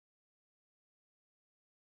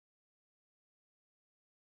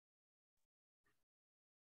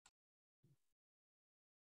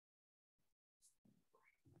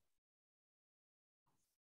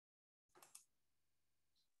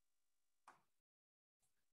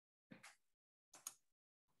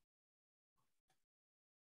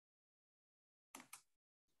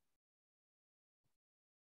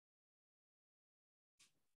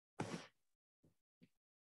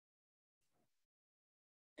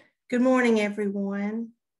Good morning,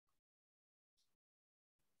 everyone.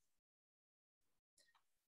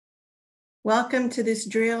 Welcome to this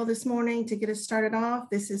drill this morning. To get us started off,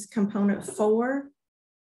 this is component 4.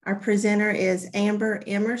 Our presenter is Amber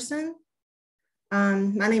Emerson.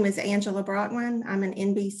 My name is Angela Brockman. I'm an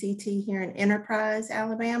NBCT here in Enterprise,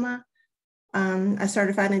 Alabama. I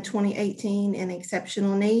certified in 2018 in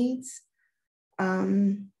exceptional needs.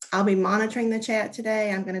 I'll be monitoring the chat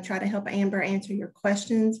today. I'm going to try to help Amber answer your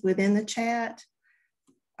questions within the chat.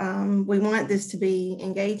 We want this to be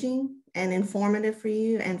engaging and informative for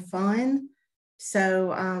you and fun.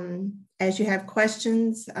 So as you have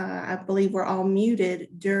questions, I believe we're all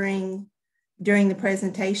muted during the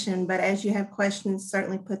presentation, but as you have questions,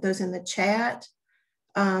 certainly put those in the chat.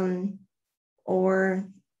 Or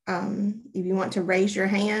if you want to raise your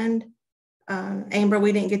hand. Amber,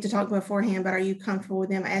 we didn't get to talk beforehand, but are you comfortable with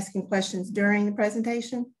them asking questions during the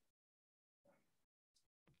presentation?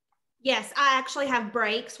 Yes, I actually have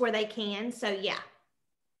breaks where they can, so yeah.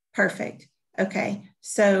 Perfect. Okay,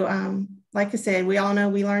 so like I said, we all know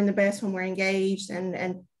we learn the best when we're engaged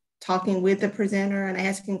and talking with the presenter and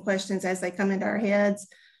asking questions as they come into our heads.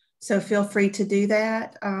 So feel free to do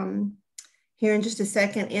that. Here in just a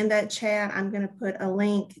second in that chat, I'm going to put a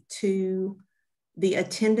link to the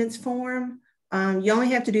attendance form. You only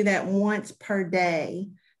have to do that once per day.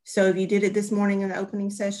 So if you did it this morning in the opening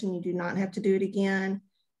session, you do not have to do it again.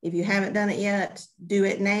 If you haven't done it yet, do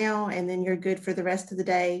it now, and then you're good for the rest of the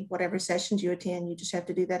day. Whatever sessions you attend, you just have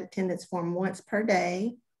to do that attendance form once per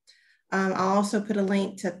day. I'll also put a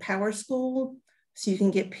link to Power School so you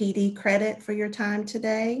can get PD credit for your time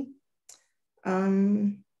today.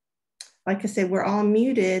 Like I said, we're all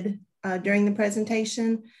muted during the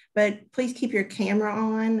presentation, but please keep your camera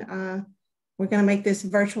on. We're going to make this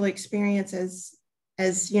virtual experience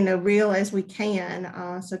as real as we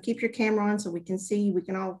can. So keep your camera on so we can see, we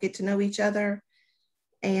can all get to know each other.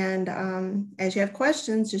 And as you have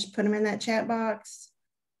questions, just put them in that chat box.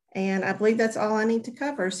 And I believe that's all I need to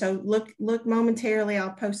cover. So look momentarily,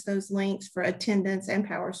 I'll post those links for attendance and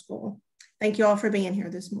Power School. Thank you all for being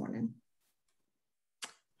here this morning.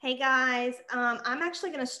 Hey guys, I'm actually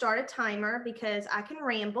going to start a timer because I can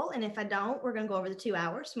ramble, and if I don't, we're going to go over the 2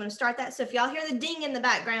 hours. So I'm going to start that. So if y'all hear the ding in the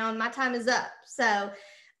background, my time is up. So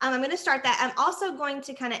I'm going to start that. I'm also going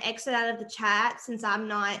to kind of exit out of the chat since I'm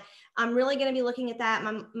really going to be looking at that.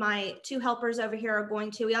 My 2 helpers over here are going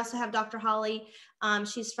to. We also have Dr. Holly.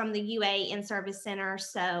 She's from the UA In-Service Center.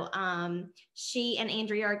 So she and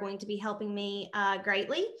Andrea are going to be helping me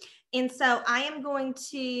greatly. And so I am going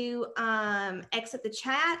to exit the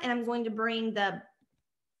chat, and I'm going to bring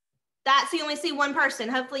so you only see one person.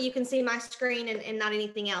 Hopefully you can see my screen and not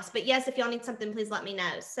anything else. But yes, if y'all need something, please let me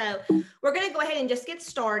know. So we're going to go ahead and just get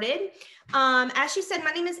started. As she said,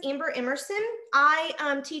 my name is Amber Emerson.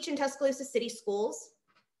 I teach in Tuscaloosa City Schools.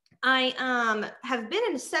 I have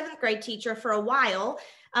been a 7th grade teacher for a while.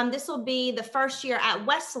 This will be the first year at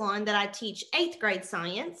Westlawn that I teach 8th grade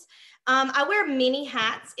science. I wear many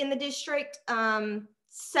hats in the district.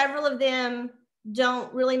 Several of them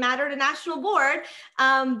don't really matter to National Board,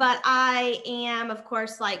 but I am, of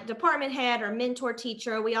course, like department head or mentor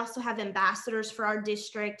teacher. We also have ambassadors for our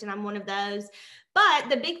district, and I'm one of those. But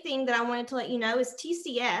the big thing that I wanted to let you know is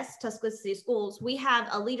TCS, Tuscaloosa City Schools, we have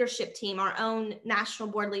a leadership team, our own National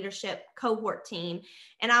Board leadership cohort team,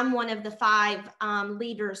 and I'm one of the 5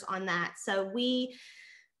 leaders on that. So we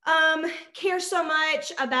care so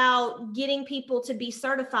much about getting people to be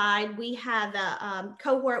certified. We have a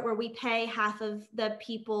cohort where we pay half of the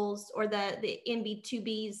people's or the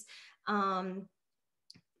NB2B's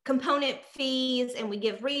component fees, and we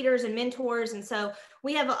give readers and mentors. And so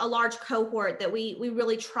we have a large cohort that we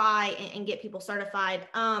really try and get people certified.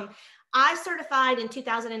 I certified in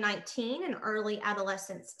 2019 in early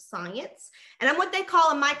adolescence science, and I'm what they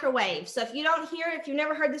call a microwave. So if you've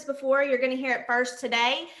never heard this before, you're going to hear it first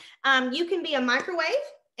today. You can be a microwave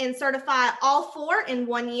and certify all 4 in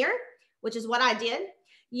 1 year, which is what I did.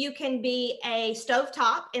 You can be a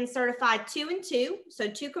stovetop and certify 2 and 2. So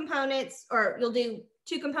 2 components, or you'll do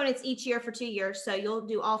 2 components each year for 2 years. So you'll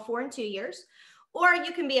do all 4 in 2 years. Or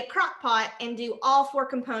you can be a crock pot and do all 4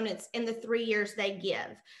 components in the 3 years they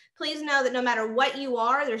give. Please know that no matter what you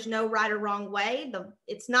are, there's no right or wrong way.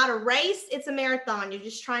 It's not a race, it's a marathon. You're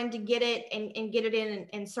just trying to get it and get it in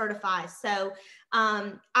and certify. So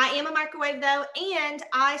I am a microwave though, and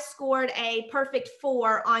I scored a perfect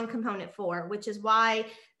 4 on component 4, which is why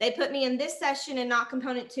they put me in this session and not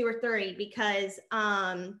component 2 or 3, because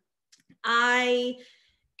I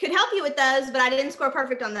could help you with those, but I didn't score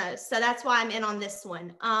perfect on those. So that's why I'm in on this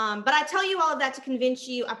one. But I tell you all of that to convince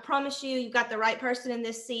you. I promise you, you've got the right person in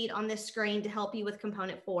this seat on this screen to help you with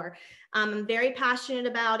component 4. I'm very passionate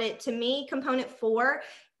about it. To me, component 4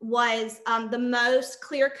 was the most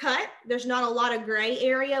clear cut. There's not a lot of gray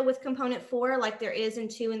area with component 4 like there is in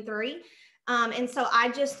 2 and 3. And so I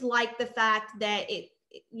just like the fact that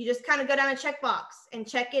you just kind of go down a checkbox and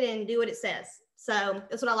check it and do what it says. So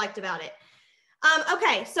that's what I liked about it.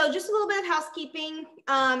 Okay, so just a little bit of housekeeping.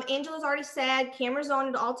 Angela's already said cameras on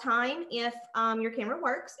at all time if your camera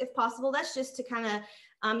works, if possible. That's just to kind of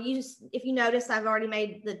if you notice, I've already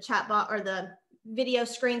made the chat box or the video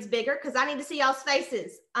screens bigger because I need to see y'all's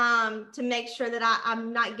faces to make sure that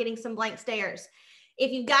I'm not getting some blank stares.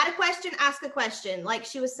 If you've got a question, ask a question. Like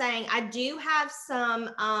she was saying, I do have some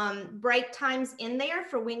break times in there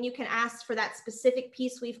for when you can ask for that specific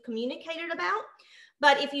piece we've communicated about.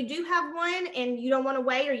 But if you do have one and you don't want to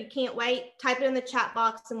wait or you can't wait, type it in the chat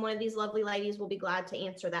box and one of these lovely ladies will be glad to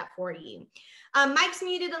answer that for you. Mic's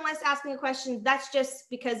muted unless asking a question. That's just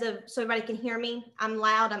because so everybody can hear me. I'm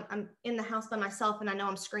loud. I'm in the house by myself and I know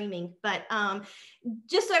I'm screaming, but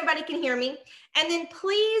just so everybody can hear me. And then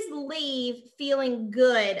please leave feeling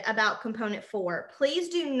good about component 4. Please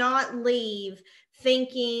do not leave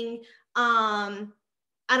thinking,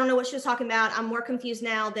 I don't know what she was talking about. I'm more confused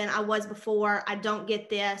now than I was before. I don't get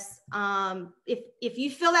this. If you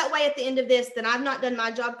feel that way at the end of this, then I've not done my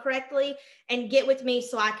job correctly, and get with me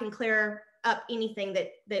so I can clear up anything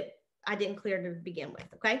that I didn't clear to begin with,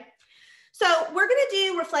 okay? So we're gonna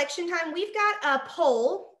do reflection time. We've got a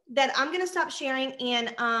poll that I'm gonna stop sharing,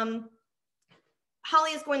 and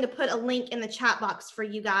Holly is going to put a link in the chat box for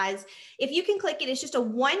you guys. If you can click it, it's just a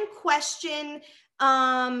 1-question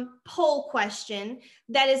poll question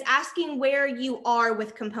that is asking where you are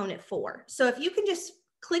with component 4. So if you can just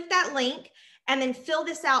click that link and then fill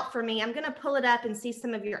this out for me, I'm going to pull it up and see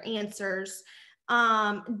some of your answers.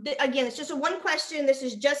 Again, it's just a 1 question. This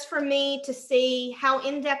is just for me to see how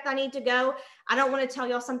in-depth I need to go. I don't want to tell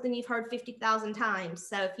y'all something you've heard 50,000 times.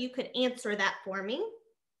 So if you could answer that for me.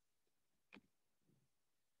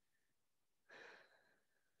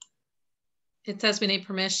 It says we need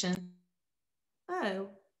permission. Oh,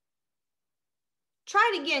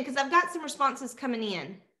 try it again because I've got some responses coming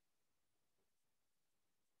in.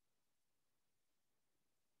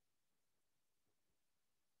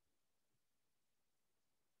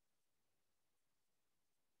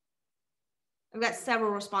 I've got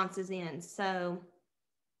several responses in, so.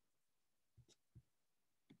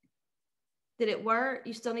 Did it work?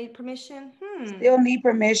 You still need permission? Still need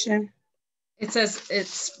permission. It says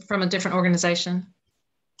it's from a different organization.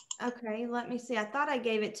 Okay, let me see. I thought I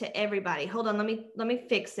gave it to everybody. Hold on, let me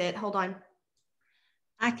fix it. Hold on.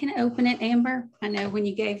 I can open it, Amber. I know when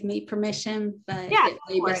you gave me permission, but yeah,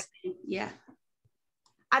 yeah.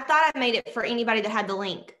 I thought I made it for anybody that had the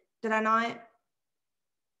link. Did I not?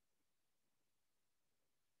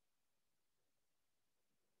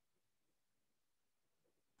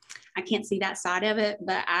 I can't see that side of it,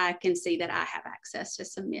 but I can see that I have access to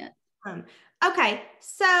submit. Okay,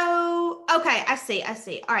 so, okay, I see.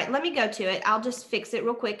 All right, let me go to it. I'll just fix it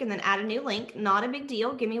real quick and then add a new link. Not a big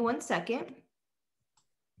deal. Give me 1 second.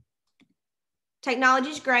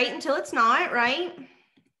 Technology's great until it's not, right?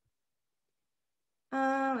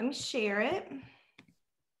 Let me share it.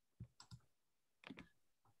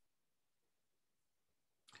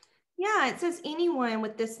 Yeah, it says anyone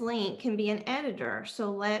with this link can be an editor.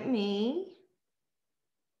 So let me,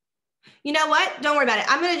 you know what? Don't worry about it.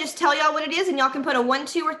 I'm going to just tell y'all what it is and y'all can put a 1,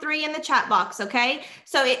 2, or 3 in the chat box. Okay.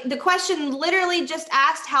 So the question literally just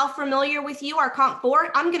asked how familiar with you are Comp 4.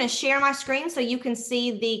 I'm going to share my screen so you can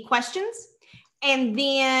see the questions and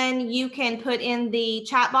then you can put in the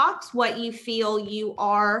chat box what you feel you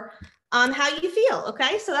are, how you feel.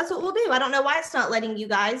 Okay. So that's what we'll do. I don't know why it's not letting you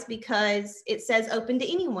guys because it says open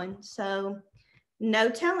to anyone. So no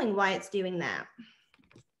telling why it's doing that.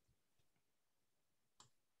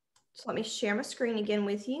 So let me share my screen again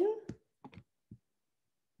with you.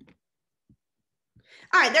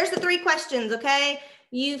 All right, there's the 3 questions, okay?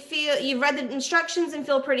 You've read the instructions and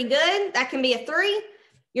feel pretty good. That can be a 3.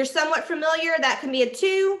 You're somewhat familiar. That can be a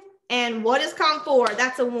 2. And what is Comp 4?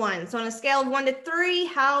 That's a 1. So on a scale of 1 to 3,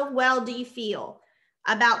 how well do you feel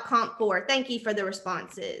about Comp 4? Thank you for the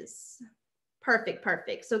responses. Perfect,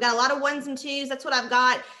 perfect. So we got a lot of 1s and 2s. That's what I've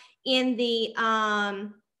got in the,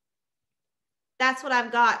 that's what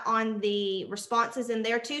I've got on the responses in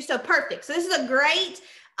there too. So perfect. So this is a great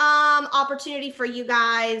opportunity for you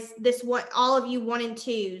guys, all of you 1 and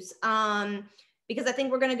 2s, because I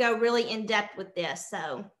think we're going to go really in depth with this.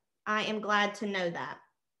 So I am glad to know that.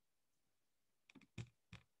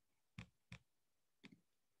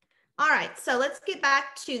 All right, so let's get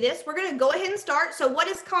back to this. We're going to go ahead and start. So what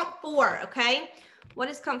is Comp 4, okay? What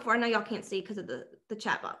is Comp 4? I know y'all can't see because of the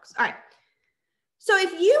chat box. All right. So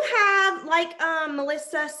if you have, like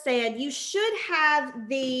Melissa said, you should have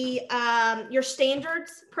the your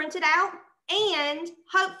standards printed out, and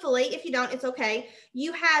hopefully, if you don't, it's okay,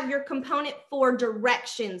 you have your component 4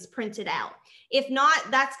 directions printed out. If not,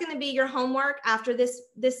 that's going to be your homework after this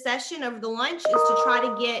session over the lunch, is to try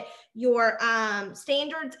to get your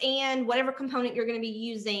standards and whatever component you're going to be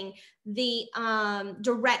using, the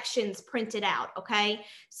directions printed out, okay?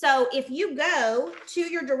 So if you go to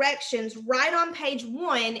your directions right on page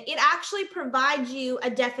 1, it actually provides you a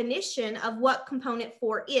definition of what component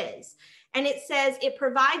 4 is. And it says it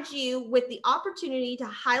provides you with the opportunity to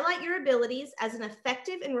highlight your abilities as an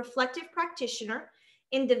effective and reflective practitioner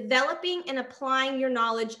in developing and applying your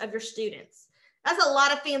knowledge of your students. That's a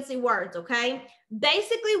lot of fancy words, okay?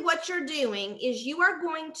 Basically, what you're doing is you are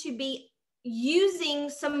going to be using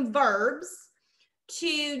some verbs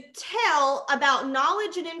to tell about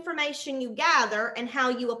knowledge and information you gather and how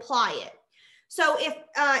you apply it. So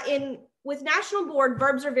if with National Board,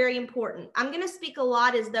 verbs are very important. I'm going to speak a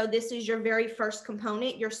lot as though this is your very first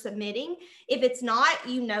component you're submitting. If it's not,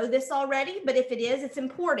 you know this already, but if it is, it's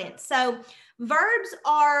important. So verbs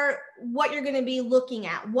are what you're going to be looking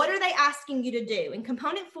at. What are they asking you to do? In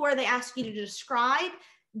component 4, they ask you to describe,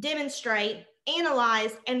 demonstrate,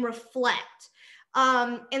 analyze, and reflect.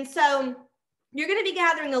 And so you're going to be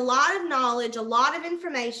gathering a lot of knowledge, a lot of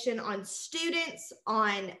information on students,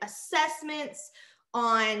 on assessments,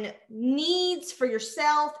 on needs for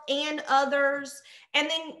yourself and others. And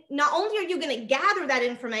then not only are you going to gather that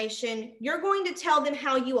information, you're going to tell them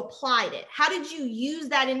how you applied it. How did you use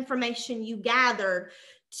that information you gathered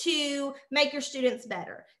to make your students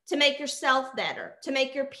better, to make yourself better, to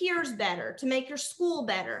make your peers better, to make your school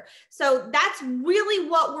better? So that's really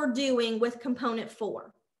what we're doing with component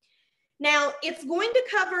 4. Now, it's going to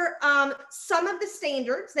cover some of the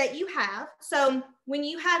standards that you have. So when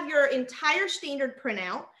you have your entire standard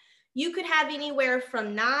printout, you could have anywhere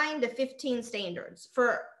from 9 to 15 standards.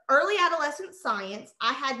 For early adolescent science,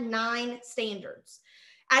 I had 9 standards.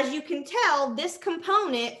 As you can tell, this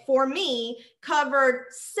component for me covered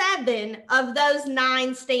 7 of those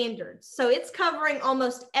 9 standards. So it's covering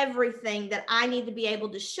almost everything that I need to be able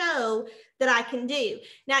to show that I can do.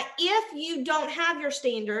 Now, if you don't have your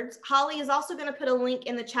standards, Holly is also going to put a link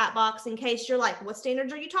in the chat box in case you're like, what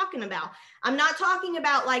standards are you talking about? I'm not talking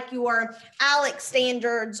about like your ALEC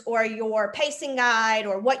standards or your pacing guide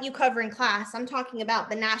or what you cover in class. I'm talking about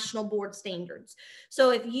the National Board standards. So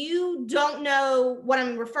if you don't know what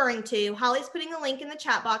I'm referring to, Holly's putting a link in the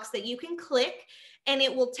chat box that you can click, and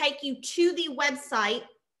it will take you to the website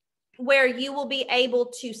where you will be able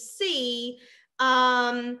to see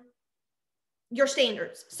your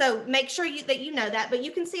standards. So make sure that you know that, but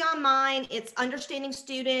you can see on mine, it's understanding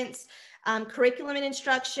students, curriculum and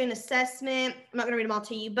instruction, assessment. I'm not going to read them all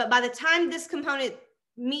to you, but by the time this component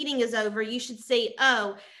meeting is over, you should see,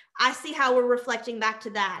 oh, I see how we're reflecting back to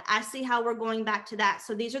that. I see how we're going back to that.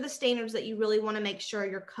 So these are the standards that you really want to make sure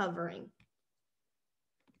you're covering.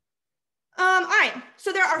 All right,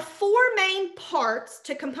 so there are 4 main parts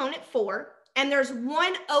to component 4, and there's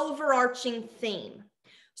one overarching theme.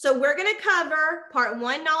 So we're going to cover part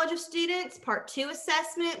 1, knowledge of students, part 2,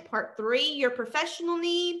 assessment, part 3, your professional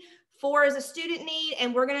need, 4 is a student need,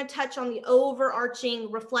 and we're going to touch on the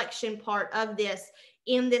overarching reflection part of this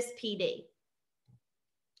in this PD.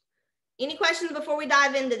 Any questions before we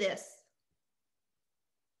dive into this?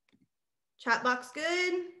 Chat box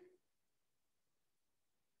good?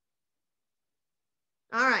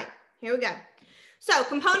 All right, here we go. So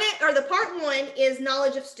component, or the part 1 is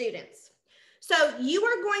knowledge of students. So you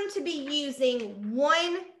are going to be using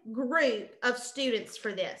one group of students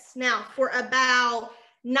for this. Now, for about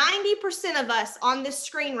 90% of us on this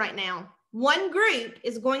screen right now, one group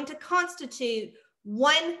is going to constitute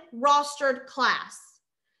one rostered class.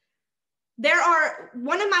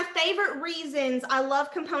 One of my favorite reasons I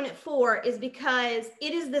love component 4 is because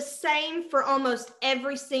it is the same for almost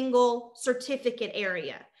every single certificate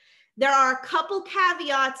area. There are a couple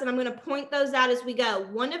caveats, and I'm going to point those out as we go.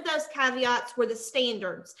 One of those caveats were the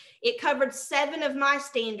standards. It covered 7 of my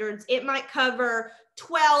standards. It might cover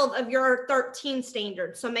 12 of your 13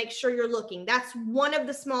 standards. So make sure you're looking. That's one of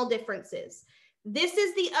the small differences. This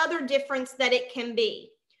is the other difference that it can be.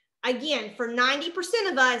 Again, for 90%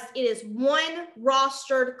 of us, it is one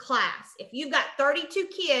rostered class. If you've got 32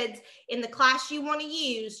 kids in the class you want to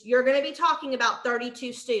use, you're going to be talking about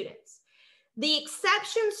 32 students. The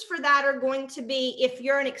exceptions for that are going to be if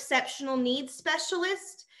you're an exceptional needs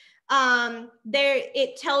specialist.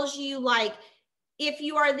 It tells you, like, if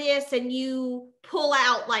you are this and you pull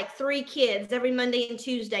out like 3 kids every Monday and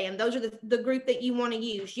Tuesday, and those are the group that you want to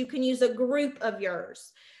use, you can use a group of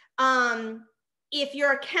yours. If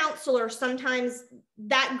you're a counselor, sometimes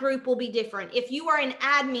that group will be different. If you are an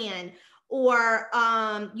admin, or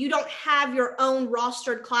you don't have your own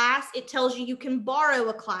rostered class, it tells you can borrow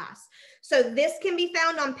a class. So this can be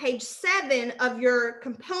found on page 7 of your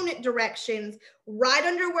component directions, right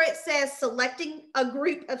under where it says selecting a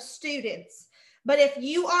group of students. But if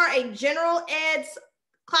you are a general ed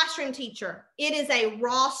classroom teacher, it is a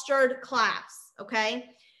rostered class, okay?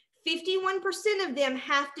 51% of them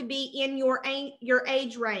have to be in your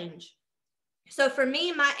age range. So for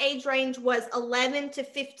me, my age range was 11 to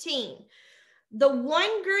 15. The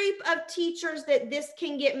one group of teachers that this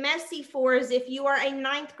can get messy for is if you are a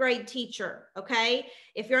 9th grade teacher, okay?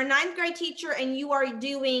 If you're a 9th grade teacher and you are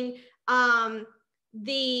doing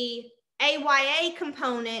the AYA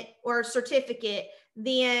component or certificate,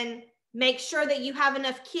 then make sure that you have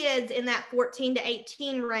enough kids in that 14 to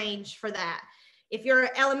 18 range for that. If you're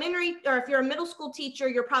elementary, or if you're a middle school teacher,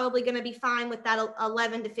 you're probably going to be fine with that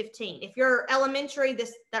 11 to 15. If you're elementary,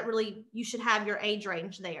 you should have your age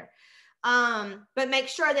range there. But make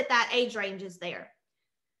sure that age range is there.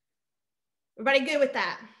 Everybody good with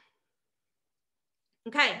that?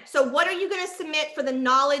 Okay, so what are you going to submit for the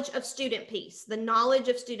knowledge of student piece? The knowledge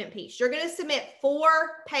of student piece. You're going to submit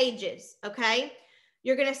 4 pages, okay?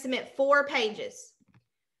 You're going to submit 4 pages.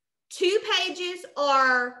 2 pages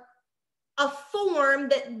are a form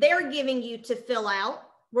that they're giving you to fill out,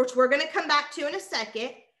 which we're going to come back to in a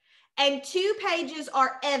second. And 2 pages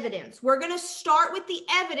are evidence. We're going to start with the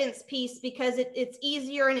evidence piece because it's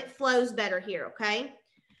easier and it flows better here, okay?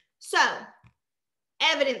 So,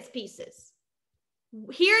 evidence pieces.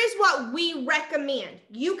 Here is what we recommend.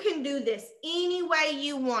 You can do this any way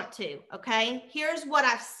you want to, okay? Here's what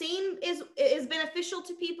I've seen is beneficial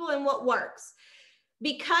to people and what works.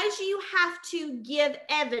 Because you have to give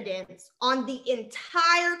evidence on the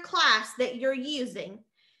entire class that you're using,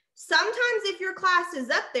 sometimes if your class is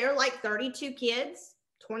up there like 32 kids,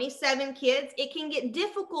 27 kids, it can get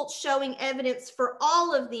difficult showing evidence for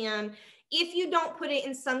all of them if you don't put it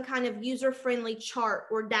in some kind of user-friendly chart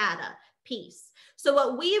or data piece. So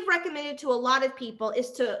what we have recommended to a lot of people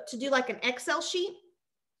is to do like an Excel sheet,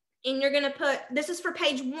 and you're going to put, this is for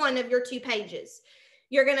page 1 of your 2 pages.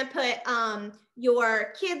 You're going to put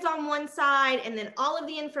your kids on one side and then all of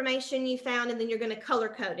the information you found, and then you're going to color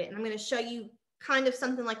code it. And I'm going to show you kind of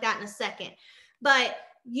something like that in a second. But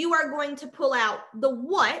you are going to pull out the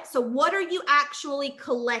what. So what are you actually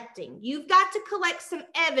collecting? You've got to collect some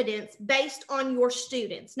evidence based on your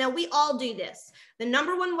students. Now, we all do this. The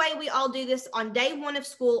number one way we all do this on day 1 of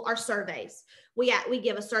school are surveys. We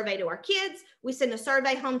give a survey to our kids. We send a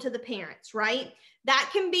survey home to the parents, right? That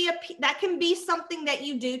can be something that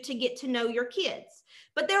you do to get to know your kids.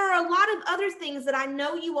 But there are a lot of other things that I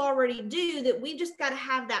know you already do that we just got to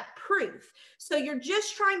have that proof. So you're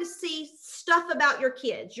just trying to see stuff about your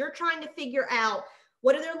kids. You're trying to figure out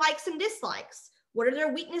what are their likes and dislikes? What are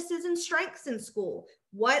their weaknesses and strengths in school?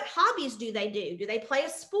 What hobbies do they do? Do they play a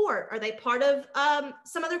sport? Are they part of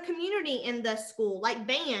some other community in the school, like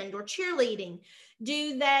band or cheerleading?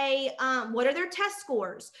 Do they, what are their test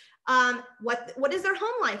scores? What is their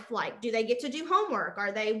home life like? Do they get to do homework?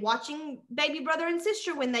 Are they watching baby brother and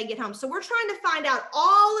sister when they get home? So we're trying to find out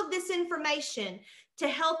all of this information to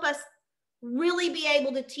help us really be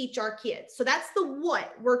able to teach our kids. So that's the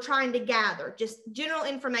what we're trying to gather, just general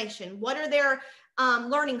information. What are their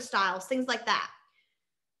learning styles, things like that.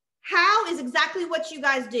 How is exactly what you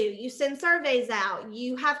guys do. You send surveys out,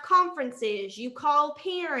 you have conferences, you call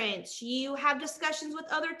parents, you have discussions with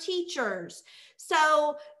other teachers.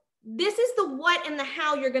 So this is the what and the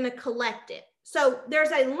how you're going to collect it. So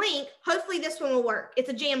there's a link. Hopefully this one will work. It's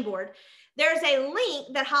a Jamboard. There's a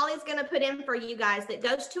link that Holly's going to put in for you guys that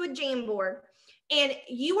goes to a Jamboard. And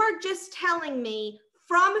you are just telling me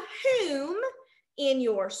from whom in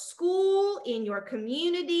your school, in your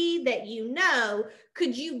community that you know,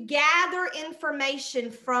 could you gather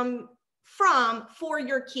information from for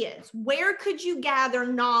your kids? Where could you gather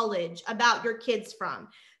knowledge about your kids from?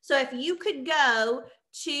 So if you could go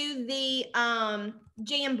to the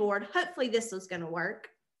Jamboard, hopefully this is going to work.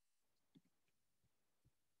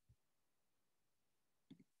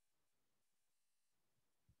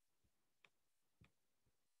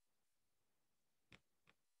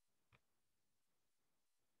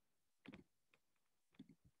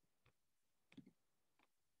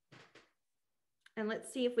 And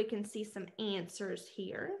let's see if we can see some answers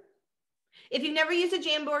here. If you've never used a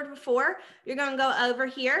Jamboard before, you're going to go over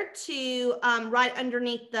here to right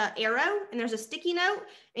underneath the arrow, and there's a sticky note,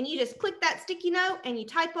 and you just click that sticky note and you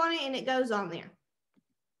type on it and it goes on there.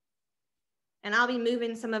 And I'll be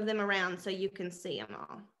moving some of them around so you can see them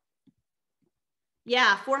all.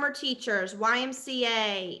 Yeah, former teachers,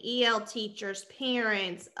 YMCA, EL teachers,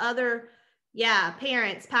 parents, other, yeah,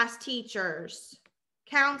 parents, past teachers,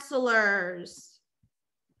 counselors,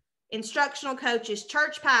 instructional coaches,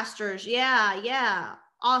 church pastors. Yeah.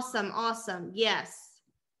 Awesome. Yes.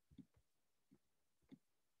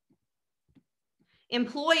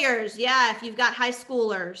 Employers. Yeah, if you've got high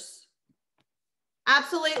schoolers.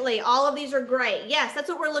 Absolutely. All of these are great. Yes, that's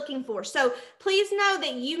what we're looking for. So please know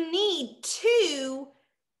that you need 2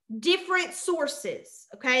 different sources.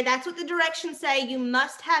 Okay, that's what the directions say. You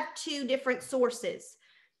must have 2 different sources.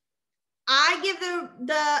 I give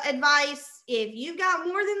the advice, if you've got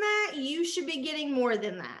more than that, you should be getting more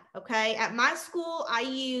than that, okay? At my school, I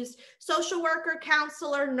used social worker,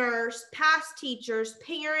 counselor, nurse, past teachers,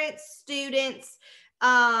 parents, students.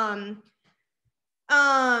 I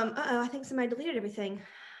think somebody deleted everything.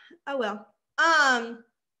 Oh, well.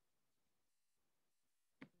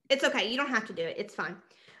 It's okay. You don't have to do it. It's fine.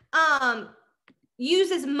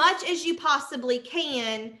 Use as much as you possibly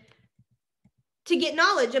can to get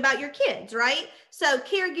knowledge about your kids, right? So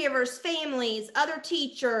caregivers, families, other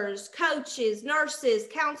teachers, coaches, nurses,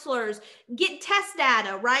 counselors, get test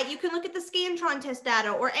data, right? You can look at the Scantron test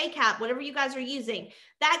data or ACAP, whatever you guys are using.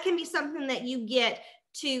 That can be something that you get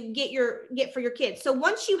to get for your kids. So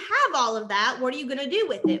once you have all of that, what are you going to do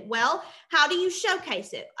with it? Well, how do you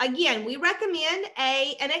showcase it? Again, we recommend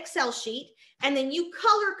an Excel sheet, and then you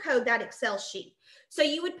color code that Excel sheet. So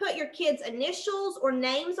you would put your kids' initials or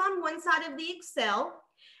names on one side of the Excel,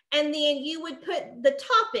 and then you would put the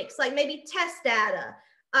topics, like maybe test data,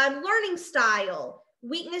 learning style,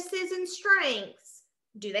 weaknesses and strengths.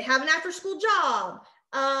 Do they have an after-school job?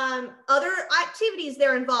 Other activities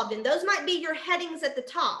they're involved in. Those might be your headings at the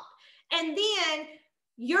top. And then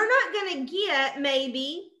you're not going to get,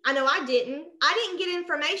 maybe, I know I didn't get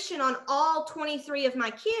information on all 23 of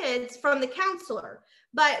my kids from the counselor.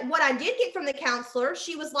 But what I did get from the counselor,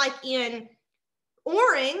 she was like in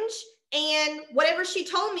orange, and whatever she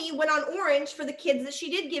told me went on orange for the kids that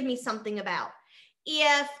she did give me something about.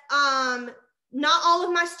 If not all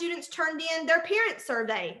of my students turned in their parent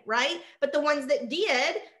survey, right? But the ones that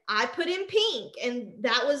did, I put in pink, and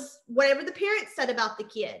that was whatever the parents said about the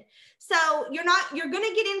kid. So you're going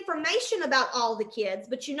to get information about all the kids,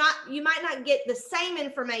 but you might not get the same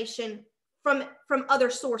information from other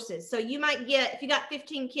sources. So you might get, if you got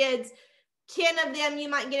 15 kids, 10 of them, you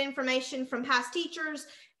might get information from past teachers,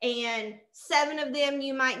 and 7 of them,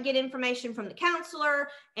 you might get information from the counselor,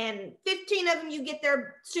 and 15 of them, you get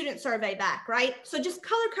their student survey back, right? So just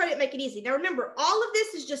color code it, make it easy. Now remember, all of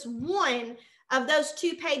this is just one of those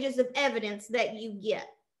 2 pages of evidence that you get.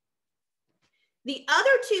 The other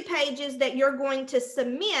 2 pages that you're going to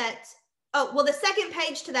submit, the second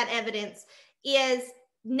page to that evidence is,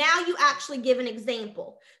 now you actually give an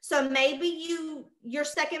example. So maybe your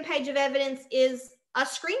second page of evidence is a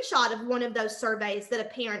screenshot of one of those surveys that a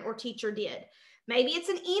parent or teacher did. Maybe it's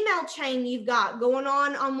an email chain you've got going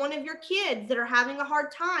on one of your kids that are having a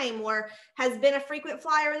hard time, or has been a frequent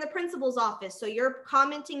flyer in the principal's office. So you're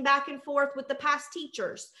commenting back and forth with the past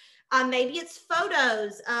teachers. Maybe it's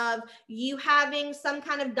photos of you having some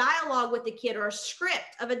kind of dialogue with the kid, or a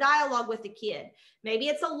script of a dialogue with the kid. Maybe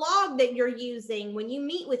it's a log that you're using when you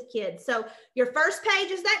meet with kids. So your first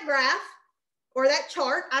page is that graph or that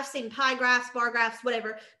chart. I've seen pie graphs, bar graphs,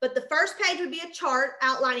 whatever. But the first page would be a chart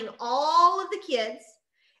outlining all of the kids.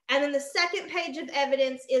 And then the second page of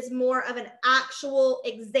evidence is more of an actual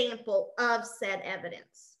example of said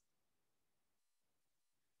evidence.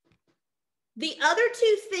 The other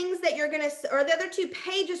 2 things that you're going to, or the other 2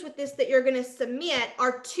 pages with this that you're going to submit,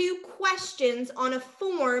 are 2 questions on a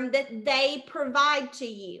form that they provide to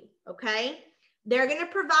you, okay? They're going to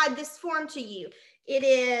provide this form to you. It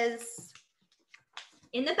is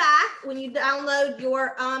in the back when you download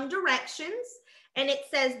your directions, and it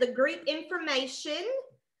says the group information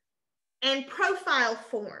and profile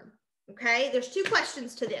form. Okay, there's 2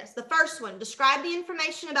 questions to this. The first one, describe the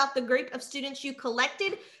information about the group of students you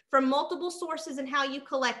collected from multiple sources and how you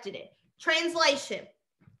collected it. Translation,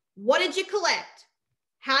 what did you collect?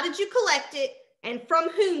 How did you collect it? And from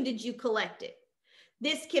whom did you collect it?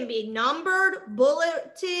 This can be numbered,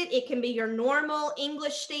 bulleted. It can be your normal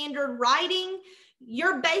English standard writing.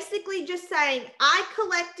 You're basically just saying, I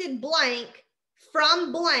collected blank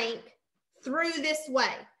from blank through this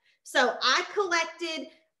way. So I collected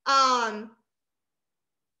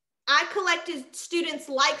I collected students'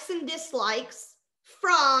 likes and dislikes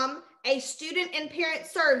from a student and parent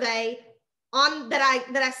survey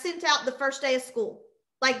that I sent out the first day of school.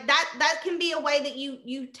 Like that can be a way that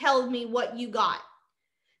you tell me what you got.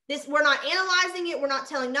 This, we're not analyzing it, we're not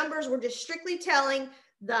telling numbers, we're just strictly telling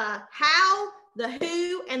the how, the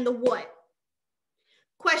who, and the what.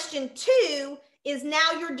 Question 2 is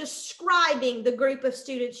now you're describing the group of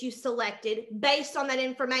students you selected based on that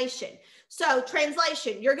information. So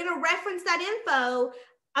translation, you're going to reference that info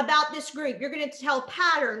about this group. You're going to tell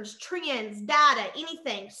patterns, trends, data,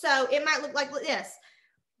 anything. So it might look like this.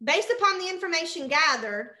 Based upon the information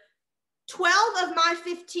gathered, 12 of my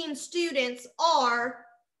 15 students are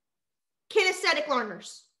kinesthetic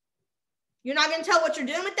learners. You're not going to tell what you're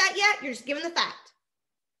doing with that yet. You're just giving the fact.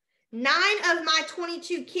 9 of my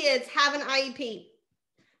 22 kids have an IEP.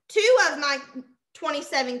 2 of my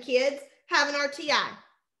 27 kids have an RTI.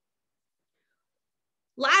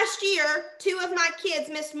 Last year, 2 of my kids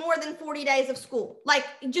missed more than 40 days of school. Like,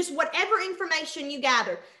 just whatever information you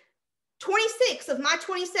gathered. 26 of my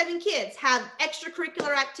 27 kids have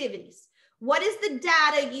extracurricular activities. What is the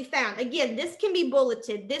data you found? Again, this can be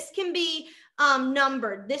bulleted. This can be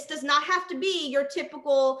numbered. This does not have to be your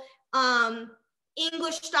typical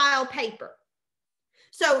English style paper.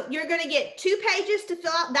 So you're going to get 2 pages to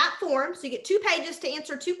fill out that form. So you get 2 pages to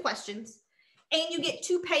answer 2 questions, and you get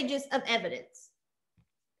 2 pages of evidence.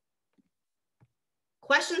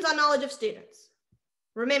 Questions on knowledge of students.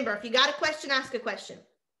 Remember, if you got a question, ask a question.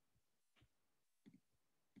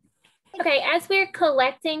 Okay, as we're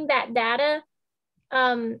collecting that data,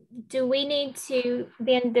 do we need to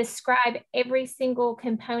then describe every single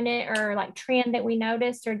component or like trend that we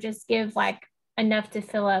noticed, or just give like enough to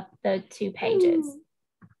fill up the 2 pages?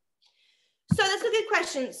 So that's a good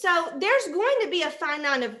question. So there's going to be a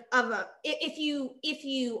finite if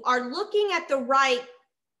you are looking at the right,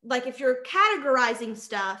 like if you're categorizing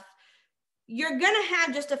stuff, you're going to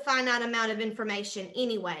have just a finite amount of information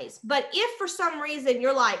anyways. But if for some reason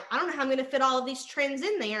you're like, I don't know how I'm going to fit all of these trends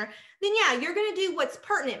in there, then yeah, you're going to do what's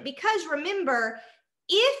pertinent. Because remember,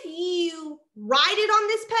 if you write it on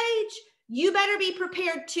this page, you better be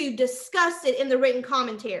prepared to discuss it in the written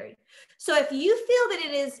commentary. So if you feel that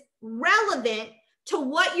it is relevant to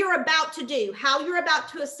what you're about to do, how you're about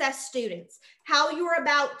to assess students, how you're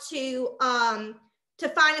about to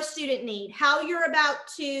find a student need, how you're about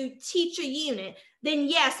to teach a unit, then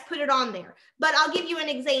yes, put it on there. But I'll give you an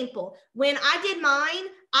example. When I did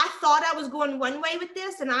mine, I thought I was going one way with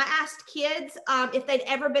this, and I asked kids if they'd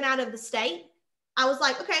ever been out of the state. I was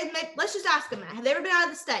like, okay, let's just ask them that. Have they ever been out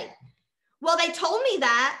of the state? Well, they told me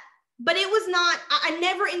that, but it was not, I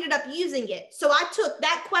never ended up using it. So I took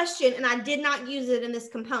that question and I did not use it in this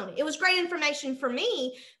component. It was great information for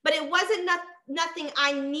me, but it wasn't nothing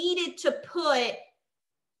I needed to put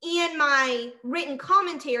in my written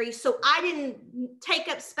commentary, so I didn't take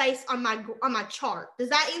up space on my chart. Does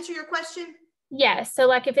that answer your question? Yes. So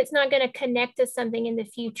like if it's not going to connect to something in the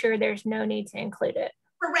future, there's no need to include it.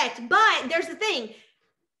 Correct. But there's the thing.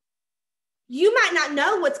 You might not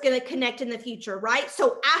know what's going to connect in the future, right?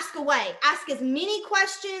 So ask away. Ask as many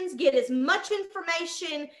questions, get as much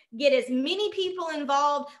information, get as many people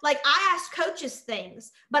involved. Like I asked coaches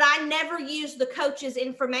things, but I never used the coaches'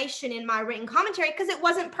 information in my written commentary because it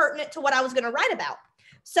wasn't pertinent to what I was going to write about.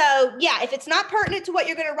 So yeah, if it's not pertinent to what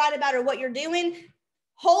you're going to write about or what you're doing,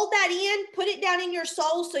 hold that in, put it down in your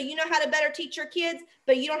soul so you know how to better teach your kids,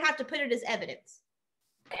 but you don't have to put it as evidence.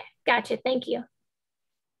 Okay, gotcha. Thank you.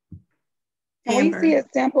 Can we see a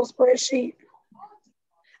sample spreadsheet?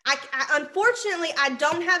 Unfortunately, I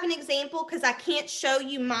don't have an example because I can't show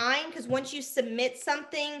you mine, because once you submit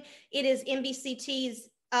something, it is NBCT's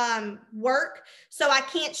work. So I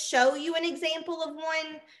can't show you an example of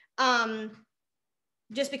one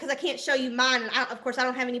just because I can't show you mine. And of course, I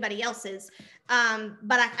don't have anybody else's,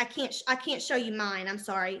 but I can't show you mine. I'm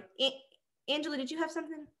sorry. Angela, did you have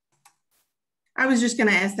something? I was just going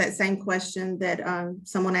to ask that same question that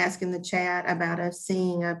someone asked in the chat about us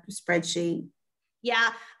seeing a spreadsheet. Yeah,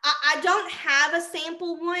 I don't have a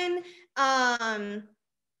sample one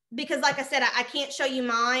because like I said, I can't show you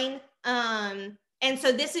mine. And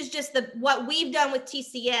so this is just what we've done with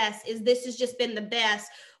TCS is this has just been the best.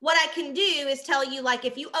 What I can do is tell you, like,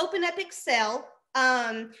 if you open up Excel,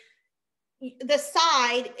 the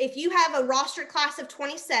side, if you have a rostered class of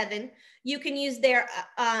 27, you can use their,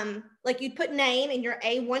 like you'd put name in your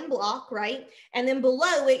A1 block, right? And then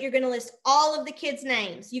below it, you're going to list all of the kids'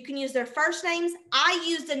 names. You can use their first names. I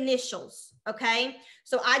used initials, okay?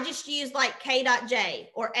 So I just used like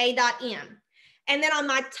K.J or A.M. And then on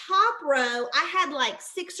my top row, I had like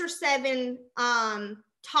 6 or 7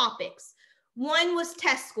 topics. One was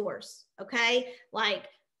test scores, okay? Like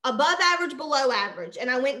above average, below average. And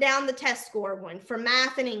I went down the test score one for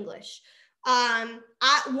math and English.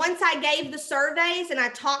 Once I gave the surveys and I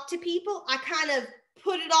talked to people, I kind of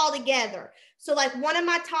put it all together. So like one of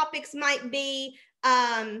my topics might be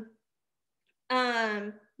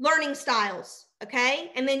learning styles,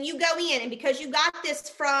 okay? And then you go in, and because you got this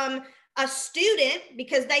from a student,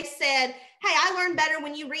 because they said, hey, I learn better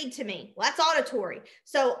when you read to me. Well, that's auditory.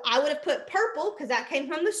 So I would have put purple because that came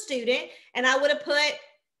from the student, and I would have put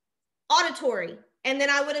auditory. And then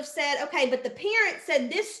I would have said, okay, but the parent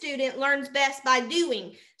said this student learns best by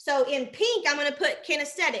doing. So in pink, I'm going to put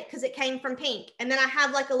kinesthetic because it came from pink. And then I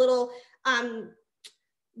have like a little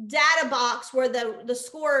data box where the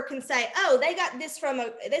scorer can say, oh, they got this from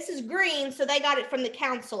this is green, so they got it from the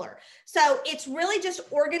counselor. So it's really just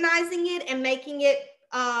organizing it and making it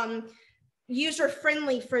user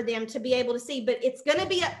friendly for them to be able to see. But it's going to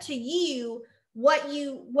be up to you what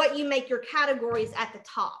you make your categories at the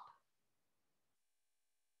top.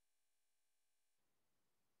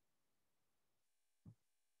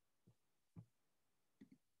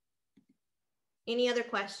 Any other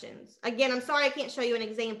questions? Again, I'm sorry I can't show you an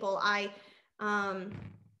example. I will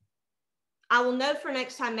know for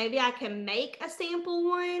next time, maybe I can make a sample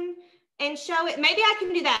one and show it. Maybe I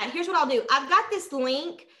can do that. Here's what I'll do. I've got this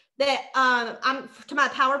link that I'm to my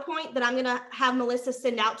PowerPoint that I'm going to have Melissa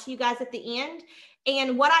send out to you guys at the end.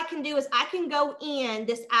 And what I can do is I can go in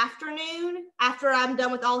this afternoon after I'm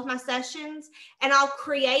done with all of my sessions, and I'll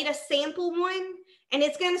create a sample one, and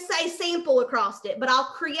it's going to say sample across it, but I'll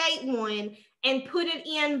create one and put it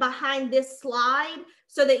in behind this slide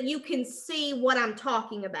so that you can see what I'm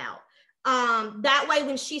talking about. That way,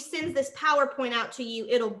 when she sends this PowerPoint out to you,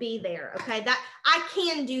 it'll be there. Okay, that I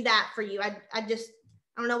can do that for you. I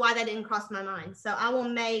don't know why that didn't cross my mind. So I will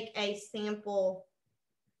make a sample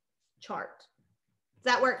chart.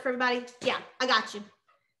 Does that work for everybody? Yeah, I got you.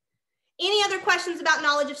 Any other questions about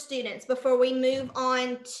knowledge of students before we move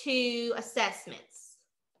on to assessments?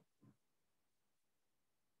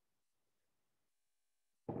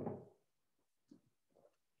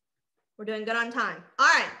 We're doing good on time. All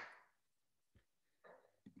right.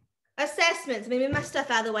 Assessments. Let me move my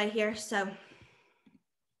stuff out of the way here. So,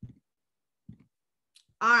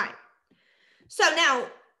 all right. So now,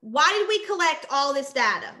 why did we collect all this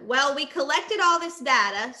data? Well, we collected all this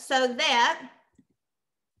data so that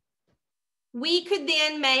we could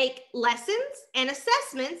then make lessons and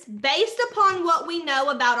assessments based upon what we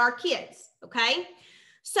know about our kids, okay?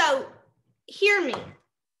 So hear me.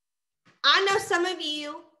 I know some of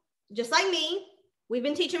you, just like me, we've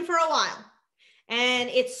been teaching for a while. And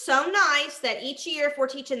it's so nice that each year, if we're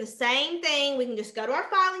teaching the same thing, we can just go to our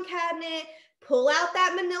filing cabinet, pull out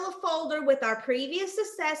that manila folder with our previous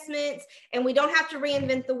assessments, and we don't have to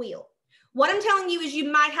reinvent the wheel. What I'm telling you is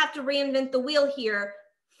you might have to reinvent the wheel here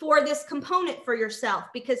for this component for yourself,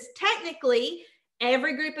 because technically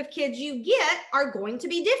every group of kids you get are going to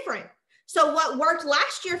be different. So what worked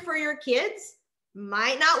last year for your kids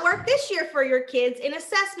might not work this year for your kids in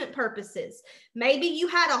assessment purposes. Maybe you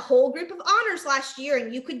had a whole group of honors last year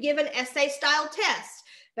and you could give an essay style test,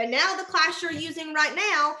 but now the class you're using right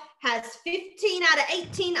now has 15 out of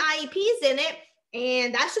 18 IEPs in it,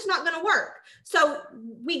 and that's just not going to work. So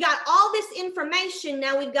we got all this information.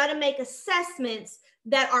 Now we've got to make assessments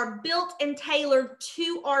that are built and tailored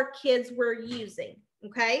to our kids we're using,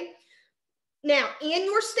 okay? Now, in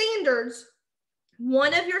your standards,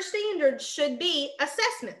 one of your standards should be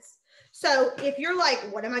assessments. So if you're like,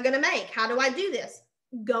 what am I going to make? How do I do this?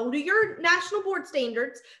 Go to your national board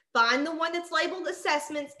standards, find the one that's labeled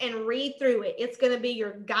assessments, and read through it. It's going to be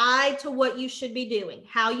your guide to what you should be doing,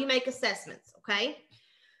 how you make assessments, okay?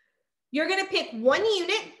 You're going to pick one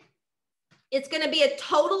unit. It's going to be a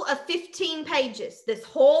total of 15 pages. This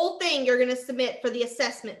whole thing you're going to submit for the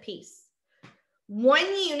assessment piece. One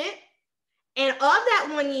unit, and of that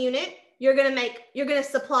one unit, you're going to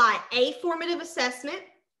supply a formative assessment,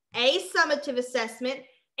 a summative assessment,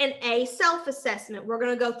 and a self-assessment. We're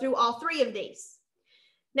going to go through all three of these.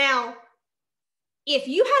 Now, if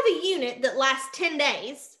you have a unit that lasts 10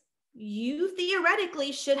 days, you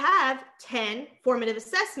theoretically should have 10 formative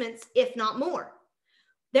assessments, if not more.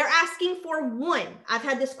 They're asking for one. I've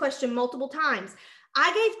had this question multiple times.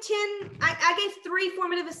 I gave 3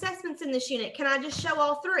 formative assessments in this unit. Can I just show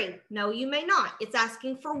all 3? No, you may not. It's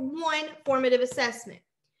asking for one formative assessment,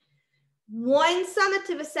 one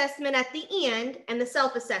summative assessment at the end, and the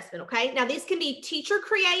self-assessment, okay? Now, these can be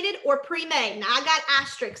teacher-created or pre-made. Now, I got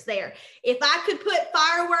asterisks there. If I could put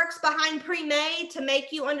fireworks behind pre-made to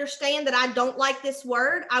make you understand that I don't like this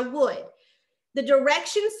word, I would. The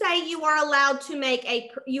directions say you are allowed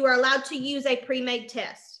to use a pre-made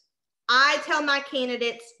test. I tell my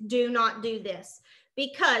candidates, do not do this,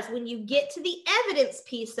 because when you get to the evidence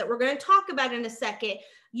piece that we're going to talk about in a second,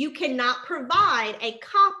 you cannot provide a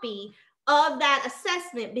copy of that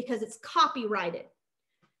assessment because it's copyrighted.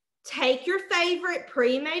 Take your favorite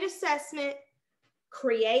pre-made assessment,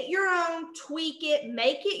 create your own, tweak it,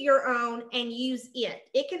 make it your own, and use it.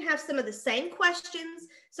 It can have some of the same questions,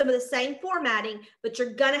 some of the same formatting, but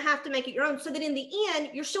you're gonna have to make it your own so that in the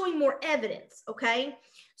end, you're showing more evidence, okay?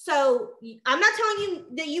 So I'm not telling you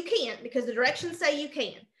that you can't, because the directions say you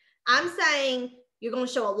can. I'm saying you're gonna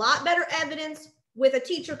show a lot better evidence with a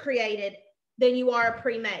teacher created than you are a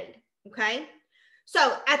pre-made, okay?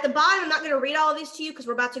 So at the bottom, I'm not gonna read all of these to you because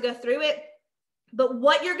we're about to go through it. But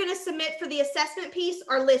what you're going to submit for the assessment piece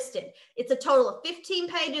are listed. It's a total of 15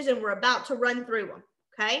 pages and we're about to run through them,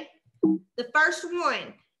 okay? The first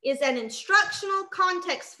one is an instructional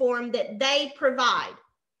context form that they provide.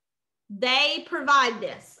 They provide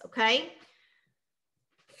this, okay?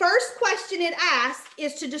 First question it asks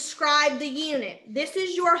is to describe the unit. This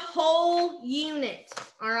is your whole unit,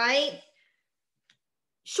 all right?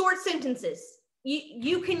 Short sentences.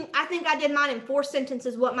 You can, I think I did mine in 4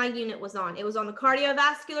 sentences what my unit was on. It was on the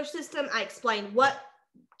cardiovascular system. I explained what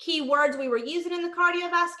keywords we were using in the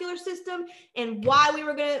cardiovascular system and why we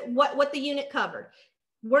were going to, what the unit covered.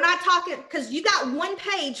 We're not talking, because you got 1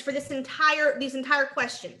 page for these entire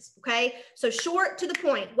questions, okay? So short to the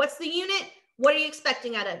point. What's the unit? What are you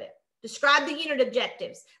expecting out of it? Describe the unit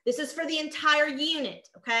objectives. This is for the entire unit,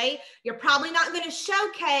 okay? You're probably not going to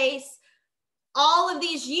showcase all of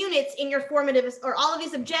these units in your formative, or all of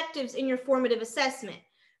these objectives in your formative assessment.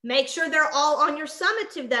 Make sure they're all on your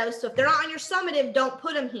summative though. So if they're not on your summative, don't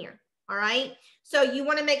put them here. All right. So you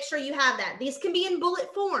want to make sure you have that. These can be in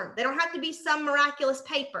bullet form. They don't have to be some miraculous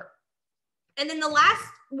paper. And then the last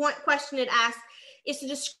question it asks is to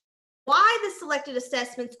describe why the selected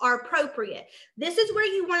assessments are appropriate. This is where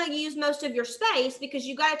you want to use most of your space because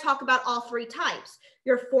you got to talk about all 3 types: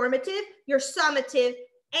 your formative, your summative,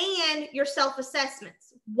 and your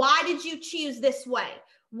self-assessments. Why did you choose this way?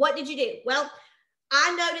 What did you do? Well,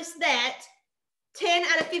 I noticed that 10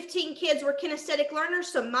 out of 15 kids were kinesthetic learners,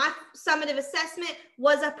 so my summative assessment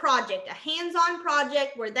was a project, a hands-on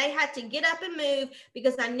project where they had to get up and move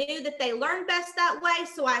because I knew that they learned best that way,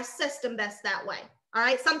 so I assessed them best that way. All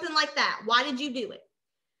right, something like that. Why did you do it?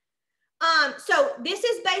 So this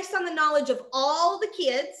is based on the knowledge of all the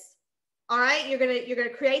kids. All right, you're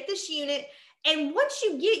gonna create this unit. And once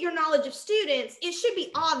you get your knowledge of students, it should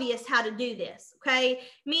be obvious how to do this, okay?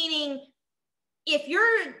 Meaning, if your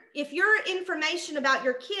information about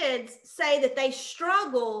your kids say that they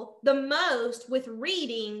struggle the most with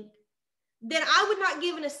reading, then I would not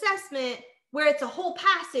give an assessment where it's a whole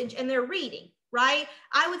passage and they're reading, right?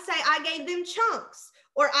 I would say I gave them chunks,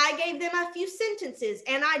 or I gave them a few sentences,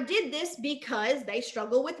 and I did this because they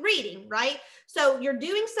struggle with reading, right? So you're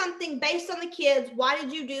doing something based on the kids. Why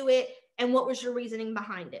did you do it? And what was your reasoning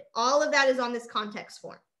behind it? All of that is on this context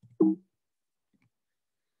form. All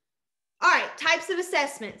right, types of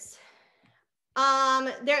assessments.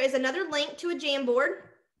 There is another link to a Jamboard.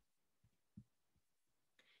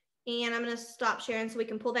 And I'm going to stop sharing so we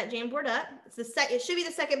can pull that Jamboard up. It should be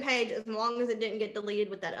the second page as long as it didn't get deleted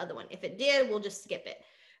with that other one. If it did, we'll just skip it.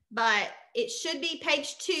 But it should be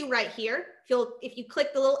page 2 right here. If you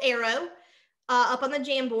click the little arrow up on the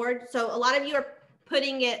Jamboard. So a lot of you are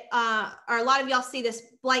putting it, or a lot of y'all see this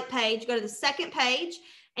blank page. Go to the second page,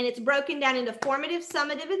 and it's broken down into formative,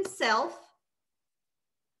 summative, and self.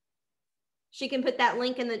 She can put that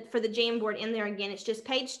link for the Jamboard in there again. It's just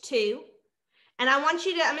page 2. And I want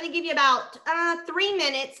you to, I'm going to give you about 3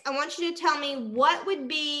 minutes. I want you to tell me what would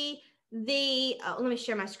be let me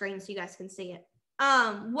share my screen so you guys can see it.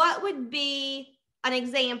 What would be an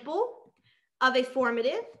example of a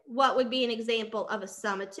formative? What would be an example of a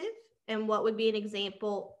summative? And what would be an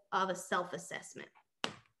example of a self-assessment?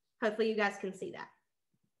 Hopefully you guys can see that.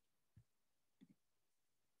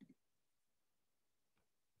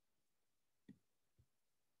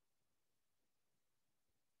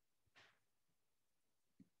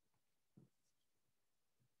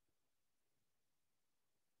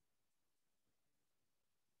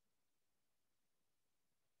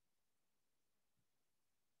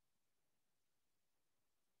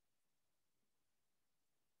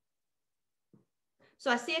 So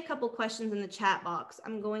I see a couple questions in the chat box.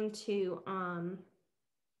 I'm going to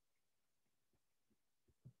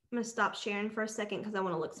stop sharing for a second because I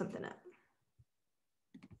want to look something up.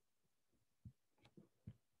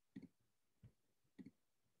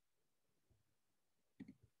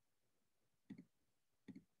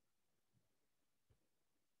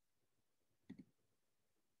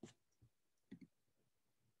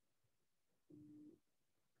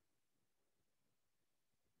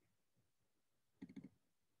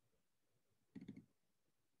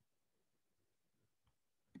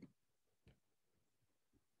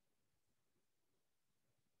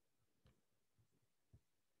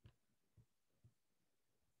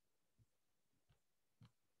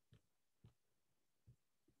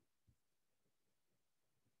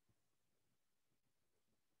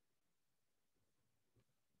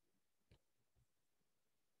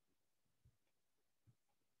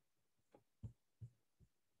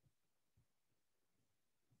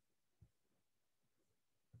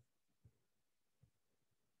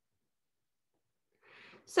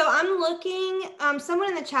 So I'm looking, someone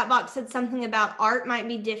in the chat box said something about art might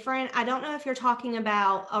be different. I don't know if you're talking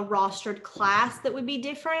about a rostered class that would be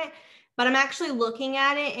different, but I'm actually looking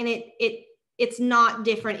at it and it's not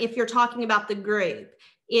different if you're talking about the group.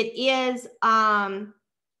 It is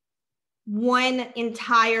one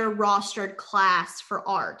entire rostered class for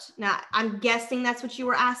art. Now, I'm guessing that's what you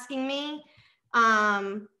were asking me.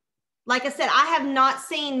 Like I said, I have not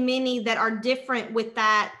seen many that are different with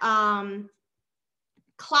that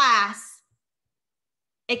class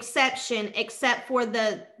exception, except for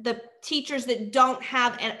the teachers that don't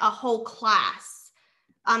have a whole class.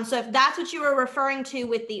 So if that's what you were referring to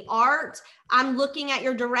with the art, I'm looking at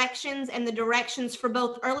your directions, and the directions for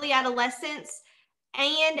both early adolescence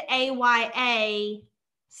and AYA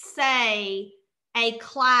say a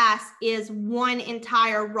class is one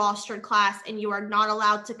entire rostered class, and you are not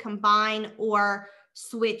allowed to combine or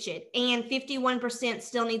switch it. And 51%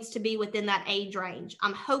 still needs to be within that age range.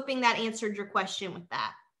 I'm hoping that answered your question with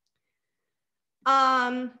that.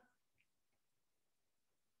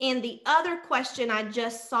 And the other question I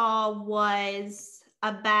just saw was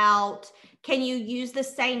about, can you use the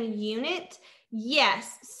same unit?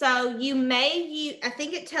 Yes. So you may use, I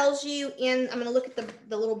think it tells you in, I'm going to look at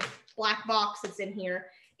the little black box that's in here.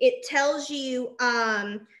 It tells you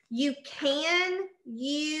you can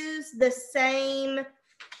use the same,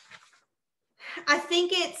 I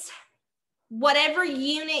think it's whatever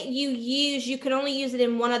unit you use, you can only use it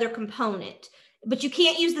in one other component, but you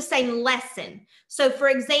can't use the same lesson. So for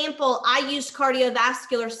example, I used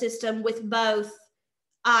cardiovascular system with both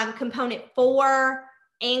component 4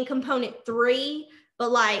 and component 3,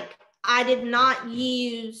 but like I did not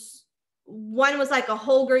use, one was like a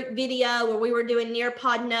whole group video where we were doing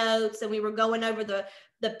Nearpod notes and we were going over the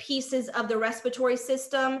pieces of the respiratory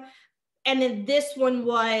system. And then this one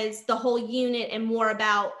was the whole unit and more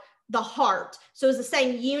about the heart. So it was the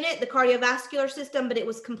same unit, the cardiovascular system, but it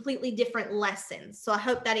was completely different lessons. So I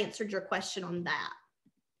hope that answered your question on that.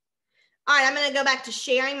 All right, I'm going to go back to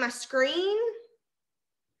sharing my screen.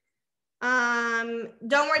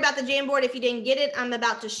 Don't worry about the Jamboard if you didn't get it. I'm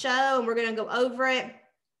about to show and we're going to go over it.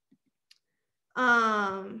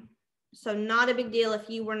 So not a big deal if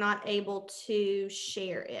you were not able to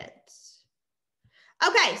share it.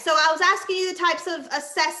 Okay, so I was asking you the types of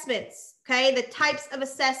assessments, okay? The types of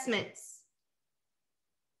assessments.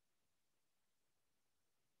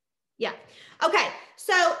 Yeah, okay,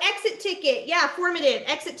 so exit ticket, yeah, formative,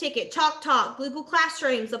 exit ticket, chalk talk, Google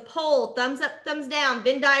Classrooms, a poll, thumbs up, thumbs down,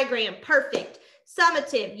 Venn diagram, perfect.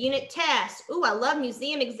 Summative, unit test, ooh, I love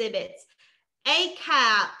museum exhibits.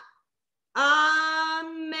 ACAP,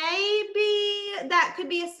 maybe that could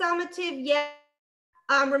be a summative, yeah.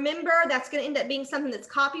 Remember, that's going to end up being something that's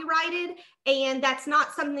copyrighted, and that's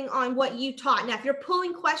not something on what you taught. Now, if you're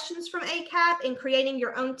pulling questions from ACAP and creating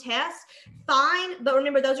your own test, fine, but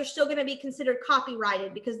remember, those are still going to be considered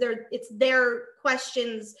copyrighted because it's their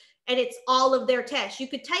questions and it's all of their tests. You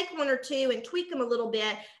could take one or two and tweak them a little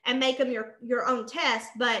bit and make them your own test,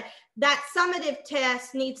 but that summative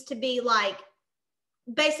test needs to be like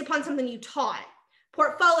based upon something you taught.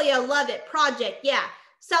 Portfolio, love it. Project, yeah.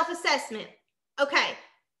 Self-assessment. Okay,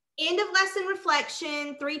 end of lesson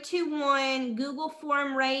reflection, 3, 2, 1, Google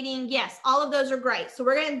form rating. Yes, all of those are great. So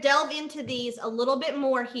we're going to delve into these a little bit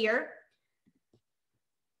more here.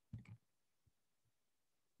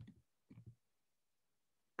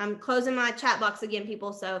 I'm closing my chat box again,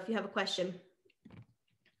 people, so if you have a question.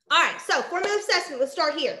 All right, so formative assessment, let's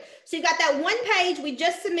start here. So you got that one page we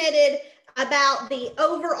just submitted about the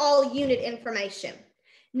overall unit information.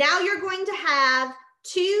 Now you're going to have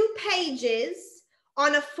 2 pages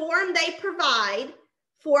on a form they provide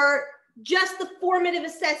for just the formative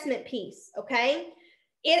assessment piece, okay?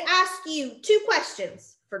 It asks you 2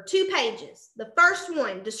 questions for 2 pages. The first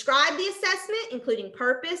one, describe the assessment, including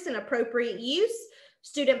purpose and appropriate use,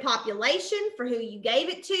 student population for who you gave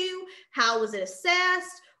it to, how was it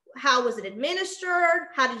assessed, how was it administered,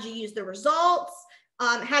 how did you use the results,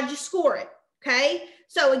 how did you score it, okay?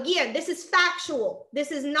 So again, this is factual.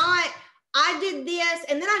 This is not, I did this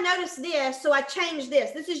and then I noticed this, so I changed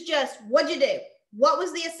this. This is just, what'd you do? What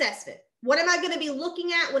was the assessment? What am I going to be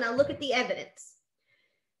looking at when I look at the evidence?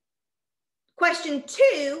 Question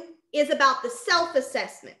 2 is about the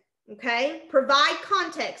self-assessment, okay? Provide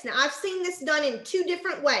context. Now, I've seen this done in 2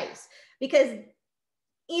 different ways because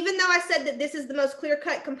even though I said that this is the most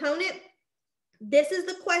clear-cut component, this is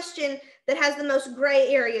the question that has the most gray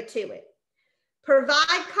area to it.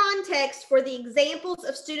 Provide context for the examples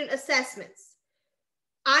of student assessments.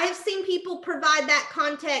 I have seen people provide that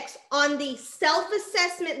context on the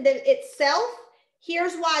self-assessment itself.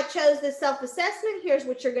 Here's why I chose this self-assessment. Here's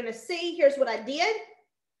what you're going to see. Here's what I did.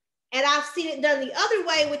 And I've seen it done the other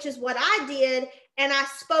way, which is what I did. And I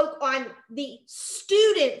spoke on the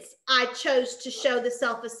students I chose to show the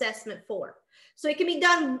self-assessment for. So it can be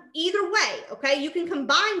done either way, okay? You can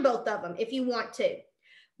combine both of them if you want to.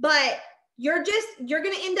 But you're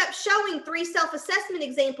going to end up showing 3 self-assessment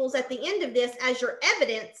examples at the end of this as your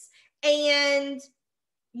evidence. And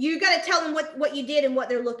you got to tell them what you did and what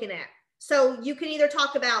they're looking at. So you can either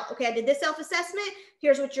talk about, okay, I did this self-assessment.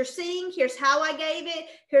 Here's what you're seeing. Here's how I gave it.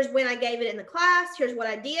 Here's when I gave it in the class. Here's what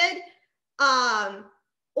I did.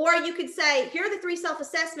 Or you could say, here are the 3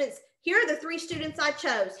 self-assessments. Here are the 3 students I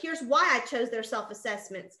chose. Here's why I chose their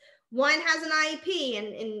self-assessments. One has an IEP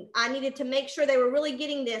and I needed to make sure they were really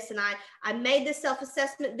getting this. And I made this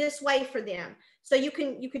self-assessment this way for them. So you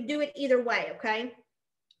can do it either way, okay?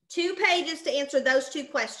 2 pages to answer those 2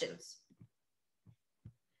 questions.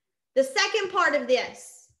 The second part of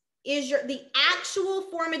this is the actual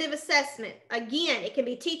formative assessment. Again, it can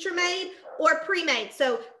be teacher made or pre-made.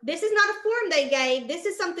 So this is not a form they gave. This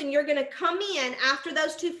is something you're going to come in after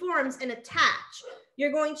those 2 forms and attach.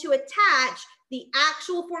 You're going to attach the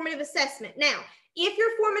actual formative assessment. Now, if your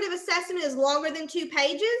formative assessment is longer than 2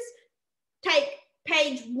 pages, take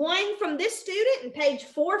page 1 from this student and page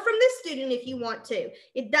 4 from this student if you want to.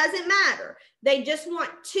 It doesn't matter. They just want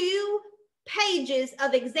 2 pages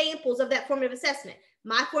of examples of that formative assessment.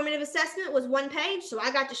 My formative assessment was 1 page, so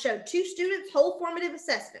I got to show 2 students whole formative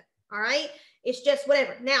assessment. All right, it's just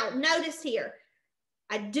whatever. Now, notice here,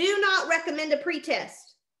 I do not recommend a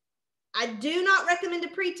pretest. I do not recommend a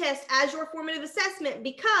pretest as your formative assessment,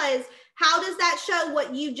 because how does that show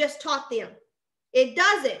what you just taught them? It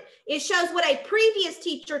doesn't. It shows what a previous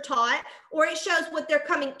teacher taught, or it shows what they're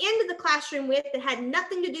coming into the classroom with that had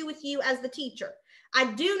nothing to do with you as the teacher. I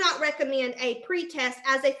do not recommend a pretest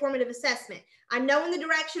as a formative assessment. I know in the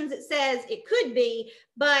directions it says it could be,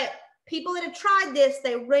 but people that have tried this,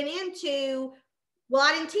 they run into, well,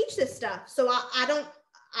 I didn't teach this stuff, so I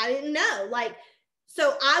didn't know.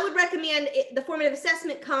 So I would recommend the formative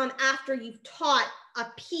assessment come after you've taught a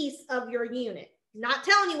piece of your unit. Not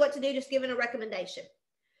telling you what to do, just giving a recommendation.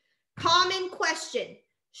 Common question: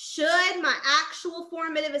 should my actual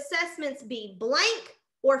formative assessments be blank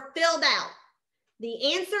or filled out?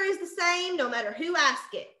 The answer is the same no matter who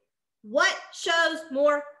asks it. What shows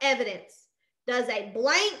more evidence? Does a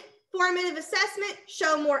blank formative assessment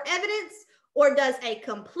show more evidence, or does a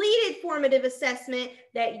completed formative assessment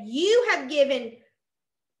that you have given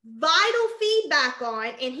vital feedback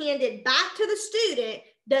on and handed back to the student,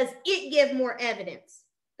 does it give more evidence?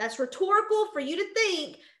 That's rhetorical for you to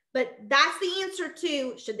think, but that's the answer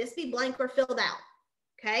to, should this be blank or filled out?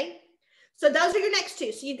 Okay. So those are your next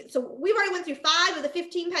 2. So we've already went through 5 of the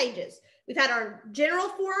 15 pages. We've had our general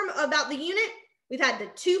form about the unit. We've had the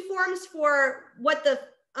 2 forms for what the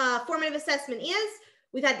formative assessment is.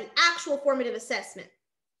 We've had the actual formative assessment.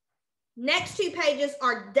 Next 2 pages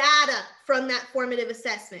are data from that formative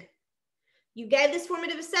assessment. You gave this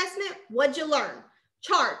formative assessment. What'd you learn?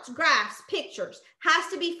 Charts, graphs, pictures.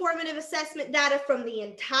 Has to be formative assessment data from the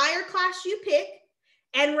entire class you pick.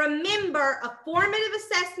 And remember, a formative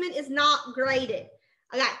assessment is not graded.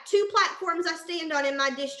 I got 2 platforms I stand on in my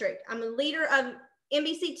district. I'm a leader of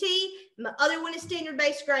NBCT. My other one is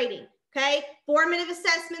standard-based grading. Okay, formative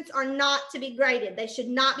assessments are not to be graded. They should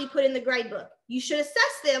not be put in the grade book. You should assess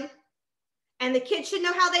them, and the kids should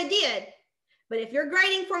know how they did. But if you're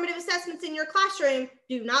grading formative assessments in your classroom,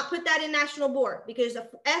 do not put that in National Board, because the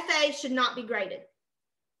FA should not be graded.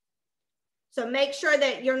 So make sure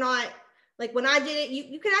that you're not, like when I did it,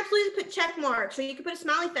 you can absolutely put check marks, or you could put a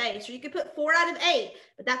smiley face, or you could put 4 out of 8,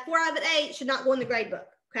 but that 4 out of 8 should not go in the grade book,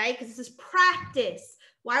 okay? Because this is practice.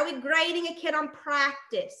 Why are we grading a kid on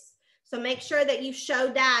practice? So make sure that you show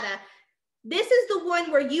data. This is the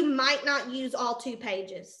one where you might not use all 2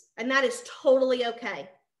 pages, and that is totally okay.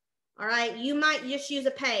 All right, you might just use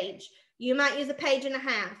a page. You might use a page and a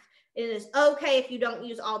half. It is okay if you don't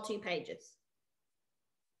use all 2 pages.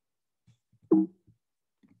 All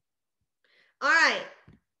right,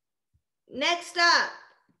 next up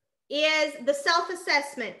is the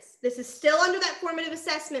self-assessments. This is still under that formative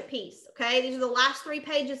assessment piece, okay? These are the last 3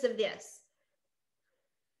 pages of this.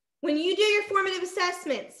 When you do your formative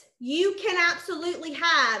assessments, you can absolutely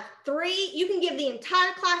have 3, you can give the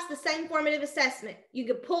entire class the same formative assessment. You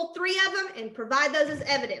could pull 3 of them and provide those as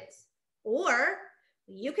evidence. Or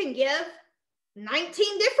you can give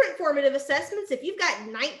 19 different formative assessments if you've got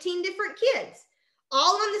 19 different kids,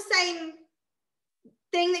 all on the same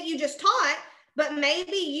thing that you just taught, but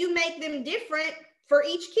maybe you make them different for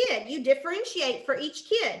each kid. You differentiate for each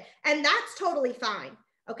kid, and that's totally fine.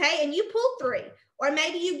 okay? And you pull 3. Or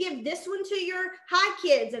maybe you give this one to your high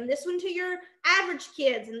kids and this one to your average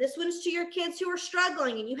kids and this one's to your kids who are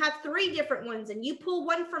struggling, and you have 3 different ones and you pull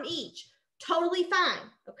 1 from each. Totally fine,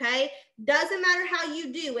 okay? Doesn't matter how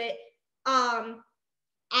you do it.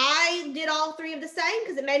 I did all 3 of the same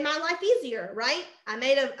because it made my life easier, right? I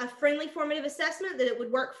made a friendly formative assessment that it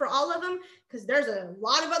would work for all of them, because there's a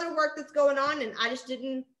lot of other work that's going on, and I just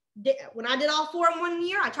didn't, when I did all 4 in 1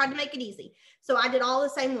 year, I tried to make it easy. So I did all the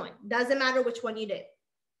same one. Doesn't matter which one you do.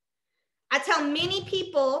 I tell many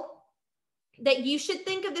people that you should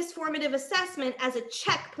think of this formative assessment as a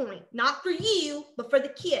checkpoint, not for you, but for the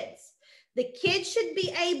kids. The kids should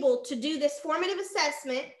be able to do this formative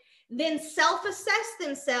assessment, then self-assess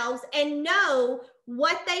themselves and know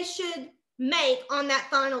what they should make on that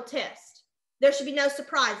final test. There should be no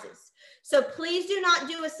surprises. So please do not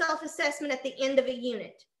do a self-assessment at the end of a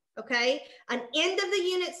unit, okay? An end of the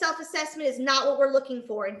unit self-assessment is not what we're looking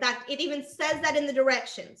for. In fact, it even says that in the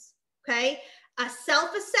directions, okay? A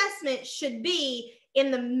self-assessment should be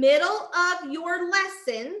in the middle of your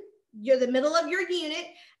lesson, the middle of your unit.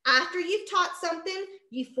 After you've taught something,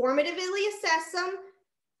 you formatively assess them.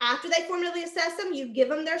 After they formatively assess them, you give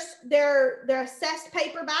them their assessed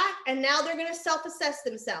paper back, and now they're going to self-assess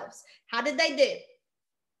themselves. How did they do?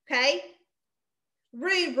 Okay.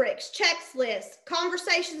 Rubrics, checks lists,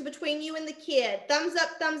 conversations between you and the kid, thumbs up,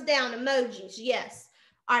 thumbs down, emojis. Yes.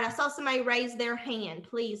 All right. I saw somebody raise their hand.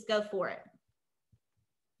 Please go for it.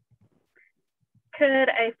 Could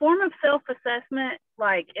a form of self-assessment,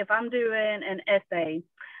 like if I'm doing an essay,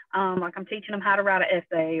 like I'm teaching them how to write an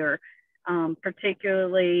essay, or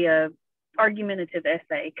particularly a argumentative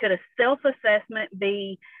essay, could a self-assessment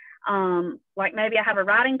be like maybe I have a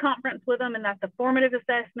writing conference with them and that's a formative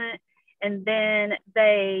assessment, and then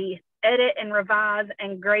they edit and revise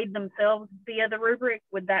and grade themselves via the rubric?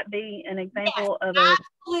 Would that be an example of a...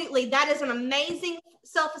 Absolutely. That is an amazing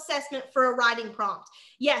self-assessment for a writing prompt.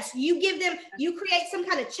 Yes, you give them, you create some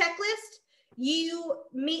kind of checklist, you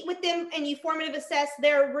meet with them and you formative assess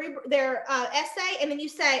their essay, and then you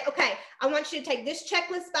say, okay, I want you to take this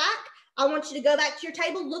checklist back. I want you to go back to your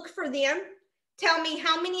table, look for them, tell me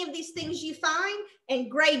how many of these things you find, and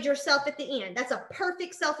grade yourself at the end. That's a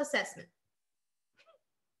perfect self-assessment.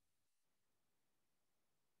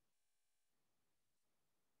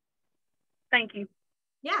 Thank you.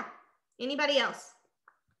 Yeah. Anybody else?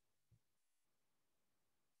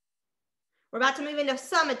 We're about to move into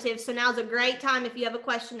summative, so now's a great time if you have a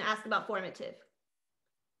question to ask about formative.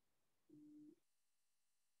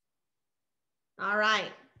 All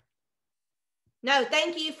right. No,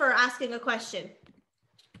 thank you for asking a question.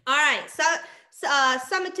 All right, so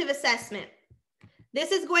summative assessment.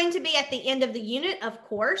 This is going to be at the end of the unit, of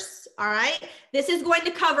course, all right? This is going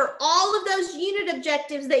to cover all of those unit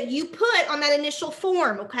objectives that you put on that initial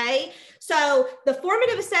form, okay? So the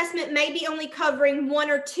formative assessment may be only covering 1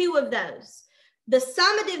 or 2 of those. The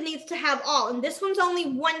summative needs to have all, and this one's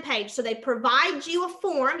only 1 page. So they provide you a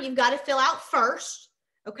form you've got to fill out first,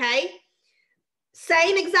 okay?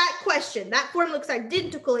 Same exact question. That form looks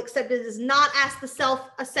identical, except it does not ask the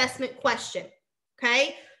self-assessment question,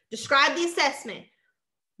 okay? Describe the assessment.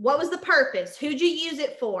 What was the purpose? Who'd you use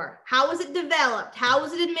it for? How was it developed? How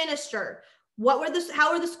was it administered? How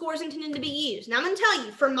are the scores intended to be used? Now I'm going to tell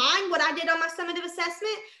you, for mine, what I did on my summative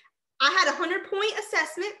assessment, I had a 100-point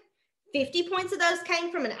assessment. 50 points of those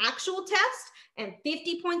came from an actual test, and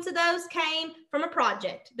 50 points of those came from a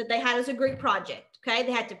project that they had as a group project. Okay,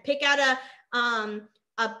 they had to pick out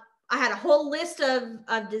I had a whole list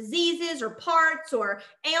of diseases or parts or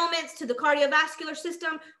ailments to the cardiovascular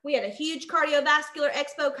system. We had a huge cardiovascular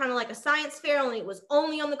expo, kind of like a science fair, only it was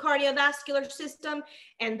only on the cardiovascular system,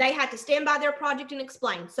 and they had to stand by their project and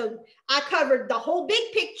explain. So I covered the whole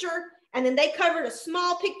big picture, and then they covered a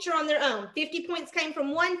small picture on their own. 50 points came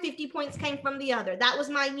from one, 50 points came from the other. That was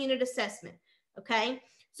my unit assessment, okay?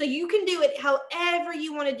 So you can do it however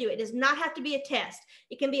you want to do it. It does not have to be a test.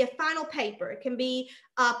 It can be a final paper. It can be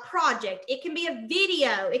a project. It can be a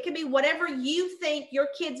video. It can be whatever you think your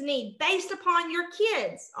kids need based upon your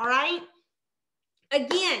kids, all right?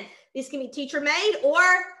 Again, this can be teacher-made or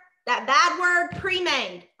that bad word,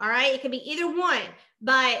 pre-made, all right? It can be either one,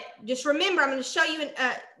 but just remember, I'm going to show you.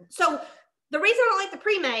 So the reason I don't like the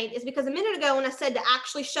pre-made is because a minute ago when I said to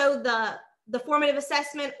actually show the formative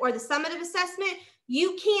assessment or the summative assessment,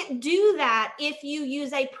 you can't do that if you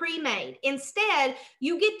use a pre-made. Instead,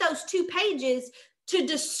 you get those 2 pages to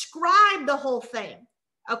describe the whole thing,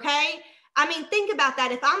 okay? I mean, think about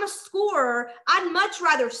that. If I'm a scorer, I'd much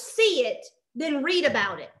rather see it than read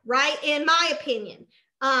about it, right? In my opinion.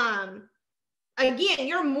 Again,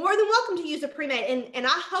 you're more than welcome to use a pre-made, and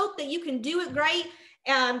I hope that you can do it great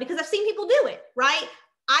because I've seen people do it, right?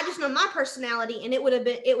 I just know my personality, and it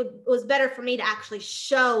was better for me to actually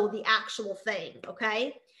show the actual thing,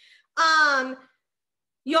 okay?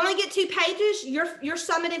 You only get 2 pages. Your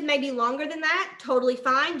summative may be longer than that. Totally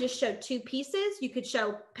fine. Just show 2 pieces. You could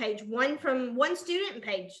show page 1 from one student and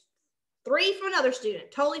page 3 from another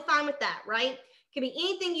student. Totally fine with that, right? Could be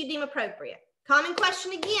anything you deem appropriate. Common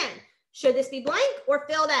question again. Should this be blank or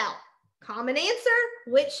filled out? Common answer,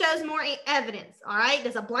 which shows more evidence, all right?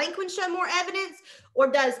 Does a blank one show more evidence, or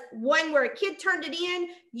does one where a kid turned it in,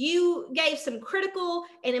 you gave some critical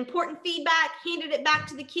and important feedback, handed it back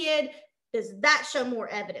to the kid, does that show more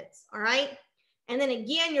evidence, all right? And then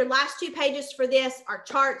again, your last 2 pages for this are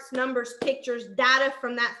charts, numbers, pictures, data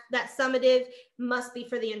from that summative must be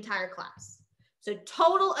for the entire class. So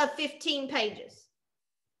total of 15 pages.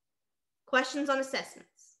 Questions on assessments?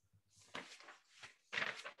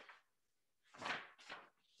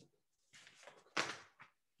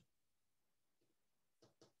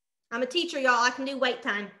 I'm a teacher, y'all. I can do wait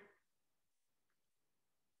time.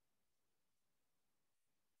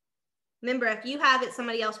 Remember, if you have it,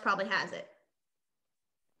 somebody else probably has it.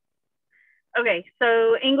 Okay,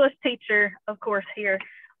 so English teacher, of course, here.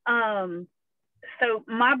 So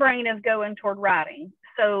my brain is going toward writing.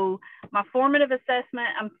 So my formative assessment,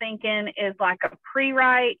 I'm thinking, is like a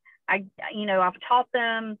pre-write. I've taught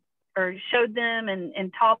them or showed them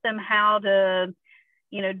and taught them how to,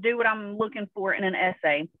 do what I'm looking for in an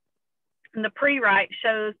essay. And the pre-write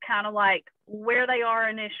shows kind of like where they are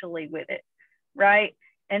initially with it, right?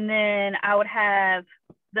 And then I would have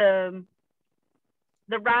the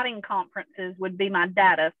writing conferences would be my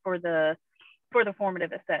data for the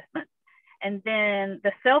formative assessment. And then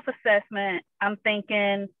the self-assessment, I'm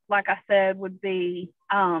thinking, like I said, would be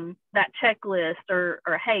that checklist or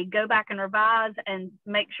hey, go back and revise and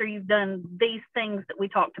make sure you've done these things that we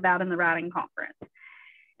talked about in the writing conference.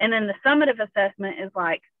 And then the summative assessment is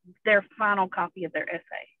like their final copy of their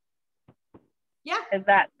essay. Yeah. Is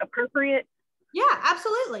that appropriate? Yeah,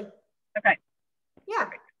 absolutely. Okay. Yeah.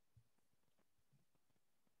 Perfect.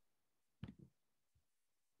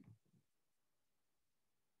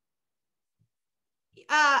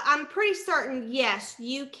 I'm pretty certain, yes,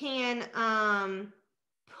 you can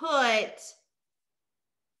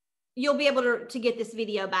you'll be able to get this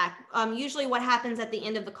video back. Usually what happens at the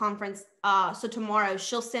end of the conference, so tomorrow,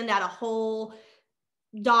 she'll send out a whole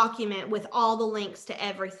document with all the links to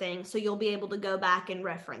everything. So you'll be able to go back and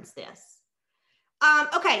reference this.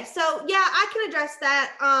 Okay, so yeah, I can address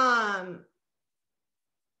that.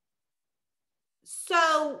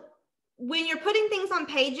 So when you're putting things on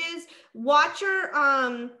pages, watch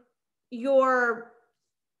your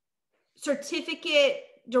certificate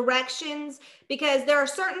directions, because there are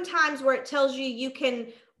certain times where it tells you you can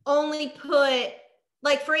only put,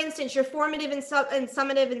 like for instance, your formative and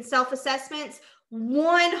summative and self-assessments,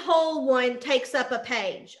 one whole one takes up a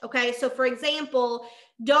page. Okay, so for example,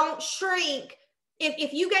 don't shrink.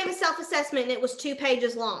 If you gave a self-assessment and it was 2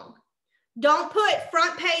 pages long, don't put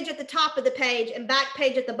front page at the top of the page and back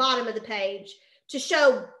page at the bottom of the page to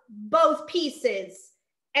show both pieces.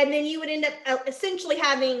 And then you would end up essentially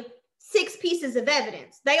having 6 pieces of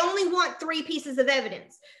evidence. They only want 3 pieces of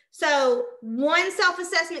evidence. So one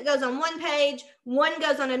self-assessment goes on one page, one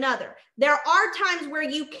goes on another. There are times where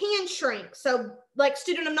you can shrink. So like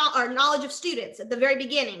knowledge of students at the very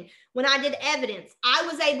beginning, when I did evidence, I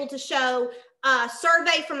was able to show a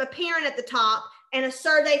survey from a parent at the top and a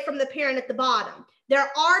survey from the parent at the bottom. There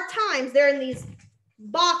are times they're in these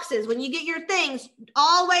boxes. When you get your things,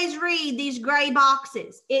 always read these gray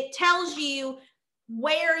boxes. It tells you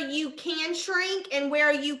where you can shrink and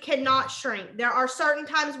where you cannot shrink. There are certain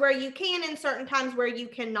times where you can and certain times where you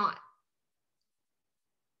cannot.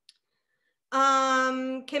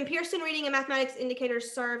 Can Pearson reading and mathematics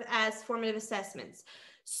indicators serve as formative assessments?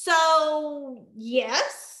 So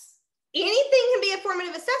yes, anything can be a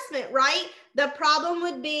formative assessment, right? The problem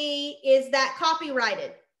would be, is that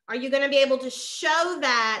copyrighted? Are you going to be able to show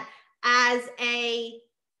that as a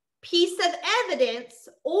piece of evidence,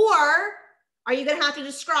 or are you going to have to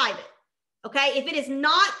describe it? Okay, if it is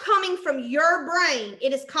not coming from your brain,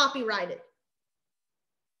 it is copyrighted.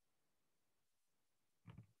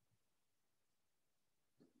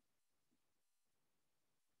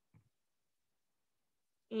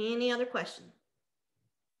 Any other question?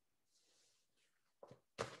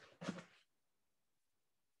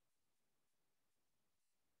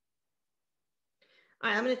 All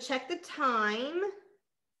right, I'm going to check the time.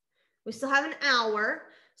 We still have an hour.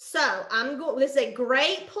 So this is a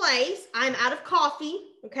great place. I'm out of coffee,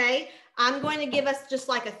 okay? I'm going to give us just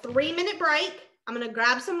like a 3-minute break. I'm going to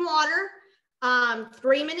grab some water,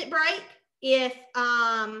 3-minute break. If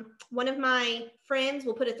one of my friends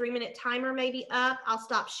will put a 3-minute timer maybe up, I'll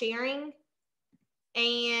stop sharing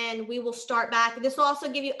and we will start back. This will also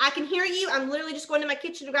give you, I can hear you. I'm literally just going to my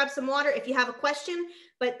kitchen to grab some water if you have a question,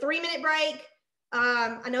 but 3-minute break.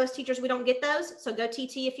 I know as teachers, we don't get those. So go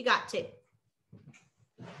TT if you got to.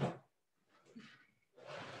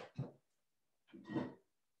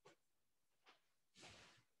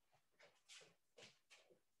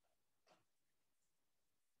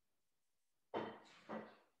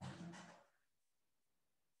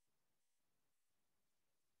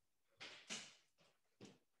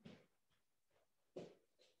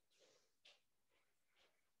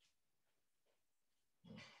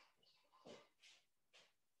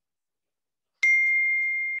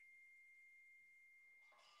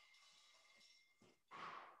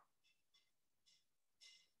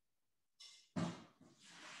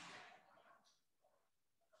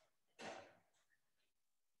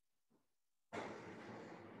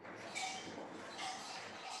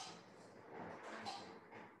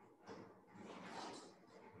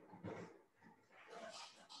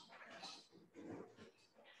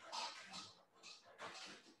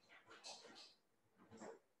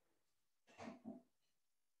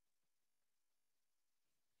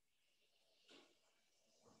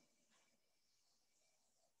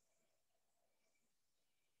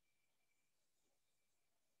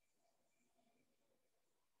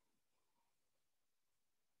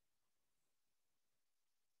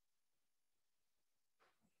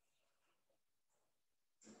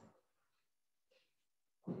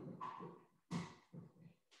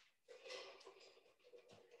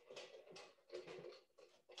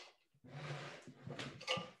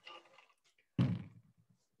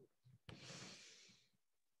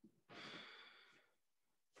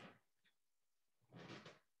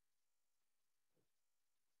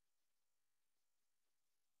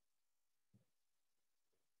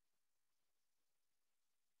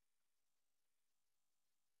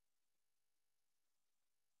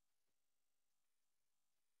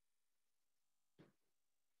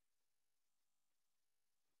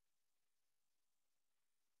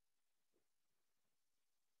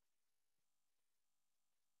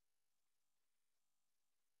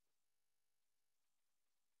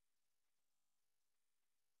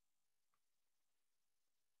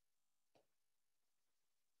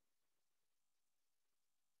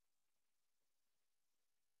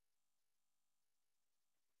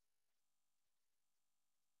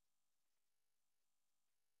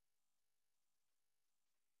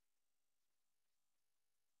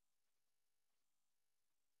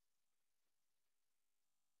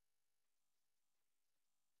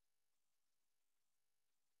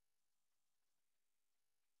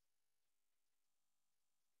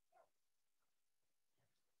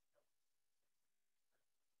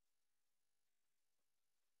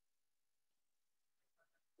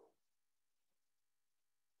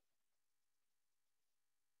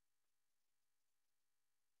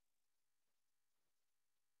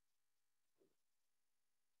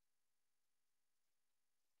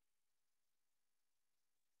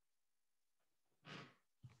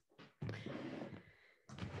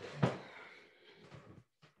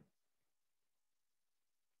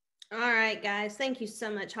 All right, guys. Thank you so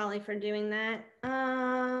much, Holly, for doing that.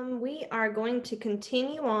 We are going to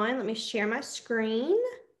continue on. Let me share my screen.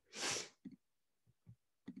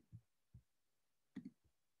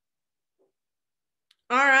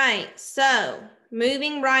 All right, so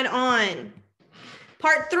moving right on.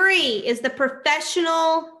 Part 3 is the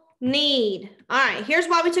professional need. All right, here's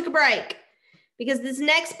why we took a break. Because this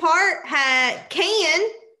next part can,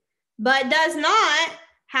 but does not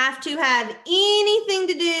have to have anything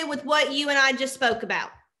to do with what you and I just spoke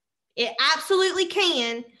about. It absolutely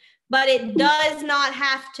can, but it does not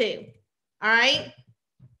have to. All right.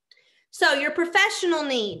 So your professional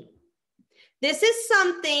need. This is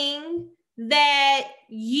something that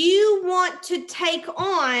you want to take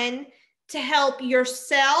on to help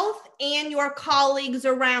yourself and your colleagues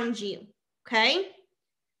around you. Okay.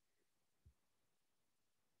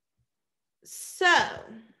 So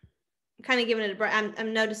I'm kind of giving it a break.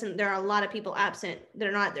 I'm noticing there are a lot of people absent that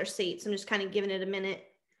are not at their seats. I'm just kind of giving it a minute.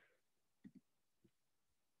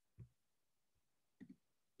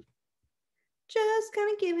 Just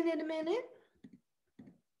kind of giving it a minute.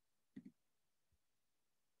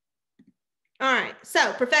 All right,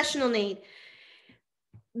 so professional need.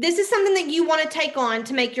 This is something that you want to take on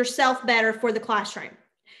to make yourself better for the classroom.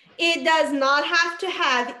 It does not have to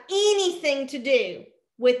have anything to do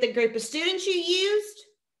with the group of students you used.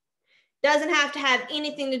 Doesn't have to have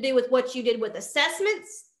anything to do with what you did with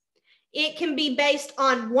assessments. It can be based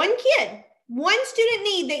on one kid, one student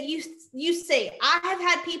need that you you see. I have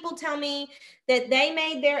had people tell me that they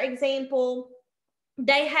made their example.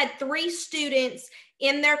 They had 3 students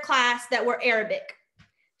in their class that were Arabic.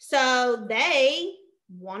 So they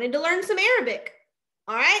wanted to learn some Arabic.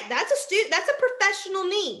 All right, that's a professional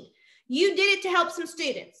need. You did it to help some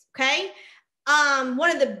students, okay?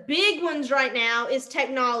 One of the big ones right now is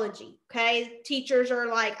technology, okay? Teachers are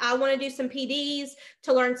like, I want to do some PDs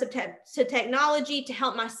to learn some technology to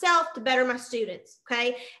help myself, to better my students,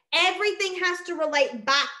 okay? Everything has to relate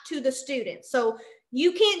back to the student. So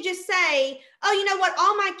you can't just say, oh, you know what?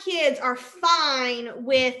 All my kids are fine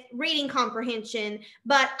with reading comprehension,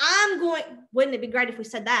 but wouldn't it be great if we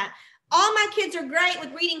said that? All my kids are great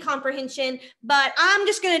with reading comprehension, but I'm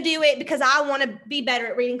just going to do it because I want to be better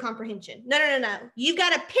at reading comprehension. No. You've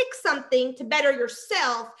got to pick something to better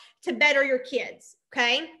yourself, to better your kids,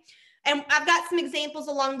 okay? And I've got some examples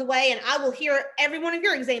along the way, and I will hear every one of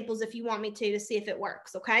your examples if you want me to see if it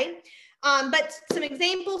works, okay? But some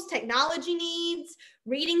examples: technology needs,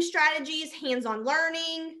 reading strategies, hands-on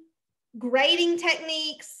learning, grading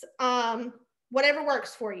techniques, whatever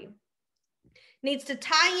works for you. Needs to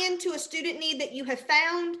tie into a student need that you have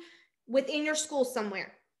found within your school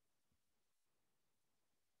somewhere.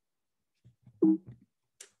 All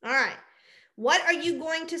right. What are you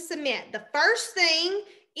going to submit? The first thing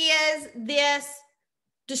is this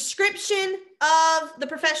description of the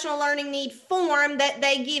professional learning need form that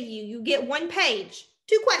they give you. You get 1 page,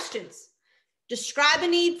 2 questions. Describe a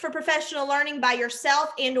need for professional learning by yourself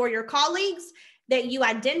and or your colleagues that you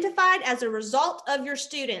identified as a result of your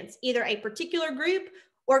students, either a particular group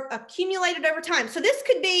or accumulated over time. So this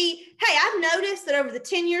could be, hey, I've noticed that over the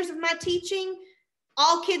 10 years of my teaching,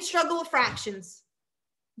 all kids struggle with fractions.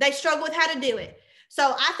 They struggle with how to do it.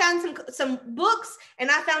 So I found some books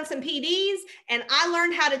and I found some PDs and I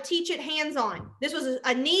learned how to teach it hands-on. This was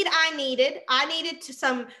a need I needed. I needed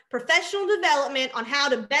some professional development on how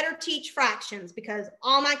to better teach fractions because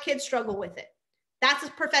all my kids struggle with it. That's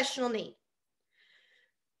a professional need.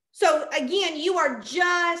 So again, you are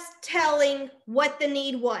just telling what the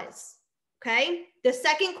need was, okay? The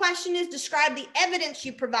second question is describe the evidence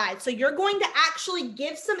you provide. So you're going to actually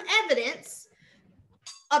give some evidence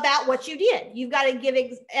about what you did. You've got to give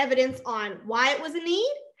evidence on why it was a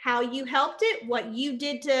need, how you helped it, what you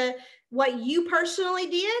personally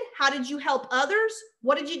did, how did you help others,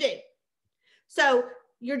 what did you do? So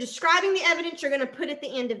you're describing the evidence you're going to put at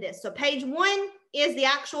the end of this. So page 1 is the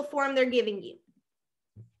actual form they're giving you.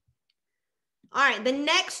 All right, the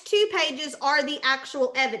next 2 pages are the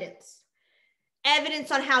actual evidence. Evidence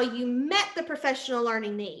on how you met the professional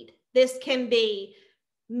learning need. This can be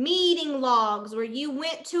meeting logs where you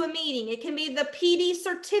went to a meeting. It can be the PD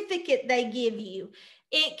certificate they give you.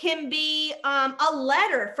 It can be a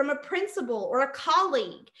letter from a principal or a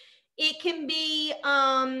colleague. It can be,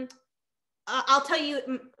 I'll tell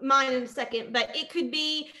you mine in a second, but it could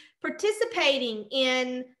be participating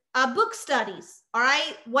in book studies, all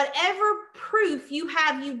right? Whatever proof you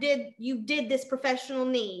have you did this professional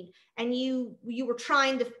need and you were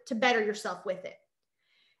trying to better yourself with it.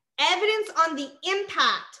 Evidence on the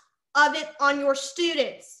impact of it on your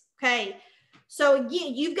students, okay? So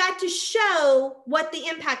again, you've got to show what the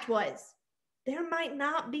impact was. There might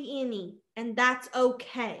not be any, and that's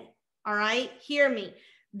okay, all right? Hear me.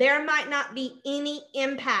 There might not be any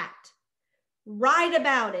impact. Write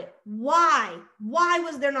about it. Why? Why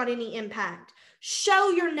was there not any impact?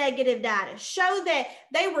 Show your negative data. Show that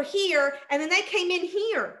they were here and then they came in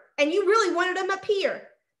here and you really wanted them up here.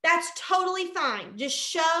 That's totally fine. Just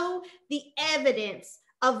show the evidence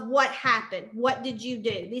of what happened. What did you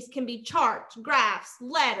do? These can be charts, graphs,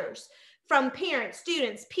 letters from parents,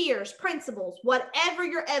 students, peers, principals, whatever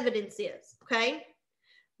your evidence is, okay?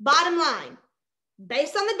 Bottom line,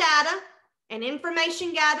 based on the data and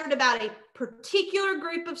information gathered about a particular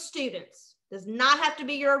group of students, does not have to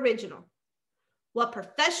be your original. What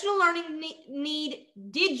professional learning need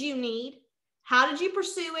did you need? How did you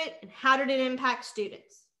pursue it? And how did it impact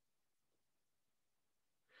students?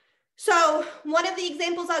 So one of the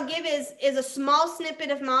examples I'll give is a small snippet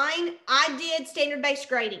of mine. I did standard-based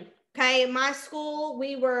grading. Okay, in my school,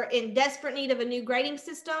 we were in desperate need of a new grading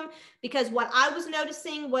system because what I was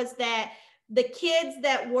noticing was that the kids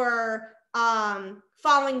that were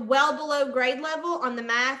falling well below grade level on the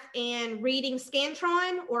math and reading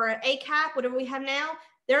Scantron or ACAP, whatever we have now,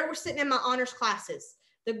 they were sitting in my honors classes.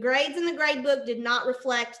 The grades in the grade book did not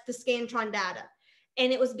reflect the Scantron data.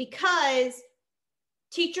 And it was because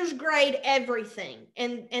teachers grade everything.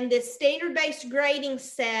 And this standard-based grading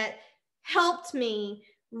set helped me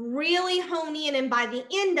really hone in. And by the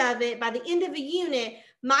end of it, by the end of a unit,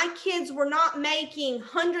 My kids were not making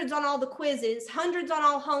hundreds on all the quizzes, hundreds on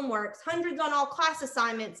all homeworks, hundreds on all class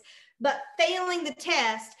assignments, but failing the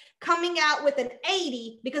test, coming out with an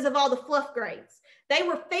 80 because of all the fluff grades. They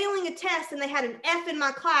were failing a test and they had an F in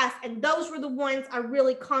my class, and those were the ones I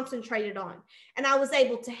really concentrated on. And I was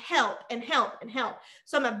able to help and help and help.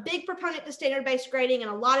 So I'm a big proponent to standard-based grading, and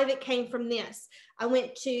a lot of it came from this. I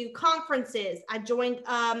went to conferences. I joined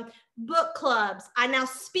book clubs. I now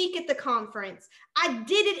speak at the conference. I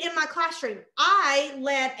did it in my classroom. I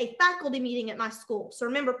led a faculty meeting at my school. So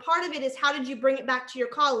remember, part of it is how did you bring it back to your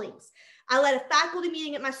colleagues? I led a faculty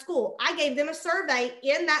meeting at my school. I gave them a survey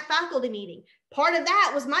in that faculty meeting. Part of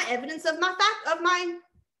that was my evidence of my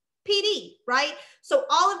PD, right? So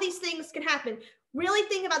all of these things can happen. Really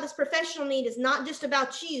think about this professional need is not just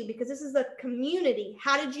about you, because this is a community.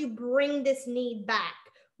 How did you bring this need back?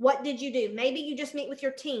 What did you do? Maybe you just meet with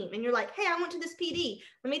your team and you're like, hey, I went to this PD.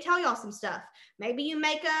 Let me tell y'all some stuff. Maybe you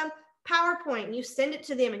make a PowerPoint and you send it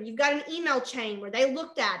to them and you've got an email chain where they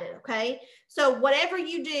looked at it, okay? So whatever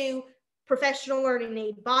you do, professional learning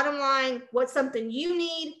need. Bottom line, what's something you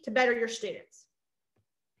need to better your students?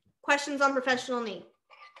 Questions on professional need?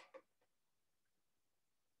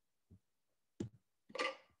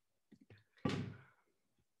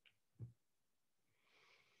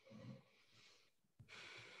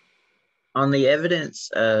 On the evidence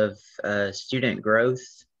of student growth,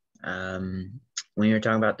 when you're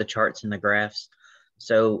talking about the charts and the graphs,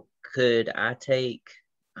 so could I take,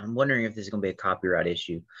 I'm wondering if this is going to be a copyright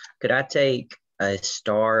issue. Could I take a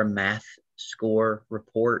STAR math score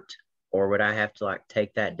report, or would I have to like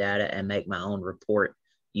take that data and make my own report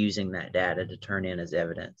using that data to turn in as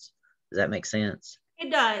evidence? Does that make sense?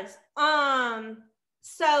 It does.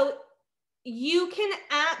 So you can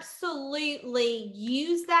absolutely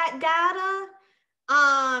use that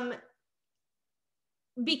data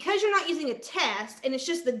because you're not using a test and it's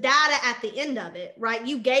just the data at the end of it, right?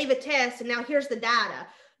 You gave a test and now here's the data.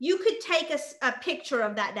 You could take a picture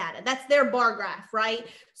of that data. That's their bar graph, right?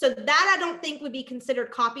 So that I don't think would be considered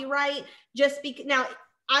copyright, just because. Now,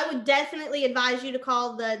 I would definitely advise you to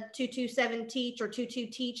call the 227 teach or 22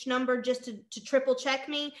 teach number just to triple check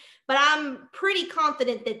me. But I'm pretty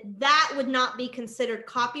confident that that would not be considered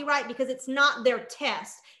copyright because it's not their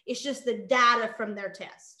test. It's just the data from their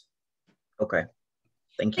test. Okay.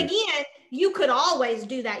 Thank you. Again, you could always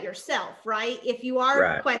do that yourself, right? If you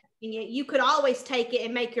are questioning it, you could always take it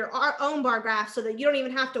and make your own bar graph so that you don't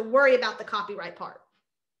even have to worry about the copyright part.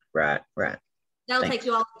 Right. That'll take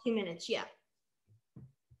you all 2 minutes, yeah.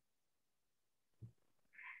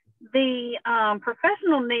 The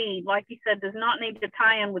professional need, like you said, does not need to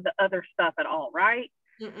tie in with the other stuff at all, right?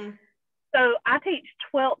 Mm-mm. So I teach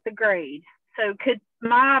 12th grade. So could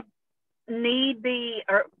my need be,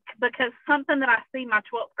 or because something that I see my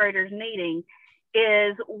 12th graders needing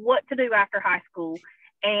is what to do after high school,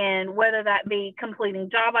 and whether that be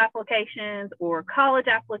completing job applications or college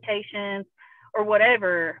applications or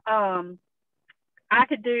whatever. I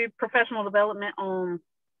could do professional development on,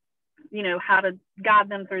 you know, how to guide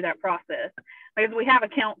them through that process, because we have a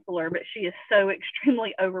counselor, but she is so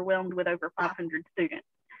extremely overwhelmed with over 500 students.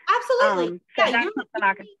 Absolutely. So that's something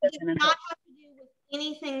I could step in and help. Not have to do with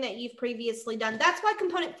anything that you've previously done. That's why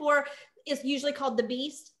component 4 is usually called the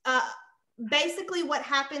beast. Basically what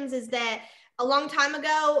happens is that a long time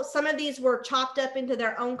ago, some of these were chopped up into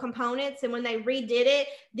their own components, and when they redid it,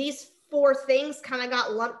 these 4 things kind of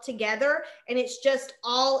got lumped together, and it's just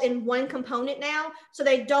all in one component now, so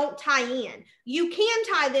they don't tie in. You can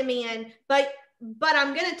tie them in, but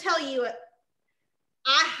I'm going to tell you,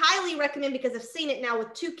 I highly recommend, because I've seen it now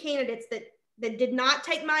with 2 candidates that did not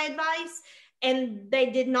take my advice and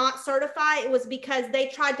they did not certify. It was because they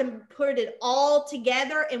tried to put it all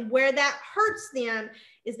together, and where that hurts them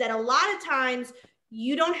is that a lot of times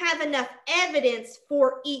you don't have enough evidence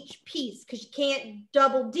for each piece because you can't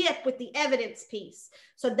double dip with the evidence piece.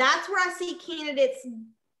 So that's where I see candidates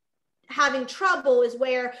having trouble, is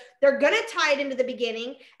where they're going to tie it into the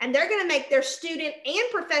beginning and they're going to make their student and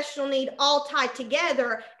professional need all tied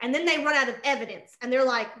together, and then they run out of evidence and they're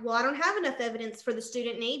like, well, I don't have enough evidence for the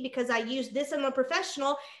student need because I used this on the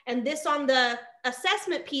professional and this on the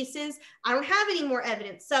assessment pieces. I don't have any more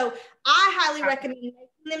evidence. So I highly recommend making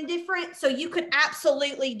them different. So you could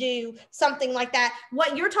absolutely do something like that.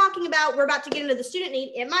 What you're talking about, we're about to get into the student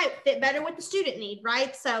need. It might fit better with the student need,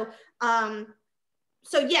 right? So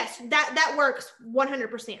yes, that works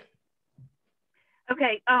 100%.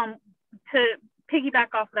 Okay, to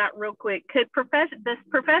piggyback off of that real quick, does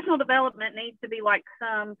professional development need to be like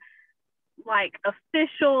some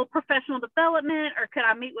official professional development, or could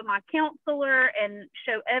I meet with my counselor and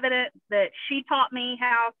show evidence that she taught me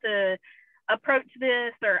how to approach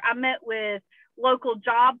this, or I met with local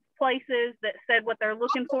job places that said what they're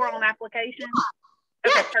looking for on applications?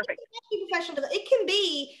 Okay, Yeah, perfect. It can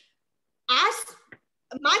be,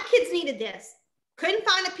 my kids needed this, couldn't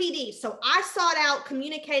find a PD. So I sought out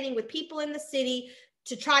communicating with people in the city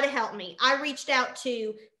to try to help me. I reached out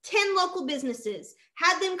to 10 local businesses,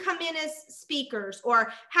 had them come in as speakers,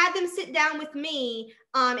 or had them sit down with me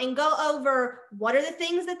and go over what are the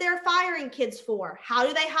things that they're firing kids for? How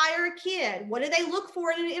do they hire a kid? What do they look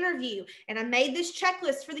for in an interview? And I made this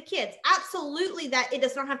checklist for the kids. Absolutely, that it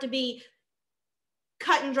does not have to be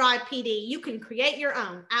cut and dry PD. You can create your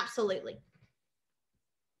own. Absolutely.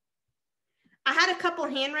 I had a couple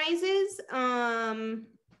hand raises.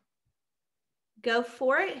 Go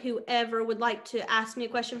for it. Whoever would like to ask me a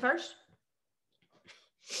question first.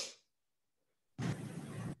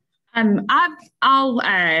 I'll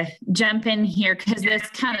jump in here because this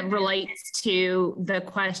kind of relates to the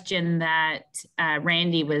question that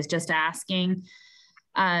Randy was just asking.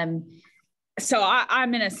 So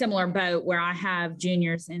I'm in a similar boat where I have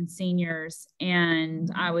juniors and seniors, and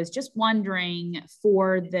I was just wondering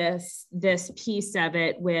for this piece of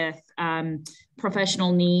it with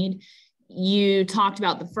professional need. You talked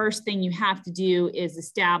about the first thing you have to do is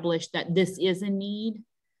establish that this is a need.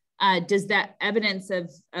 Does that evidence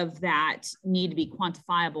of that need to be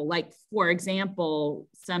quantifiable? Like, for example,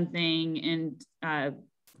 something in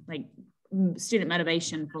like student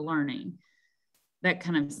motivation for learning. That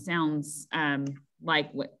kind of sounds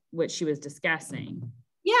like what she was discussing.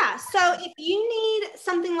 Yeah, so if you need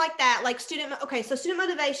something like that, like student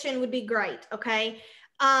motivation would be great, okay?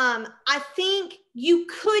 I think you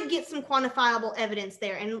could get some quantifiable evidence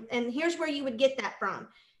there. And here's where you would get that from.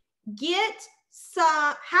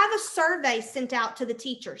 Have a survey sent out to the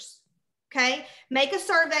teachers, okay? Make a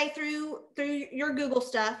survey through your Google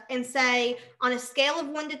stuff and say, on a scale of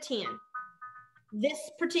 1 to 10,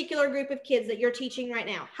 this particular group of kids that you're teaching right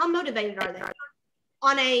now, how motivated are they?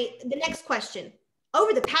 The next question,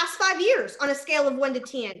 over the past 5 years, on a scale of 1 to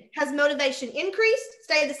 10, has motivation increased,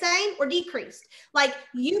 stayed the same, or decreased? Like,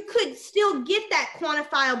 you could still get that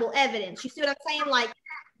quantifiable evidence. You see what I'm saying? Like,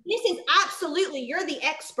 this is absolutely, you're the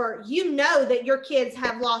expert. You know that your kids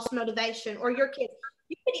have lost motivation, or your kids,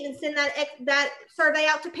 you could even send that survey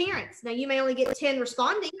out to parents. Now, you may only get 10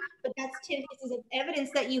 responding, but that's 10 pieces of evidence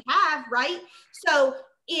that you have, right? So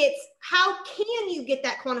it's how can you get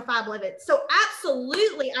that quantifiable evidence? So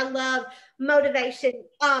absolutely, I love motivation.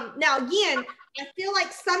 Now, again, I feel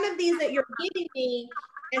like some of these that you're giving me,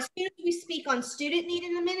 as soon as we speak on student need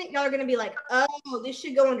in a minute, y'all are going to be like, oh, this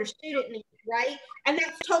should go under student need, right? And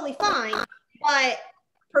that's totally fine. But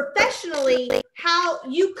professionally, how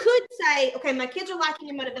you could say, okay, my kids are lacking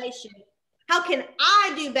in motivation. How can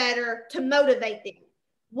I do better to motivate them?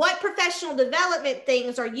 What professional development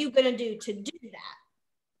things are you going to do that?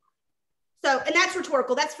 So, and that's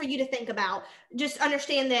rhetorical. That's for you to think about. Just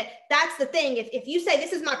understand that that's the thing. If you say,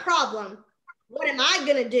 this is my problem, what am I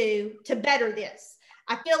going to do to better this?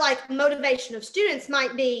 I feel like motivation of students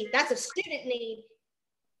might be, that's a student need.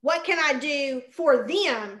 What can I do for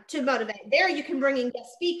them to motivate? There you can bring in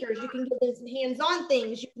guest speakers. You can give them some hands-on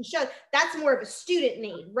things. You can show that's more of a student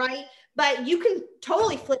need, right? But you can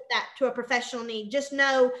totally flip that to a professional need. Just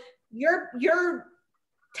know your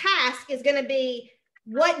task is going to be,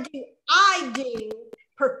 what do I do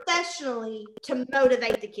professionally to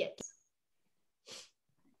motivate the kids?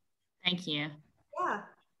 Thank you. Yeah.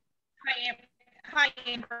 Hi,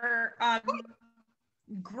 Amber.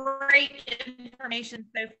 Great information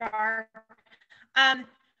so far. I'm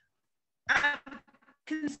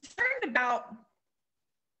concerned about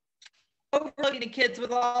overloading the kids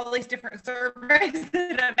with all these different surveys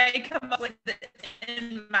that I may come up with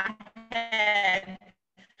in my head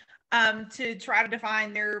to try to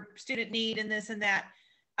define their student need and this and that.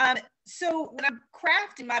 So when I'm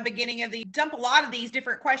crafting my beginning of dump a lot of these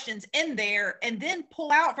different questions in there and then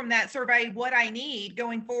pull out from that survey what I need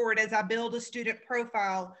going forward as I build a student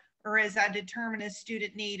profile or as I determine a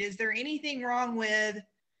student need. Is there anything wrong with,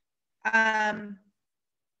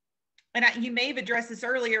 you may have addressed this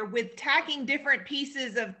earlier, with tacking different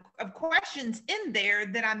pieces of questions in there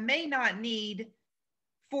that I may not need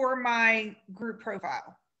for my group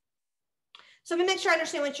profile? So let me make sure I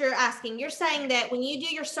understand what you're asking. You're saying that when you do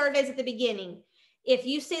your surveys at the beginning, if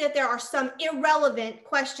you see that there are some irrelevant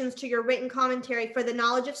questions to your written commentary for the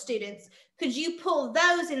knowledge of students, could you pull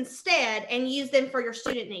those instead and use them for your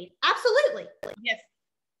student need? Absolutely. Yes.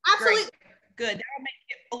 Absolutely. Great. Good. That'll make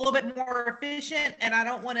it a little bit more efficient. And I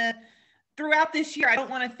don't want to, throughout this year, I don't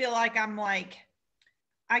want to feel like I'm like,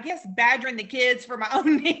 I guess, badgering the kids for my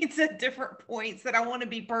own needs at different points, that I want to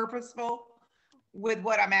be purposeful. with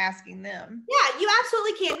what I'm asking them. Yeah, you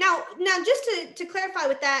absolutely can. Now just to clarify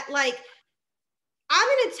with that, like, I'm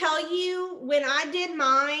going to tell you, when I did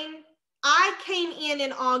mine, I came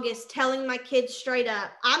in August telling my kids straight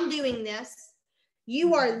up, I'm doing this.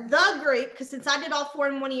 You are the group, because since I did all 4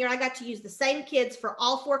 in 1 year, I got to use the same kids for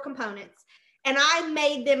all 4 components, and I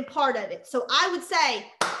made them part of it. So I would say,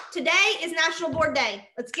 today is National Board Day.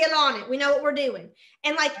 Let's get on it. We know what we're doing.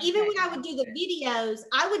 And like, even when I would do the videos,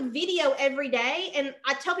 I would video every day. And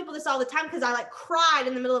I tell people this all the time because I like cried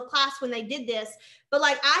in the middle of class when they did this. But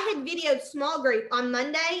like, I had videoed small group on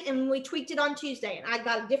Monday and we tweaked it on Tuesday. And I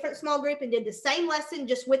got a different small group and did the same lesson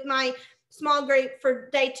just with my small group for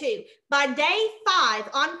day 2. By day 5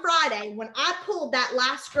 on Friday, when I pulled that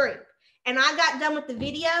last group, and I got done with the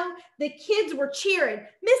video, the kids were cheering,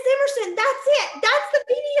 Miss Emerson, that's it. That's the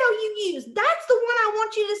video you used. That's the one I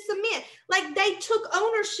want you to submit. Like, they took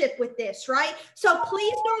ownership with this, right? So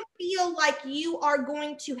please don't feel like you are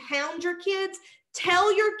going to hound your kids.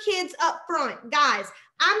 Tell your kids up front, guys,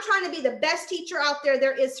 I'm trying to be the best teacher out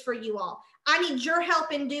there is for you all. I need your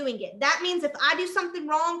help in doing it. That means if I do something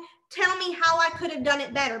wrong, tell me how I could have done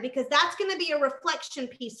it better, because that's going to be a reflection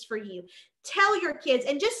piece for you. Tell your kids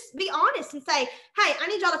and just be honest and say, hey, I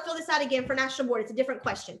need y'all to fill this out again for National Board. It's a different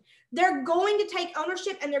question. They're going to take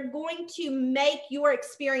ownership and they're going to make your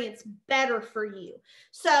experience better for you.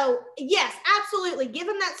 So yes, absolutely. Give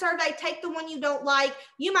them that survey. Take the one you don't like.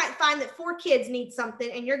 You might find that 4 kids need something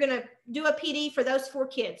and you're going to do a PD for those 4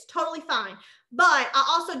 kids. Totally fine. But I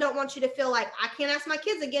also don't want you to feel like I can't ask my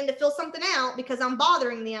kids again to fill something out because I'm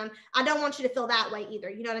bothering them. I don't want you to feel that way either.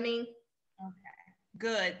 You know what I mean? Okay.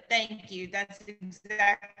 Good. Thank you. That's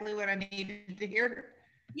exactly what I needed to hear.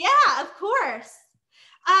 Yeah, of course.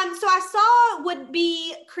 So I saw would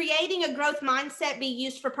be creating a growth mindset be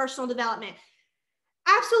used for personal development.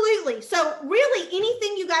 Absolutely. So really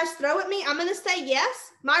anything you guys throw at me, I'm going to say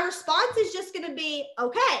yes. My response is just going to be,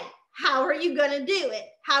 okay, how are you going to do it?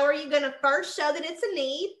 How are you going to first show that it's a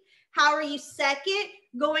need? How are you second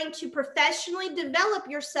going to professionally develop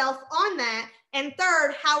yourself on that? And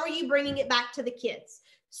third, how are you bringing it back to the kids?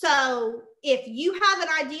 So if you have an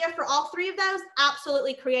idea for all 3 of those,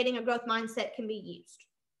 absolutely creating a growth mindset can be used.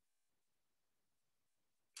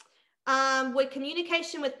 With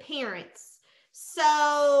communication with parents.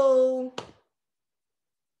 So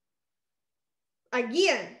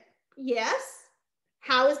again, yes.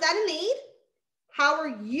 How is that a need? How are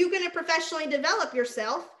you going to professionally develop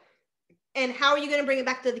yourself? And how are you going to bring it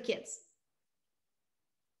back to the kids?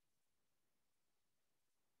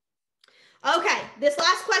 Okay, this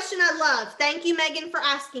last question I love. Thank you, Megan, for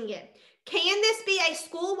asking it. Can this be a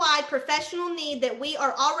school-wide professional need that we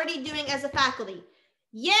are already doing as a faculty?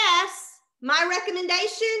 Yes. My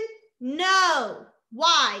recommendation, no.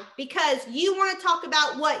 Why? Because you want to talk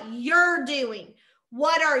about what you're doing.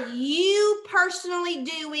 What are you personally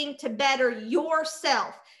doing to better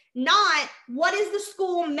yourself? Not what is the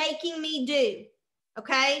school making me do?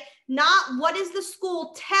 Okay? Not what is the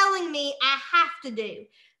school telling me I have to do?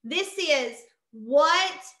 This is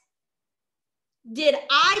what did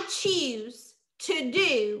I choose to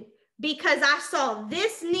do because I saw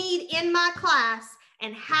this need in my class,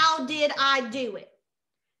 and how did I do it?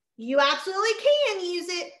 You absolutely can use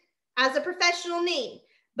it as a professional need,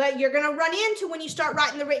 but you're going to run into, when you start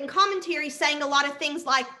writing the written commentary, saying a lot of things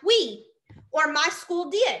like we, or my school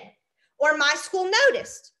did, or my school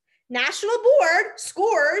noticed. National Board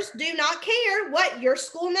scorers do not care what your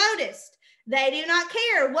school noticed. They do not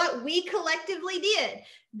care what we collectively did.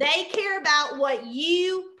 They care about what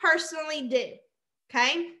you personally do.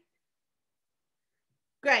 Okay?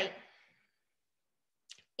 Great.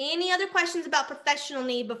 Any other questions about professional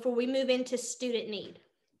need before we move into student need?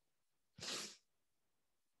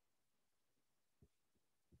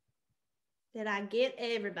 Did I get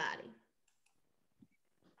everybody?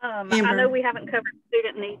 I know we haven't covered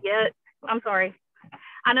student need yet. I'm sorry.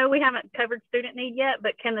 I know we haven't covered student need yet,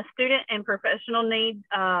 but can the student and professional need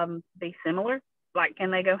be similar? Like,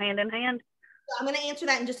 can they go hand in hand? I'm going to answer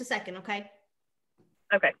that in just a second, okay?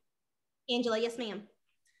 Okay. Angela, yes, ma'am.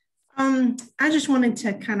 I just wanted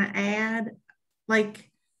to kind of add,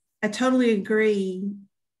 like, I totally agree.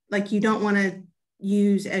 Like, you don't want to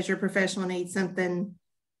use as your professional need something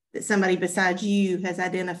that somebody besides you has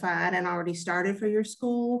identified and already started for your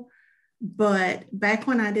school. But back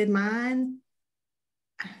when I did mine,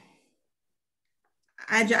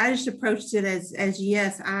 I just approached it as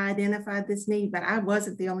yes, I identified this need, but I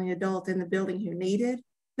wasn't the only adult in the building who needed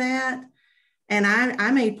that. And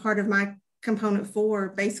I made part of my component 4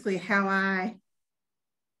 basically how I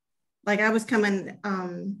was coming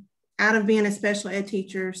out of being a special ed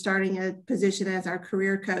teacher, starting a position as our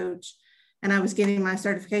career coach. and I was getting my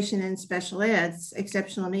certification in special ed,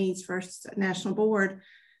 exceptional needs, first national board.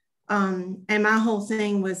 And my whole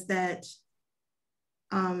thing was that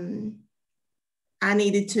I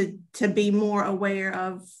needed to be more aware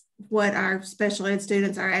of what our special ed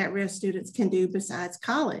students, our at-risk students can do besides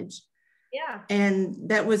college. Yeah. And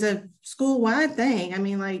that was a school-wide thing. I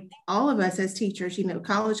mean, like all of us as teachers, you know,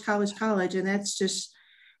 college, and that's just,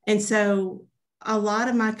 and so a lot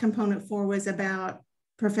of my component 4 was about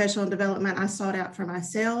professional development I sought out for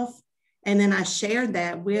myself. And then I shared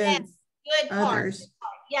that with others.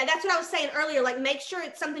 Yeah, that's what I was saying earlier. Like, make sure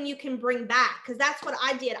it's something you can bring back, because that's what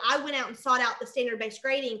I did. I went out and sought out the standard-based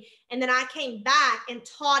grading, and then I came back and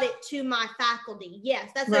taught it to my faculty. Yes,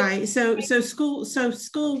 that's right. So a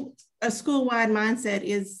school-wide mindset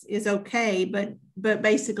is okay, but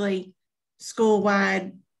basically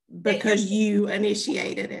school-wide because you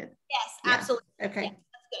initiated it. Yes, yeah. Absolutely. Okay, yeah,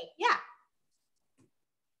 that's good. Yeah.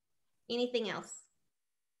 Anything else?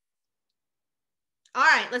 All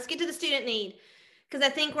right, let's get to the student need, because I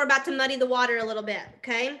think we're about to muddy the water a little bit,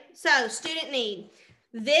 okay? So student need.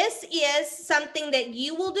 This is something that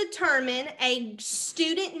you will determine a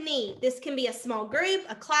student need. This can be a small group,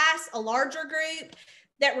 a class, a larger group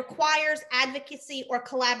that requires advocacy or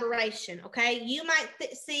collaboration, okay? You might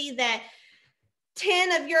see that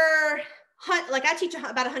 10 of your, like I teach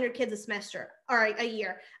about 100 kids a semester or a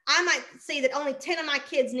year. I might see that only 10 of my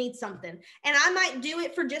kids need something, and I might do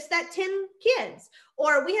it for just that 10 kids.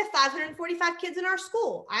 Or we have 545 kids in our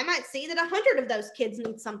school. I might see that 100 of those kids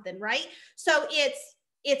need something, right? So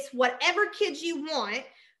it's whatever kids you want.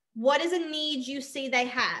 What is a need you see they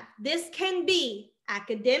have? This can be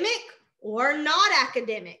academic or not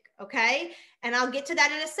academic, okay? And I'll get to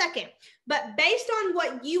that in a second. But based on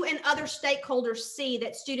what you and other stakeholders see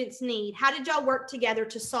that students need, how did y'all work together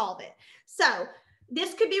to solve it? So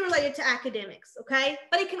this could be related to academics, okay?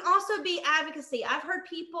 But it can also be advocacy. I've heard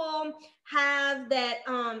people have that,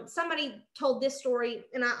 somebody told this story,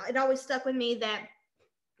 and it always stuck with me, that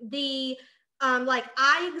the like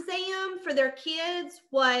eye exam for their kids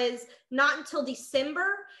was not until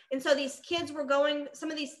December. And so these kids were going,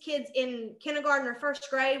 some of these kids in kindergarten or first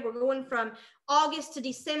grade were going from August to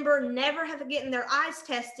December, never have getting their eyes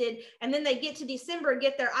tested. And then they get to December,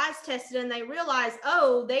 get their eyes tested, and they realize,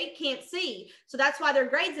 oh, they can't see. So that's why their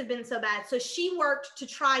grades have been so bad. So she worked to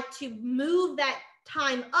try to move that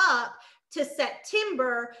time up to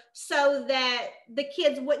September so that the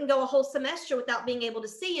kids wouldn't go a whole semester without being able to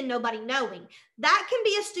see and nobody knowing. That can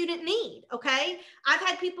be a student need, okay? I've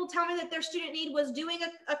had people tell me that their student need was doing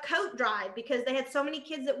a coat drive because they had so many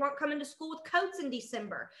kids that weren't coming to school with coats in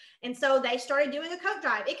December. And so they started doing a coat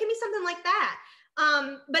drive. It can be something like that.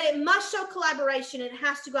 But it must show collaboration, and it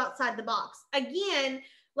has to go outside the box. Again,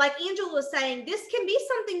 like Angela was saying, this can be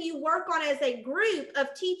something you work on as a group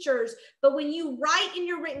of teachers, but when you write in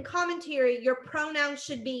your written commentary, your pronouns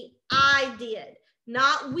should be I did,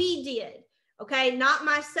 not we did, okay? Not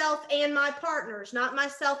myself and my partners, not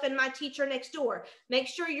myself and my teacher next door. Make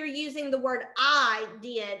sure you're using the word I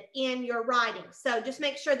did in your writing. So just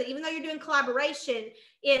make sure that even though you're doing collaboration,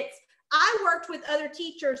 it's I worked with other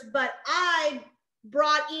teachers, but I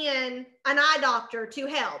brought in an eye doctor to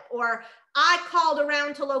help, or I called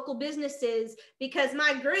around to local businesses because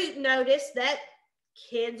my group noticed that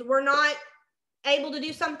kids were not able to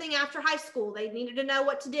do something after high school. They needed to know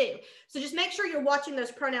what to do. So just make sure you're watching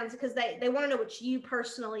those pronouns, because they want to know what you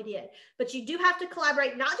personally did. But you do have to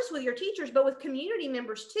collaborate, not just with your teachers, but with community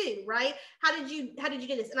members too, right? How did you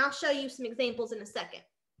do this? And I'll show you some examples in a second.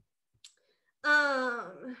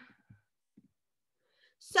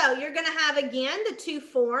 So you're going to have, again, the two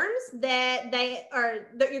forms that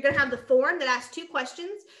you're going to have the form that asks 2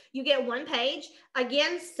 questions. You get 1 page.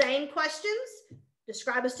 Again, same questions.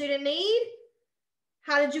 Describe a student need.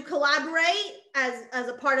 How did you collaborate as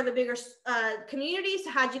a part of a bigger community? So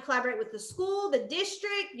how did you collaborate with the school, the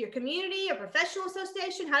district, your community, a professional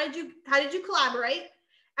association? How did you collaborate?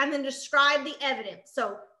 And then describe the evidence.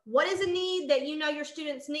 So what is a need that you know your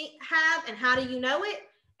students have, and how do you know it?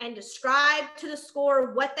 And describe to the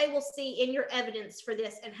score what they will see in your evidence for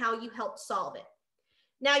this and how you helped solve it.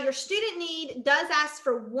 Now, your student need does ask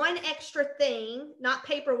for 1 extra thing, not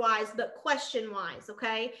paper-wise, but question-wise,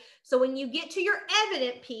 okay? So when you get to your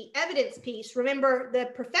evidence piece, remember the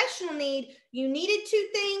professional need, you needed 2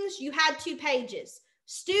 things, you had 2 pages.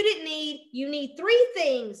 Student need, you need 3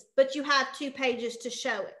 things, but you have 2 pages to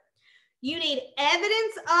show it. You need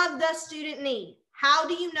evidence of the student need. How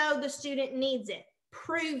do you know the student needs it?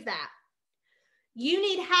 Prove that. You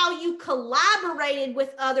need how you collaborated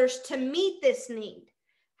with others to meet this need.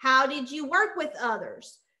 How did you work with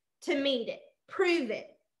others to meet it? Prove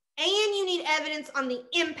it. And you need evidence on the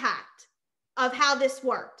impact. of how this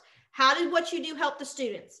worked. How did what you do help the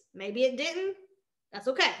students? Maybe it didn't. That's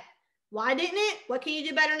okay. Why didn't it? What can you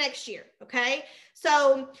do better next year? Okay.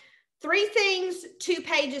 So 3 things, 2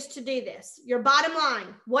 pages to do this. Your bottom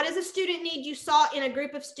line, what is a student need you saw in a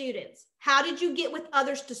group of students? How did you get with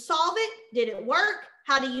others to solve it? Did it work?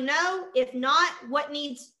 How do you know? If not, what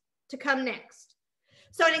needs to come next?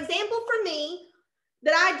 So an example for me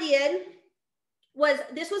that I did was,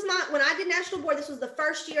 when I did national board, this was the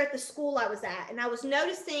first year at the school I was at. And I was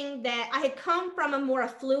noticing that I had come from a more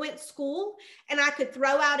affluent school and I could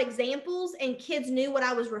throw out examples and kids knew what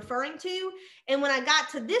I was referring to. And when I got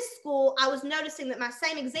to this school, I was noticing that my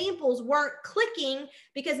same examples weren't clicking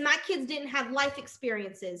because my kids didn't have life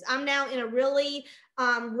experiences. I'm now in a really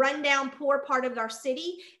rundown, poor part of our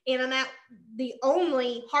city. And I'm at the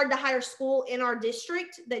only hard to hire school in our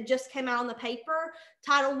district that just came out on the paper,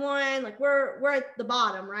 Title I, like we're at the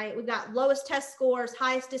bottom, right? We've got lowest test scores,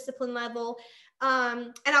 highest discipline level.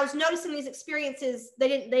 And I was noticing these experiences, they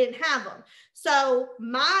didn't have them. So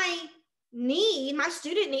my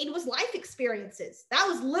student need was life experiences. That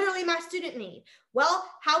was literally my student need. Well,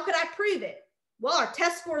 how could I prove it? Well, our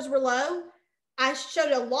test scores were low. I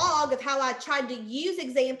showed a log of how I tried to use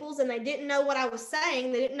examples and they didn't know what I was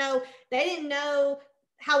saying. They didn't know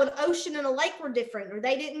how an ocean and a lake were different, or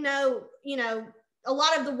they didn't know, a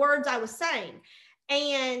lot of the words I was saying.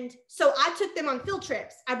 And so I took them on field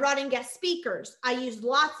trips. I brought in guest speakers. I used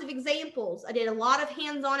lots of examples. I did a lot of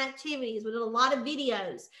hands-on activities. We did a lot of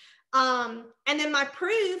videos. And then my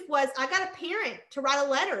proof was I got a parent to write a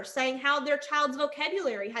letter saying how their child's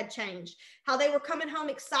vocabulary had changed, how they were coming home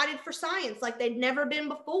excited for science like they'd never been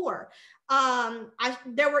before.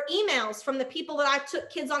 There were emails from the people that I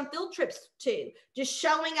took kids on field trips to, just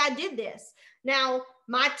showing I did this. Now,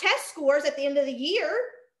 my test scores at the end of the year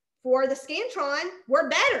for the Scantron were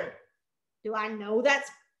better. Do I know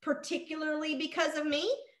that's particularly because of me?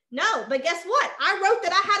 No, but guess what? I wrote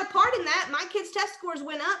that I had a part in that. My kids' test scores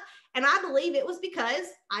went up, and I believe it was because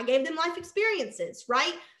I gave them life experiences,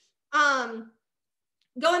 right?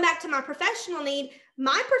 Going back to my professional need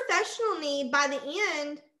by the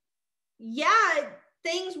end, yeah,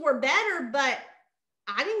 things were better, but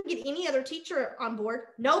I didn't get any other teacher on board.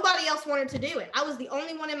 Nobody else wanted to do it. I was the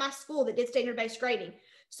only one in my school that did standard-based grading.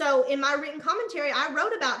 So in my written commentary, I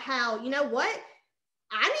wrote about how, you know what?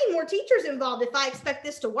 I need more teachers involved if I expect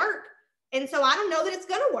this to work. And so I don't know that it's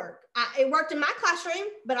going to work. It worked in my classroom,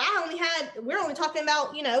 but we're only talking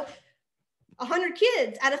about, 100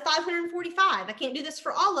 kids out of 545. I can't do this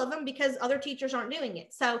for all of them because other teachers aren't doing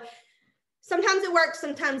it. So sometimes it works,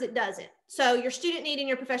 sometimes it doesn't. So your student need and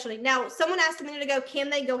your professional need. Now, someone asked a minute ago, can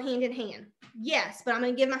they go hand in hand? Yes, but I'm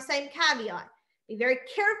going to give my same caveat. Be very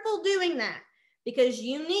careful doing that because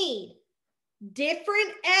you need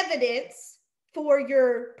different evidence for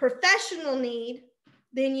your professional need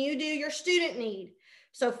than you do your student need.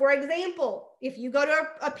 So for example, if you go to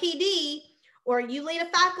a PD or you lead a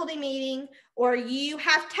faculty meeting or you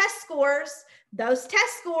have test scores, those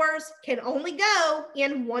test scores can only go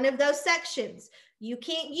in one of those sections. You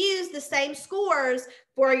can't use the same scores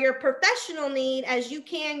for your professional need as you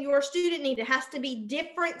can your student need. It has to be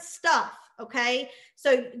different stuff. Okay,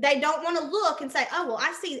 so they don't want to look and say, oh, well,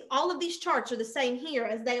 I see all of these charts are the same here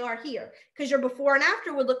as they are here, because your before and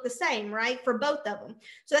after would look the same, right, for both of them.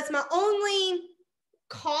 So that's my only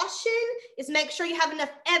caution, is make sure you have enough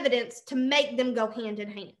evidence to make them go hand in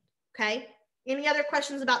hand. Okay, any other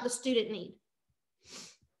questions about the student need?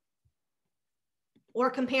 Or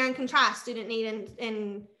compare and contrast student need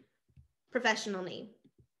and professional need?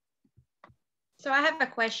 So I have a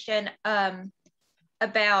question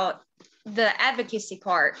about the advocacy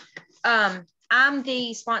part. I'm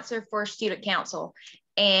the sponsor for student council,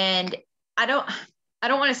 and I don't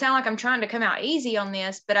want to sound like I'm trying to come out easy on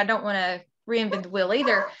this, but I don't want to reinvent the wheel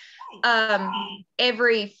either.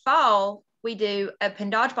 Every fall we do a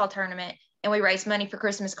pin dodgeball tournament and we raise money for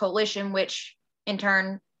Christmas Coalition, which in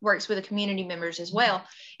turn works with the community members as well.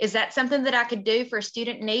 Is that something that I could do for a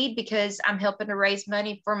student need because I'm helping to raise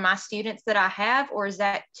money for my students that I have, or is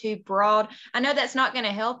that too broad? I know that's not going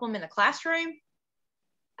to help them in the classroom.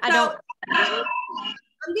 I'm going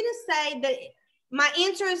to say that my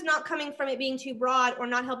answer is not coming from it being too broad or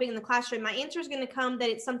not helping in the classroom. My answer is going to come that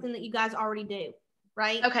it's something that you guys already do,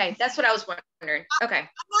 right? Okay, that's what I was wondering. Okay. I'm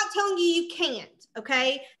not telling you can't,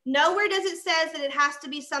 okay? Nowhere does it says that it has to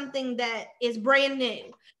be something that is brand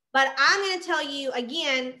new. But I'm going to tell you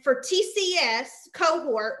again, for TCS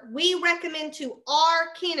cohort, we recommend to our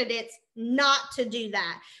candidates not to do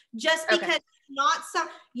that. Just because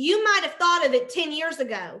you might have thought of it 10 years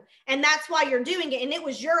ago, and that's why you're doing it, and it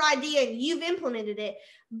was your idea and you've implemented it,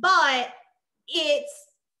 but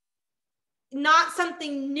not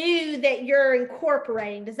something new that you're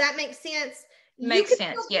incorporating. Does that make sense? Makes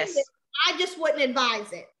sense, yes. I just wouldn't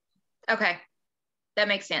advise it. Okay, that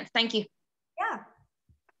makes sense. Thank you. Yeah.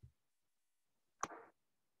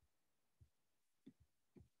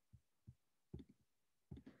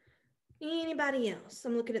 Anybody else?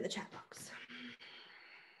 I'm looking at the chat box.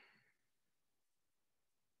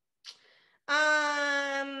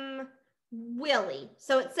 Willie.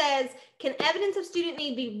 So it says, can evidence of student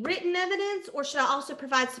need be written evidence, or should I also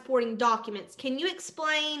provide supporting documents? Can you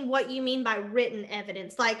explain what you mean by written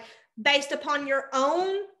evidence? Like based upon your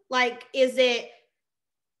own, like, is it,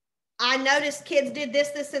 I noticed kids did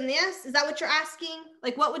this, this, and this? Is that what you're asking?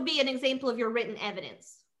 Like, what would be an example of your written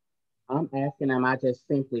evidence? I'm asking, am I just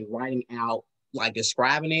simply writing out, like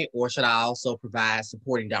describing it, or should I also provide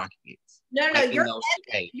supporting documents? No, like your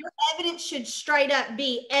evidence should straight up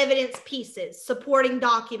be evidence pieces, supporting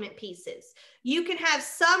document pieces. You can have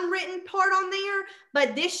some written part on there,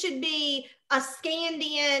 but this should be a scanned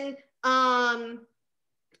in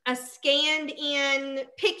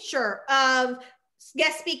picture of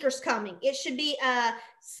guest speakers coming. It should be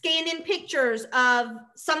scanned in pictures of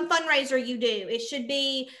some fundraiser you do. It should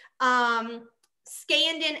be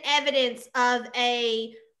scanned in evidence of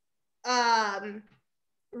a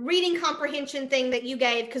reading comprehension thing that you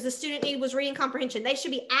gave because the student need was reading comprehension. They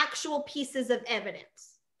should be actual pieces of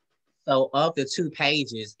evidence. So of the 2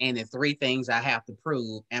 pages and the 3 things I have to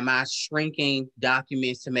prove, am I shrinking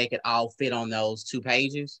documents to make it all fit on those 2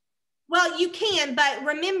 pages? Well, you can, but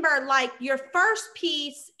remember, like your first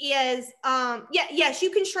piece is, yes,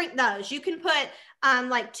 you can shrink those. You can put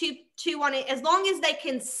like two on it, as long as they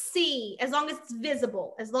can see, as long as it's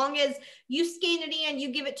visible, as long as you scan it in, you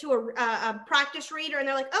give it to a practice reader and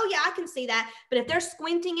they're like, oh yeah, I can see that. But if they're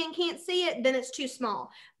squinting and can't see it, then it's too small.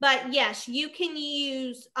 But yes, you can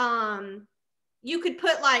use, you could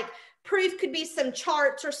put like, proof could be some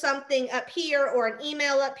charts or something up here or an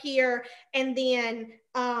email up here. And then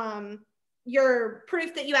your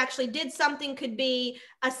proof that you actually did something could be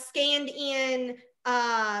a scanned in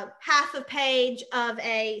half a page of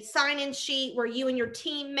a sign-in sheet where you and your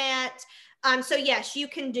team met. So yes, you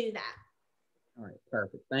can do that. All right,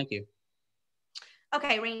 perfect. Thank you.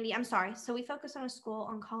 Okay, Randy, I'm sorry. So we focus on a school,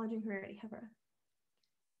 on college and career ready.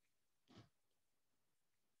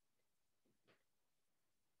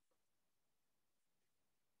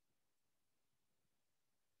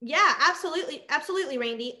 Yeah, absolutely. Absolutely,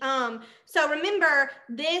 Randy. So remember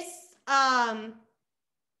this, even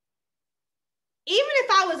if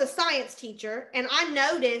I was a science teacher and I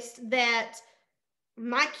noticed that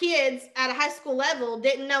my kids at a high school level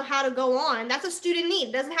didn't know how to go on, that's a student need.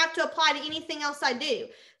 It doesn't have to apply to anything else I do.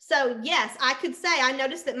 So yes, I could say I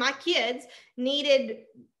noticed that my kids needed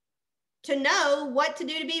to know what to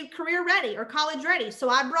do to be career ready or college ready. So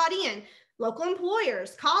I brought in local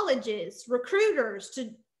employers, colleges, recruiters to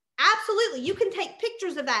absolutely, you can take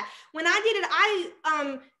pictures of that. When I did it,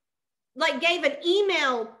 I like gave an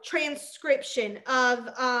email transcription of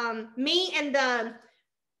me and the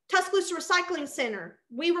Tuscaloosa Recycling Center.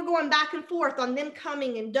 We were going back and forth on them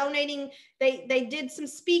coming and donating. They did some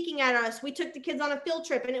speaking at us. We took the kids on a field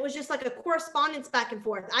trip and it was just like a correspondence back and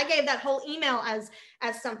forth. I gave that whole email as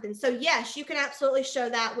something. So yes, you can absolutely show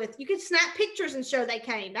that with, you can snap pictures and show they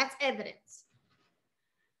came. That's evidence.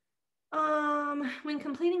 When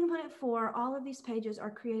completing component 4, all of these pages are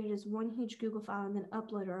created as one huge Google file and then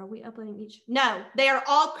uploaded. Are we uploading each? No, they are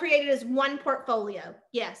all created as one portfolio.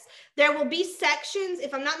 Yes, there will be sections.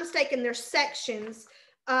 If I'm not mistaken, there's sections.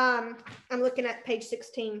 I'm looking at page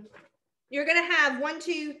 16. You're going to have 1,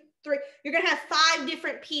 2, 3. You're going to have 5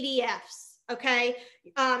 different PDFs. Okay.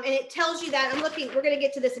 And it tells you that. I'm looking, we're going to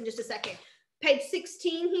get to this in just a second. Page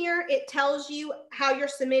 16 here, it tells you how you're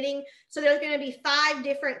submitting. So there's going to be 5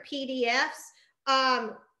 different PDFs.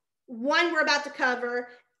 One we're about to cover.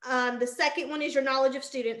 The second one is your knowledge of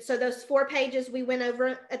students. So those 4 pages we went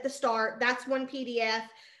over at the start, that's one PDF.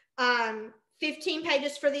 15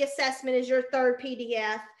 pages for the assessment is your 3rd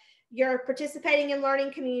PDF. Your participating in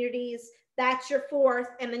learning communities, that's your 4th,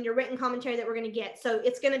 and then your written commentary that we're going to get. So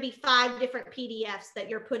it's going to be 5 different PDFs that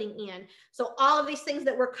you're putting in. So all of these things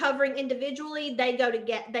that we're covering individually,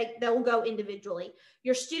 they'll go individually.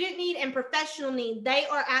 Your student need and professional need, they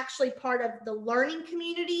are actually part of the learning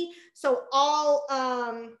community. So all,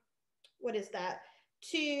 what is that?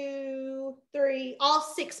 2, 3, all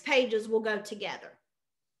 6 pages will go together.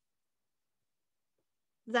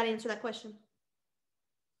 Does that answer that question?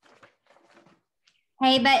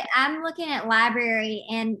 Hey, but I'm looking at library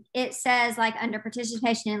and it says like under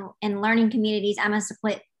participation in learning communities, I must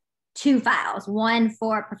split 2 files, one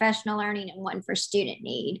for professional learning and one for student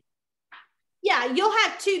need. Yeah, you'll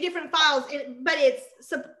have two different files, but it's,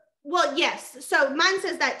 well, yes. So mine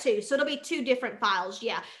says that too. So it'll be two different files.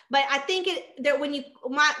 Yeah. But I think that when you,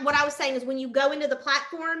 what I was saying is when you go into the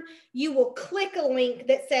platform, you will click a link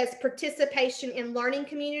that says participation in learning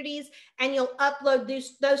communities, and you'll upload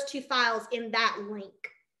those two files in that link.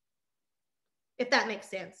 If that makes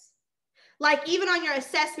sense. Like even on your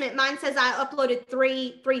assessment, mine says I uploaded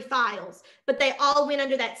three files, but they all went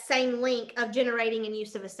under that same link of generating and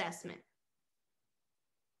use of assessment.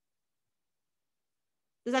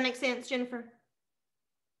 Does that make sense, Jennifer?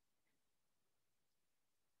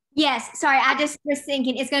 Yes, sorry, I just was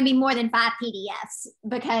thinking it's going to be more than 5 PDFs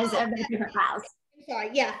because of the different files. I'm sorry,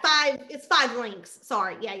 yeah, it's 5 links.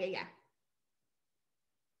 Sorry, yeah.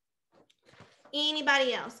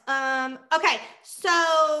 Anybody else? Okay,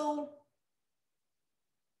 so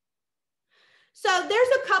there's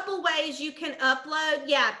a couple ways you can upload.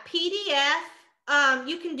 Yeah, PDF,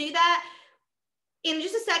 you can do that. In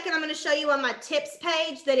just a second, I'm going to show you on my tips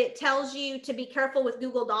page that it tells you to be careful with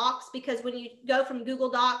Google Docs, because when you go from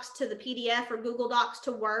Google Docs to the PDF or Google Docs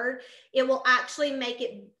to Word, it will actually make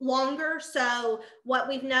it longer. So what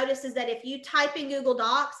we've noticed is that if you type in Google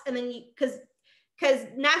Docs and then because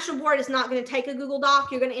National Board is not going to take a Google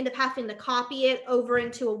Doc, you're going to end up having to copy it over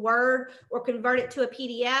into a Word or convert it to a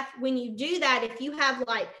PDF. When you do that, if you have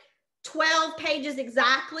like 12 pages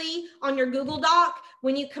exactly on your Google Doc,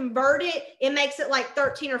 when you convert it, it makes it like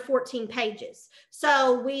 13 or 14 pages.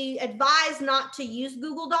 So we advise not to use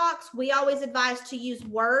Google Docs. We always advise to use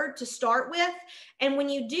Word to start with. And when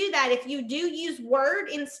you do that, if you do use Word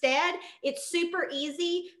instead, it's super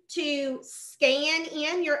easy to scan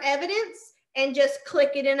in your evidence and just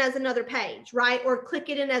click it in as another page, right? Or click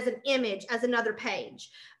it in as an image as another page.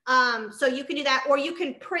 So you can do that, or you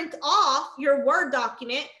can print off your Word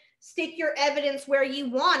document, stick your evidence where you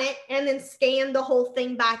want it, and then scan the whole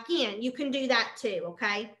thing back in. You can do that too,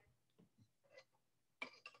 okay?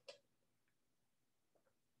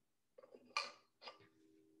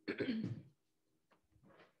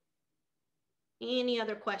 Any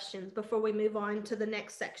other questions before we move on to the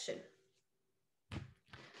next section?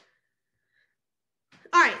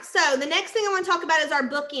 All right, so the next thing I want to talk about is our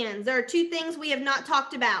bookends. There are 2 things we have not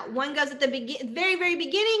talked about. One goes at the very, very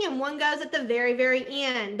beginning, and one goes at the very, very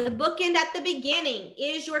end. The bookend at the beginning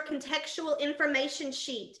is your contextual information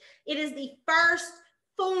sheet. It is the first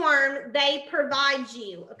form they provide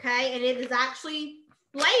you, okay? And it is actually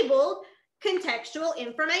labeled contextual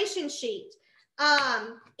information sheet.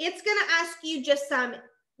 It's going to ask you just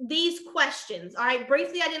these questions, all right?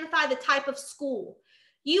 Briefly identify the type of school.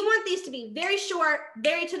 You want these to be very short,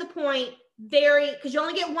 very to the point, because you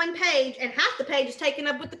only get 1 page and half the page is taken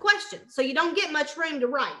up with the questions. So you don't get much room to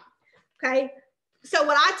write, okay? So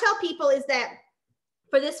what I tell people is that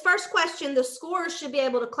for this first question, the scorers should be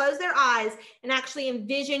able to close their eyes and actually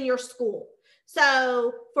envision your school.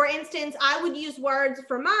 So for instance, I would use words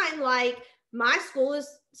for mine like, my school is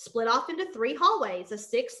split off into 3 hallways, a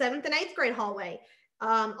 6th, 7th, and 8th grade hallway.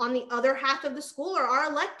 On the other half of the school are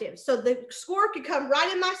our electives. So the scorer could come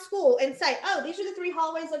right in my school and say, oh, these are the 3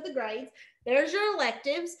 hallways of the grades. There's your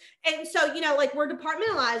electives. And so, you know, like we're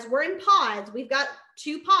departmentalized, we're in pods. We've got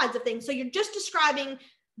 2 pods of things. So you're just describing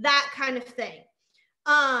that kind of thing.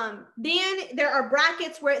 Then there are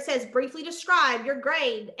brackets where it says briefly describe your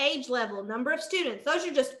grade, age level, number of students. Those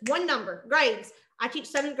are just 1 number, grades. I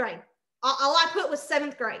teach 7th grade. All I put was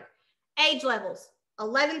 7th grade. Age levels,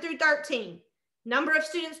 11 through 13. Number of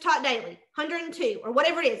students taught daily, 102, or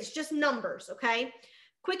whatever it is. It's just numbers, okay?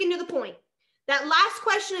 Quick and to the point. That last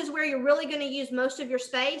question is where you're really going to use most of your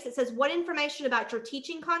space. It says, what information about your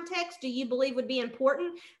teaching context do you believe would be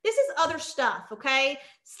important? This is other stuff, okay?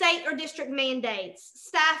 State or district mandates,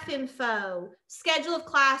 staff info, schedule of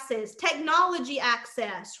classes, technology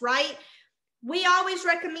access, right? We always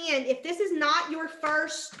recommend, if this is not your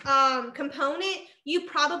first component, you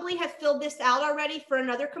probably have filled this out already for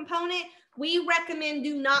another component. We recommend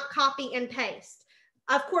do not copy and paste.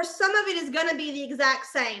 Of course, some of it is going to be the exact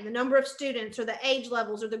same, the number of students or the age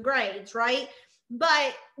levels or the grades, right?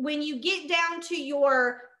 But when you get down to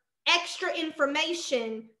your extra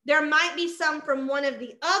information, there might be some from one of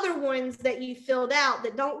the other ones that you filled out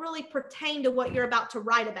that don't really pertain to what you're about to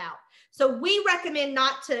write about. So we recommend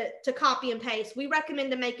not to copy and paste. We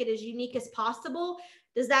recommend to make it as unique as possible.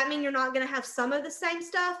 Does that mean you're not going to have some of the same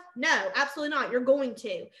stuff? No, absolutely not. You're going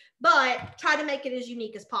to, but try to make it as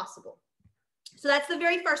unique as possible. So that's the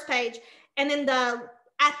very first page. And then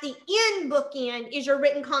at the end bookend is your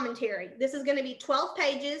written commentary. This is going to be 12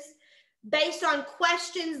 pages based on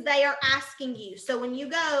questions they are asking you. So when you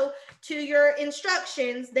go to your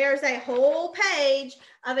instructions, there's a whole page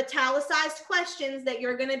of italicized questions that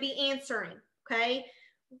you're going to be answering. okay?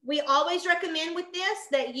 We always recommend with this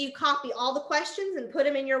that you copy all the questions and put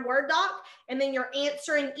them in your Word doc, and then you're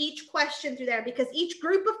answering each question through there, because each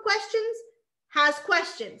group of questions has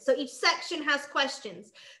questions. So each section has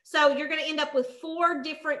questions. So you're going to end up with 4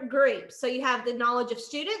 different groups. So you have the knowledge of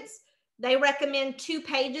students. They recommend 2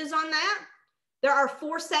 pages on that. There are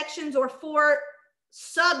 4 sections or 4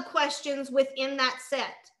 sub questions within that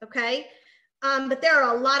set, okay? But there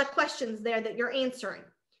are a lot of questions there that you're answering.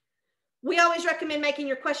 We always recommend making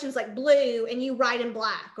your questions like blue and you write in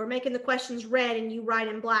black, or making the questions red and you write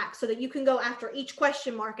in black, so that you can go after each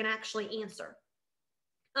question mark and actually answer.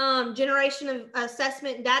 Generation of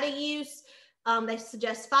assessment data use, they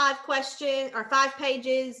suggest 5 questions or 5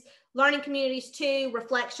 pages. Learning communities 2,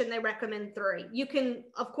 reflection, they recommend 3. You can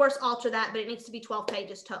of course alter that, but it needs to be 12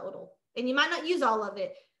 pages total. And you might not use all of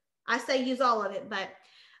it. I say use all of it, but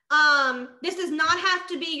this does not have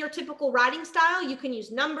to be your typical writing style. You can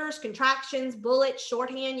use numbers, contractions, bullets,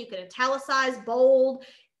 shorthand. You can italicize, bold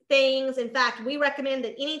things. In fact, we recommend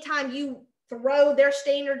that anytime you throw their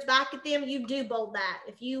standards back at them, you do bold that.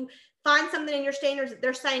 If you find something in your standards that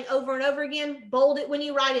they're saying over and over again, bold it when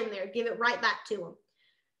you write in there. Give it right back to them.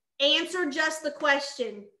 Answer just the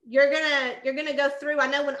question. You're gonna go through. I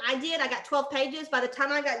know when I did, I got 12 pages. By the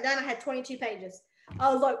time I got done, I had 22 pages.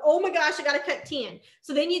 I was like, oh my gosh, I got to cut 10.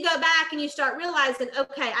 So then you go back and you start realizing,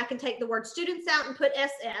 okay, I can take the word students out and put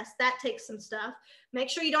SS. That takes some stuff. Make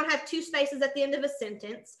sure you don't have 2 spaces at the end of a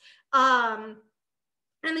sentence. And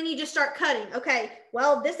then you just start cutting. Okay,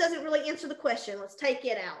 well, this doesn't really answer the question. Let's take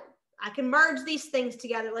it out. I can merge these things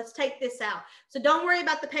together. Let's take this out. So don't worry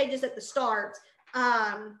about the pages at the start.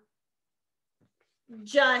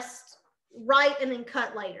 Just write and then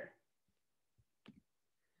cut later.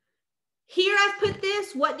 Here I've put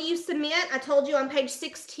this, what do you submit? I told you on page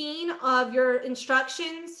 16 of your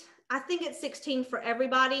instructions. I think it's 16 for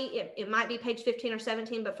everybody. It might be page 15 or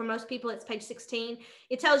 17, but for most people it's page 16.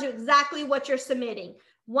 It tells you exactly what you're submitting.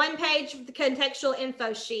 1 page for the contextual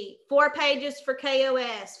info sheet, 4 pages for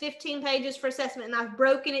KOS, 15 pages for assessment, and I've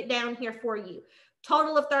broken it down here for you.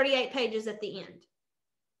 Total of 38 pages at the end.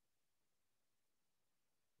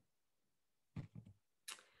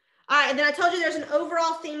 All right, and then I told you there's an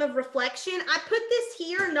overall theme of reflection. I put this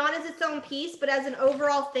here not as its own piece, but as an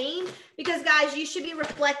overall theme, because guys, you should be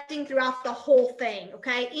reflecting throughout the whole thing,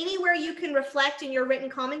 okay? Anywhere you can reflect in your written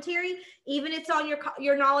commentary, even if it's on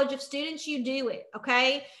your knowledge of students, you do it,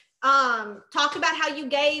 okay? Talk about how you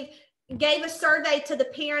gave a survey to the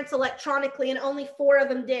parents electronically and only 4 of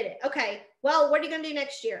them did it. Okay, well, what are you gonna do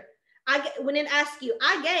next year? When it asks you,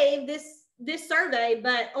 I gave this survey,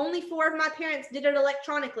 but only 4 of my parents did it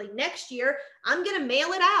electronically. Next year, I'm going to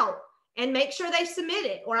mail it out and make sure they submit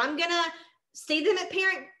it, or I'm going to see them at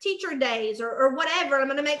parent teacher days or whatever. I'm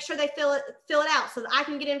going to make sure they fill it out so that I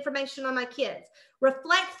can get information on my kids.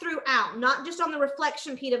 Reflect throughout, not just on the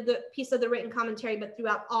reflection piece of the written commentary, but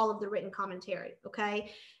throughout all of the written commentary.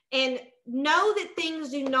 Okay. And know that things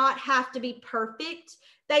do not have to be perfect.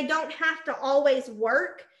 They don't have to always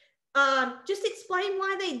work. Just explain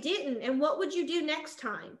why they didn't and what would you do next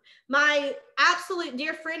time. My absolute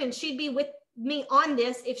dear friend, and she'd be with me on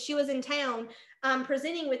this if she was in town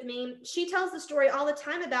presenting with me, she tells the story all the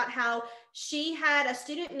time about how she had a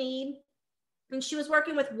student need and she was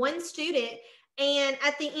working with 1 student, and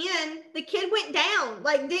at the end the kid went down.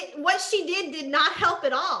 Like what she did not help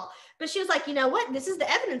at all. But she was like, you know what? This is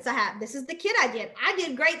the evidence I have. This is the kid I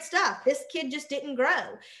did great stuff. This kid just didn't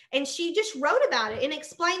grow. And she just wrote about it and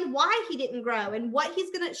explained why he didn't grow and what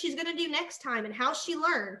she's gonna do next time and how she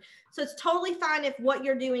learned. So it's totally fine if what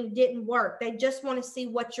you're doing didn't work. They just want to see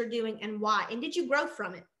what you're doing and why. And did you grow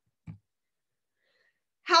from it?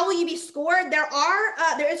 How will you be scored?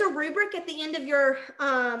 There is a rubric at the end of your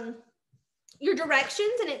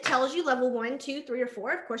directions, and it tells you level 1, 2, 3, or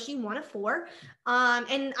 4. Of course, you want a 4.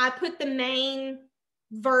 And I put the main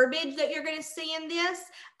verbiage that you're going to see in this.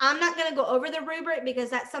 I'm not going to go over the rubric because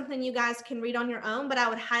that's something you guys can read on your own, but I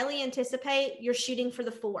would highly anticipate you're shooting for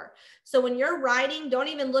the 4. So when you're writing, don't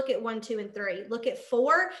even look at 1, 2, and 3. Look at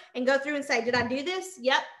 4 and go through and say, did I do this?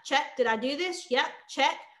 Yep, check. Did I do this? Yep,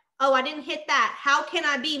 check. Oh, I didn't hit that. How can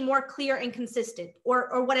I be more clear and consistent,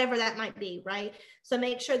 or whatever that might be, right? So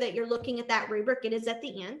make sure that you're looking at that rubric. It is at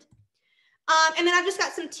the end. And then I've just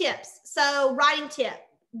got some tips. So writing tip.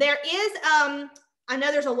 There is, I know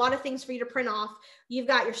there's a lot of things for you to print off. You've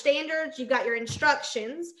got your standards, you've got your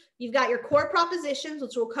instructions, you've got your core propositions,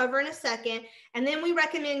 which we'll cover in a second. And then we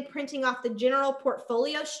recommend printing off the general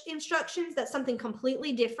portfolio instructions. That's something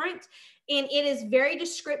completely different. And it is very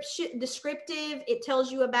descriptive. It tells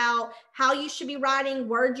you about how you should be writing,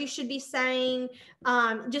 words you should be saying,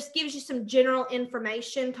 just gives you some general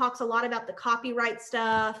information, talks a lot about the copyright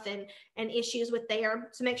stuff and issues with there.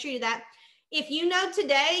 So make sure you do that. If you know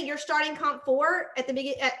today you're starting Comp 4 at the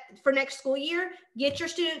beginning for next school year, get your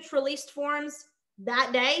students released forms that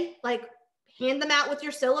day, like hand them out with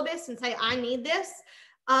your syllabus and say, I need this,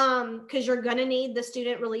 because you're gonna need the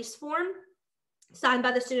student release form signed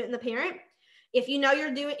by the student and the parent. If you know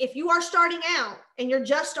if you are starting out and you're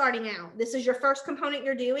just starting out, this is your first component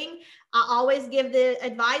you're doing, I always give the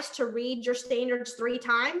advice to read your standards 3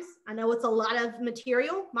 times. I know it's a lot of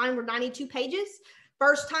material. Mine were 92 pages.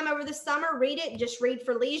 First time over the summer, read it, just read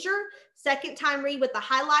for leisure. Second time, read with the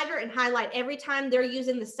highlighter and highlight every time they're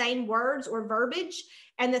using the same words or verbiage.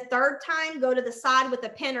 And the third time, go to the side with a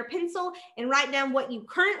pen or pencil and write down what you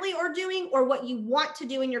currently are doing or what you want to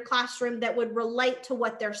do in your classroom that would relate to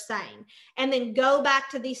what they're saying. And then go back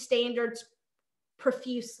to these standards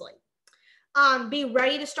profusely. Be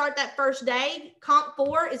ready to start that first day. Comp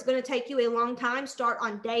 4 is going to take you a long time. Start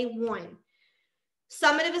on day 1.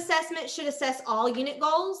 Summative assessment should assess all unit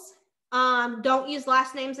goals. Don't use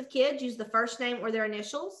last names of kids, use the first name or their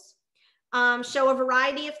initials. Show a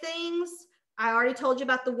variety of things. I already told you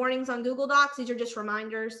about the warnings on Google Docs. These are just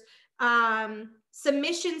reminders.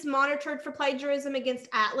 Submissions monitored for plagiarism against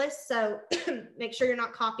Atlas. So make sure you're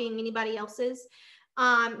not copying anybody else's.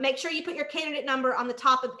 Make sure you put your candidate number on the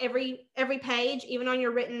top of every page, even on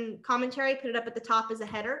your written commentary, put it up at the top as a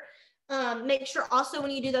header. Make sure also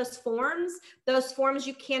when you do those forms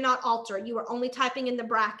you cannot alter. You are only typing in the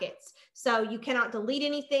brackets. So you cannot delete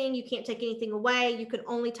anything. You can't take anything away. You can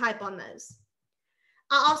only type on those.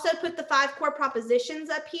 I also put the 5 core propositions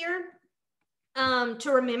up here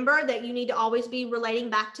to remember that you need to always be relating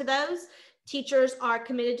back to those. Teachers are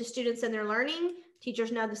committed to students and their learning.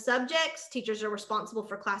 Teachers know the subjects. Teachers are responsible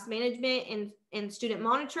for class management and student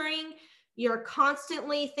monitoring. You're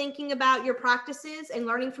constantly thinking about your practices and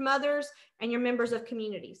learning from others, and you're members of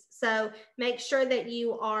communities. So make sure that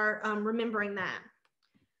you are remembering that.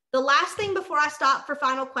 The last thing before I stop for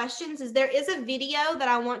final questions is there is a video that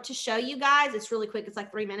I want to show you guys. It's really quick. It's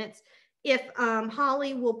like 3 minutes. If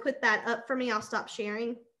Holly will put that up for me, I'll stop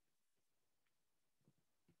sharing.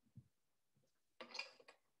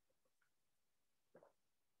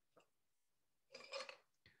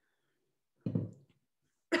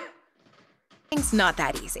 It's not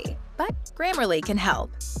that easy, but Grammarly can help.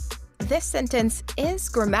 This sentence is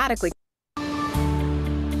grammatically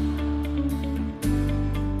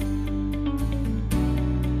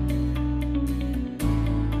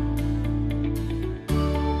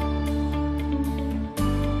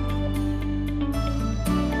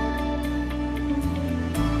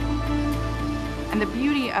And the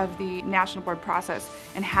beauty of the national board process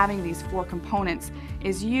and having these 4 components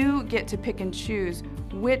is you get to pick and choose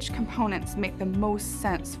which components make the most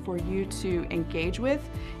sense for you to engage with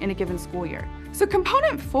in a given school year. So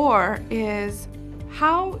component 4 is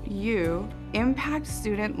how you impact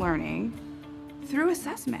student learning through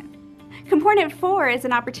assessment. Component 4 is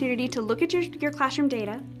an opportunity to look at your classroom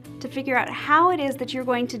data, to figure out how it is that you're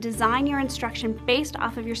going to design your instruction based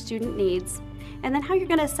off of your student needs, and then how you're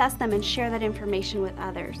going to assess them and share that information with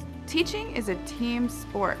others. Teaching is a team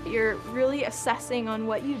sport. You're really assessing on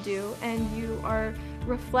what you do, and you are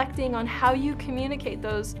reflecting on how you communicate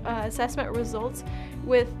those assessment results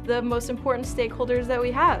with the most important stakeholders that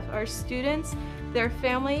we have, our students, their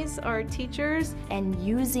families, our teachers. And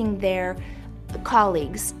using their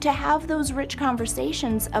colleagues to have those rich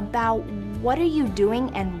conversations about what are you doing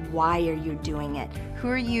and why are you doing it. Who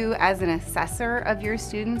are you as an assessor of your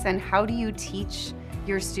students, and how do you teach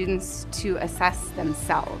your students to assess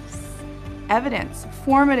themselves? Evidence,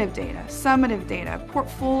 formative data, summative data,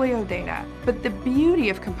 portfolio data. But the beauty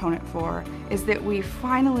of component 4 is that we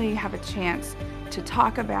finally have a chance to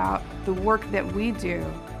talk about the work that we do,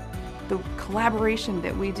 the collaboration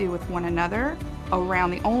that we do with one another around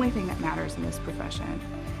the only thing that matters in this profession,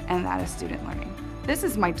 and that is student learning. This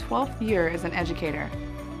is my 12th year as an educator,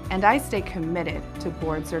 and I stay committed to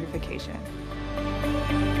board certification.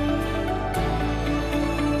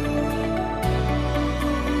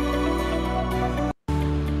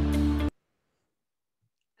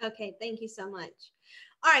 Okay, thank you so much.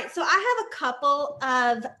 All right, so I have a couple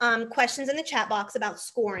of questions in the chat box about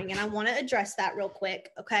scoring, and I want to address that real quick,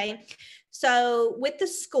 okay? So with the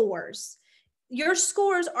scores, your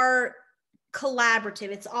scores are collaborative.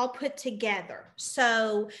 It's all put together.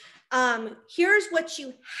 So here's what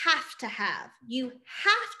you have to have. You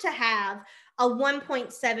have to have a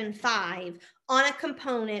 1.75 on a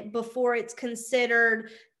component before it's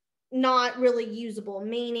considered not really usable,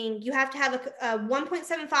 meaning you have to have a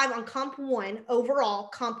 1.75 on comp 1, overall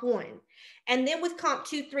comp 1. And then with comp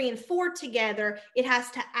 2, 3, and 4 together, it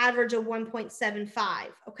has to average a 1.75,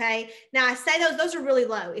 okay? Now I say those are really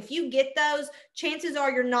low. If you get those, chances are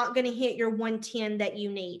you're not gonna hit your 110 that you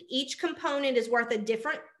need. Each component is worth a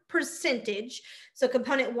different percentage. So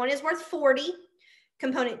component 1 is worth 40,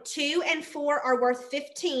 component 2 and 4 are worth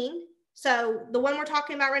 15. So the one we're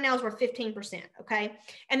talking about right now is worth 15%, okay?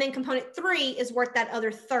 And then component 3 is worth that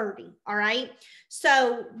other 30, all right?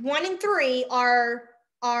 So 1 and 3 are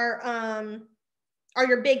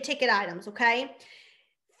your big ticket items, okay?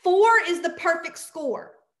 4 is the perfect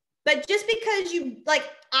score. But just because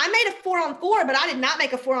I made a 4 on 4, but I did not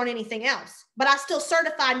make a 4 on anything else. But I still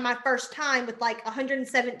certified my first time with like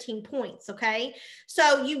 117 points, okay?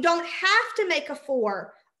 So you don't have to make a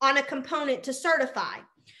 4 on a component to certify.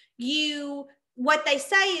 What they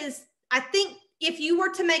say is, I think if you were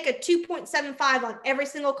to make a 2.75 on every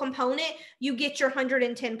single component, you get your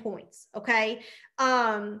 110 points, okay?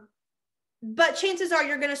 But chances are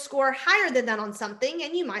you're going to score higher than that on something,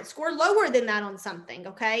 and you might score lower than that on something,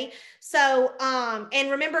 okay? So,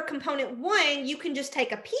 and remember component 1, you can just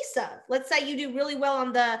take a piece of. Let's say you do really well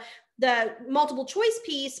on the multiple choice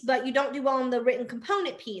piece, but you don't do well on the written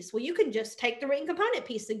component piece. Well, you can just take the written component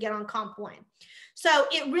piece to get on comp 1. So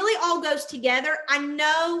it really all goes together. I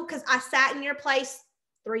know, because I sat in your place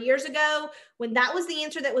 3 years ago when that was the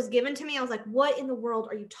answer that was given to me. I was like, what in the world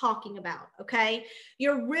are you talking about? Okay.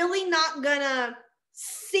 You're really not gonna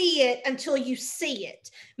see it until you see it.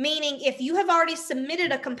 Meaning if you have already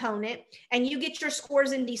submitted a component and you get your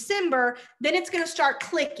scores in December, then it's going to start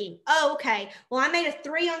clicking. Oh, okay. Well, I made a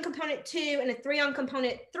 3 on component 2 and a 3 on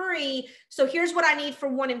component 3. So here's what I need for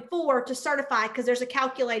 1 and 4 to certify, because there's a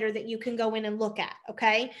calculator that you can go in and look at.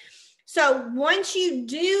 Okay. So once you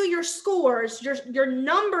do your scores, your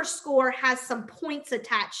number score has some points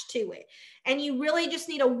attached to it. And you really just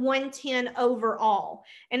need a 110 overall.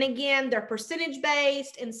 And again, they're percentage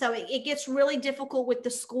based. And so it gets really difficult with the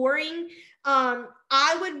scoring.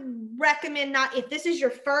 I would recommend not, if this is your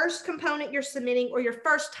first component you're submitting or your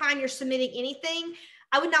first time you're submitting anything,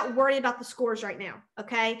 I would not worry about the scores right now,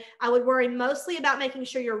 okay? I would worry mostly about making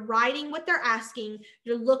sure you're writing what they're asking,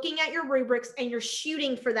 you're looking at your rubrics, and you're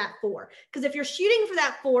shooting for that 4. Because if you're shooting for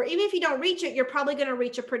that 4, even if you don't reach it, you're probably gonna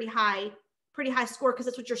reach a pretty high score, because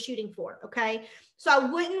that's what you're shooting for, okay? So I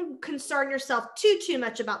wouldn't concern yourself too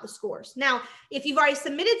much about the scores. Now, if you've already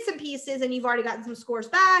submitted some pieces and you've already gotten some scores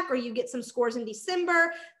back, or you get some scores in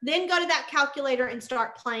December, then go to that calculator and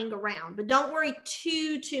start playing around. But don't worry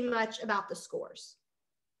too much about the scores.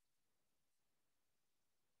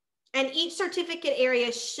 And each certificate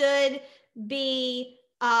area should be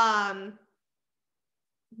all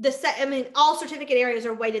certificate areas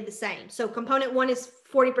are weighted the same. So component 1 is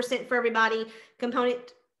 40% for everybody.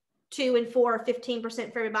 Component 2 and 4 are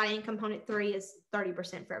 15% for everybody. And component 3 is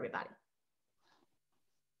 30% for everybody.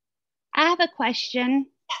 I have a question.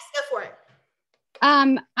 Yes, go for it.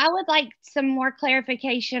 I would like some more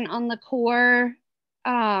clarification on the core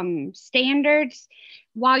standards.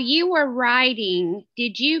 While you were writing,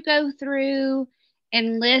 did you go through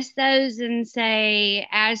and list those and say,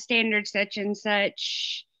 as standard such and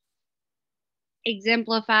such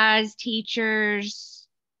exemplifies teachers?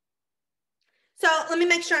 So let me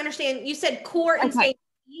make sure I understand. You said core and standards.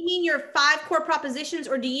 Do you mean your 5 core propositions,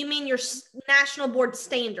 or do you mean your national board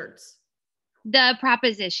standards? The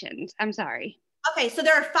propositions, I'm sorry. Okay, so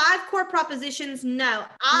there are 5 core propositions. No,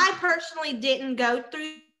 I personally didn't go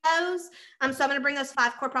through those. So I'm going to bring those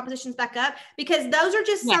 5 core propositions back up, because those are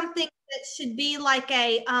just something that should be like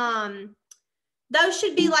those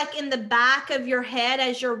should be like in the back of your head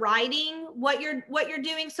as you're writing what you're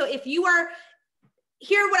doing. So if you are,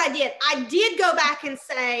 here what I did go back and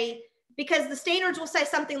say, because the standards will say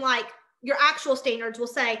something like, your actual standards will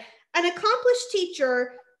say, an accomplished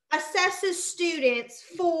teacher assesses students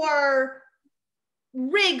for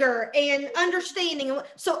rigor and understanding.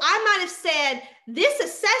 So I might have said, this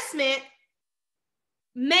assessment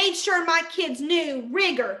made sure my kids knew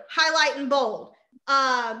rigor, highlight and bold,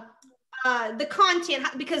 the content,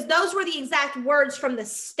 because those were the exact words from the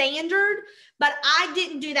standard. But I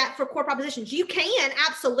didn't do that for core propositions. You can,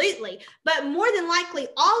 absolutely, but more than likely,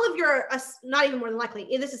 all of your, not even more than likely,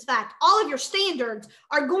 this is fact, all of your standards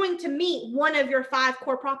are going to meet one of your 5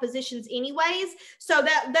 core propositions anyways. So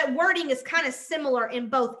that wording is kind of similar in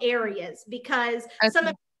both areas, because some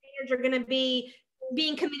of the standards are going to be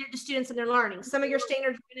being committed to students and their learning. Some of your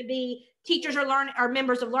standards are going to be teachers are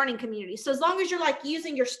members of learning communities. So as long as you're like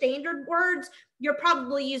using your standard words, you're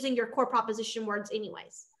probably using your core proposition words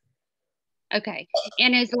anyways. Okay.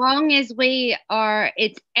 And as long as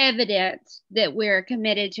it's evident that we're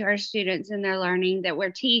committed to our students and their learning, that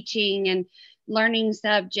we're teaching and learning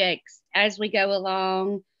subjects as we go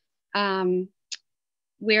along,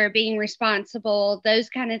 we're being responsible, those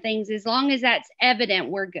kind of things, as long as that's evident,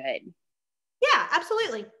 we're good. Yeah,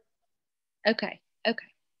 absolutely. Okay. Okay.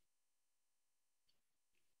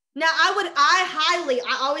 Now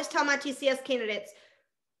I always tell my TCS candidates,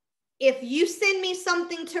 if you send me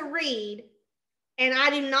something to read and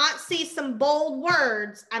I do not see some bold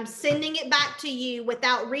words, I'm sending it back to you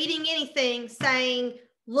without reading anything, saying,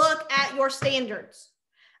 look at your standards.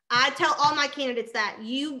 I tell all my candidates that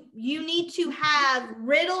you need to have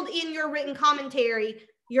riddled in your written commentary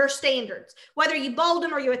your standards, whether you bold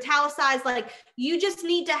them or you italicize, like you just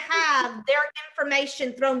need to have their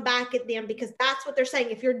information thrown back at them, because that's what they're saying.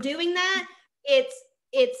 If you're doing that, it's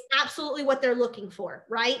absolutely what they're looking for,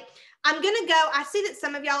 right? I'm going to go, I see that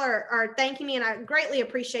some of y'all are thanking me and I greatly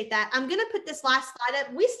appreciate that. I'm going to put this last slide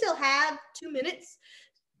up. We still have 2 minutes.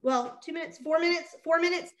 Well, 2 minutes, 4 minutes, 4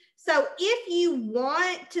 minutes. So if you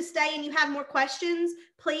want to stay and you have more questions,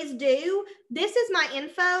 please do. This is my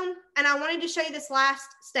info, and I wanted to show you this last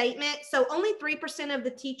statement. So only 3% of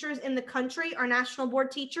the teachers in the country are national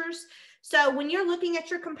board teachers. So when you're looking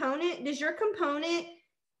at your component, does your component,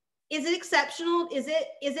 is it exceptional? Is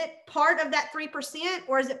it part of that 3%,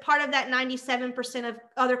 or is it part of that 97% of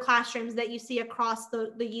other classrooms that you see across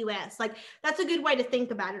the US? Like, that's a good way to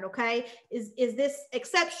think about it, okay? Is this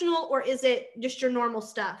exceptional, or is it just your normal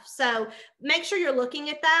stuff? So make sure you're looking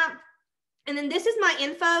at that. And then this is my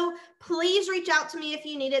info. Please reach out to me if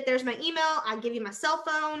you need it. There's my email. I'll give you my cell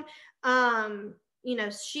phone.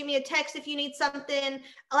 Shoot me a text if you need something.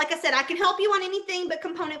 Like I said, I can help you on anything, but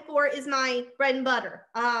component 4 is my bread and butter.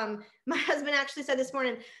 My husband actually said this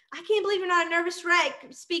morning, I can't believe you're not a nervous wreck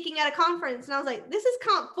speaking at a conference. And I was like, this is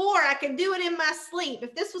comp 4. I can do it in my sleep.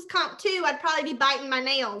 If this was comp 2, I'd probably be biting my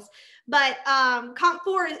nails. But comp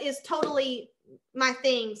 4 is totally my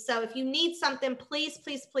thing. So if you need something, please,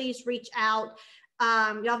 please, please reach out.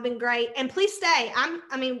 Y'all have been great, and please stay.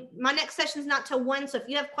 My next session is not till 1. So if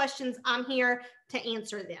you have questions, I'm here to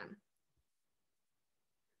answer them.